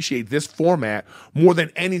fans appreciate this format more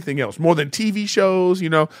than anything else, more than TV shows.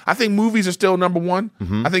 I think movies are still number one.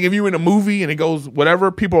 Mm-hmm. I think if you're in a movie and it goes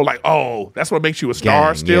whatever, people are like, oh, that's what makes you a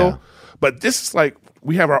star still. Yeah. But this is like,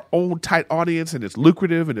 we have our own tight audience and it's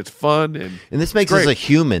lucrative and it's fun. And this makes us a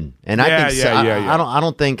human. And I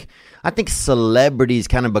think celebrity is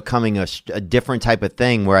kind of becoming a different type of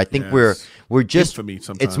thing where I think we're just, infamy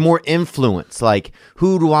sometimes. It's more influence. Like,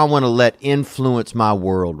 who do I want to let influence my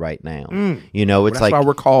world right now? It's that's why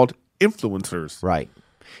we're called influencers. Right.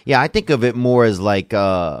 Yeah, I think of it more as like,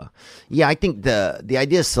 I think the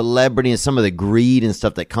idea of celebrity and some of the greed and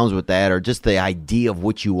stuff that comes with that, or just the idea of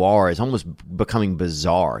what you are, is almost becoming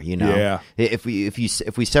bizarre. Yeah. If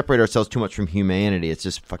we separate ourselves too much from humanity, it's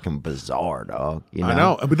just fucking bizarre, dog. I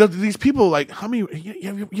know, but these people, like, how many?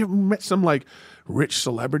 You ever met some like rich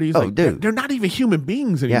celebrities? Oh, like, dude, they're not even human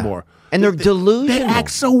beings anymore, and they're delusional. They act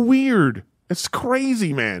so weird. It's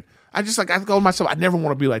crazy, man. I go to myself, I never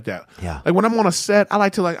want to be like that. Yeah. Like when I'm on a set, I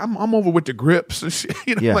like to I'm over with the grips and shit.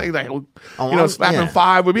 Slapping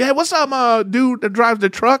five would be, hey, what's up, dude that drives the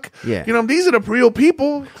truck? Yeah. These are the real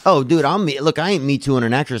people. Oh, dude, I ain't Me Too-ing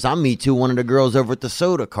an actress. I'm Me Too one of the girls over at the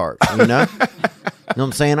soda cart, what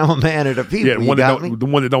I'm saying? I'm a man of the people. Yeah, the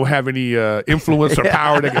one that don't have any influence or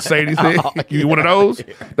power that can say anything. You one of those?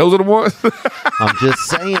 Those are the ones? I'm just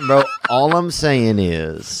saying, bro. All I'm saying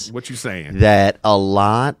is... What you saying? That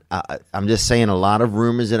I'm just saying a lot of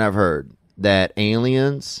rumors that I've heard that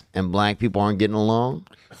aliens and black people aren't getting along,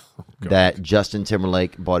 that Justin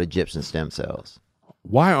Timberlake bought Egyptian stem cells.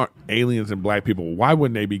 Why aren't aliens and black people, why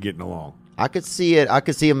wouldn't they be getting along? I could see it. I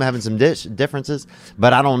could see them having some differences,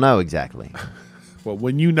 but I don't know exactly. Well,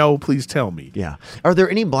 when you know, please tell me. Yeah. Are there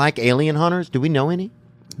any black alien hunters? Do we know any?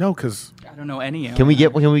 No, because I don't know any. Can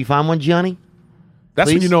we find one, Gianni? That's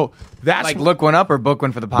Please? when you know. That's like look one up or book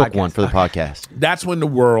one for the podcast. Book one for the podcast. That's when the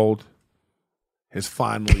world has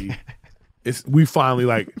finally. We finally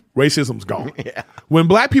like racism's gone. Yeah. When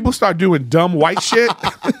black people start doing dumb white shit.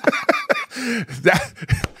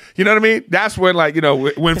 You know what I mean? That's when, like, you know,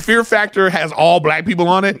 when Fear Factor has all black people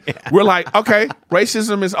on it, we're like, okay,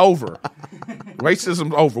 racism is over.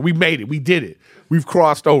 Racism's over. We made it. We did it. We've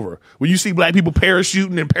crossed over. When you see black people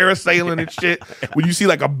parachuting and parasailing and shit, when you see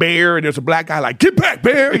like a bear and there's a black guy like, get back,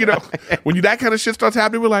 bear, you know, when that kind of shit starts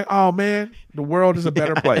happening, we're like, oh man, the world is a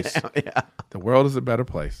better place. Yeah. The world is a better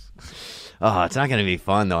place. Oh, it's not going to be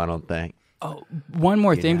fun though, I don't think. Oh, one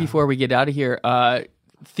more thing before we get out of here.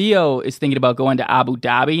 Theo is thinking about going to Abu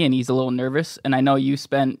Dhabi, and he's a little nervous. And I know you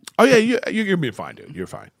spent... Oh, yeah, you're going to be fine, dude. You're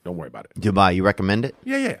fine. Don't worry about it. Dubai, you recommend it?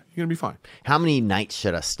 Yeah, you're going to be fine. How many nights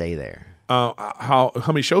should I stay there? How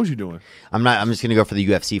many shows you doing? I'm just going to go for the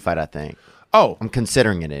UFC fight, I think. Oh. I'm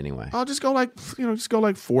considering it anyway. I'll just go like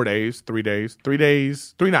 4 days, 3 days, 3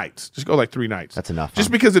 days, 3 nights. Just go like 3 nights. That's enough.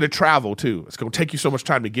 Just because of the travel, too. It's going to take you so much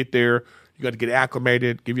time to get there. You got to get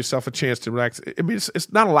acclimated, give yourself a chance to relax. I mean,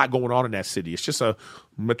 it's not a lot going on in that city. It's just a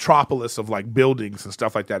metropolis of like buildings and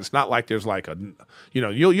stuff like that. It's not like there's like a, you know,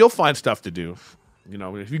 you'll find stuff to do. You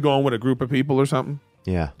know, if you go in with a group of people or something.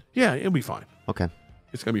 Yeah, it'll be fine. Okay.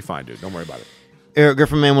 It's going to be fine, dude. Don't worry about it. Erik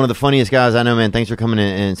Griffin, man, one of the funniest guys I know, man. Thanks for coming in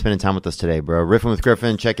and spending time with us today, bro. Riffing with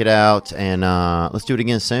Griffin, check it out, and let's do it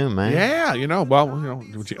again soon, man. Yeah,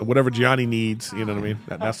 whatever Gianni needs, you know what I mean?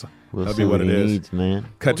 That'll be what it is. Needs, man.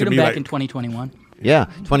 We'll get him back in 2021. Yeah,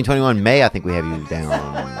 2021 May, I think we have you down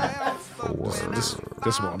for. This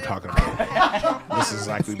is what I'm talking about. This is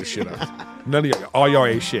exactly the shit. None of y'all, all y'all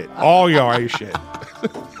ain't shit. All y'all ain't shit.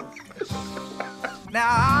 Now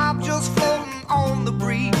I'm just floating on the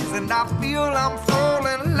breeze, and I feel I'm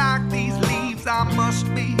falling like these leaves. I must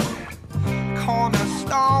be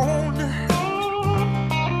cornerstone.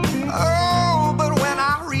 Oh, but when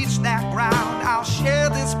I reach that ground, I'll share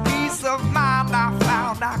this peace of mind I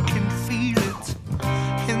found. I can feel it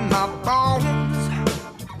in my bones,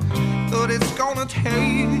 but it's gonna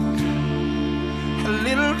take a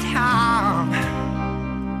little time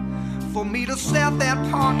for me to set that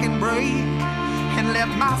parking brake and let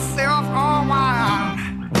myself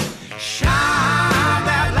unwind. Shine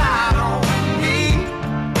that light on me.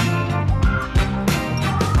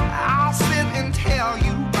 I'll sit and tell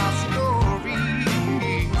you my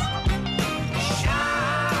stories.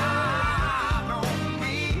 Shine on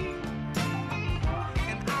me,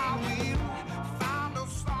 and I will find a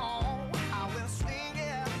song. I will sing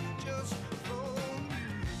it just for you.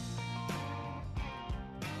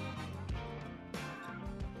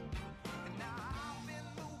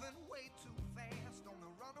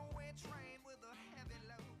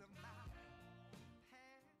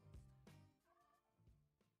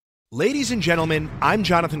 Ladies and gentlemen, I'm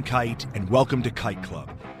Jonathan Kite, and welcome to Kite Club,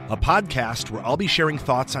 a podcast where I'll be sharing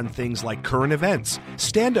thoughts on things like current events,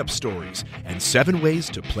 stand-up stories, and 7 ways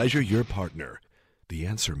to pleasure your partner. The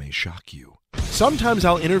answer may shock you. Sometimes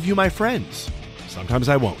I'll interview my friends. Sometimes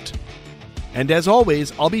I won't. And as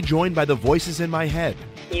always, I'll be joined by the voices in my head.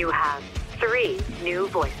 You have 3 new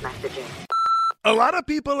voice messages. A lot of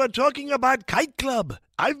people are talking about Kite Club.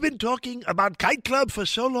 I've been talking about Kite Club for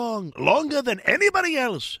so long, longer than anybody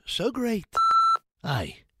else. So great.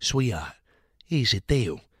 Hey, sweetheart, here's the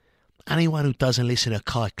deal. Anyone who doesn't listen to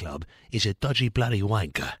Kite Club is a dodgy bloody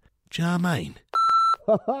wanker. Do you know what I mean?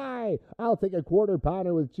 Hi, I'll take a quarter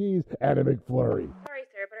pounder with cheese and a McFlurry. Sorry,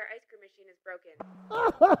 sir, but our ice cream machine is broken.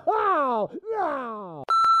 No!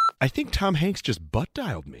 I think Tom Hanks just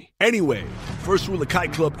butt-dialed me. Anyway, first rule of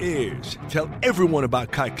Kite Club is tell everyone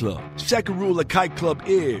about Kite Club. Second rule of Kite Club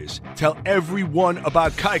is tell everyone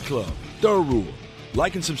about Kite Club. Third rule,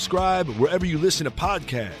 like and subscribe wherever you listen to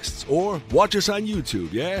podcasts or watch us on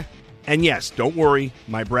YouTube, yeah? And yes, don't worry,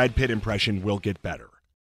 my Brad Pitt impression will get better.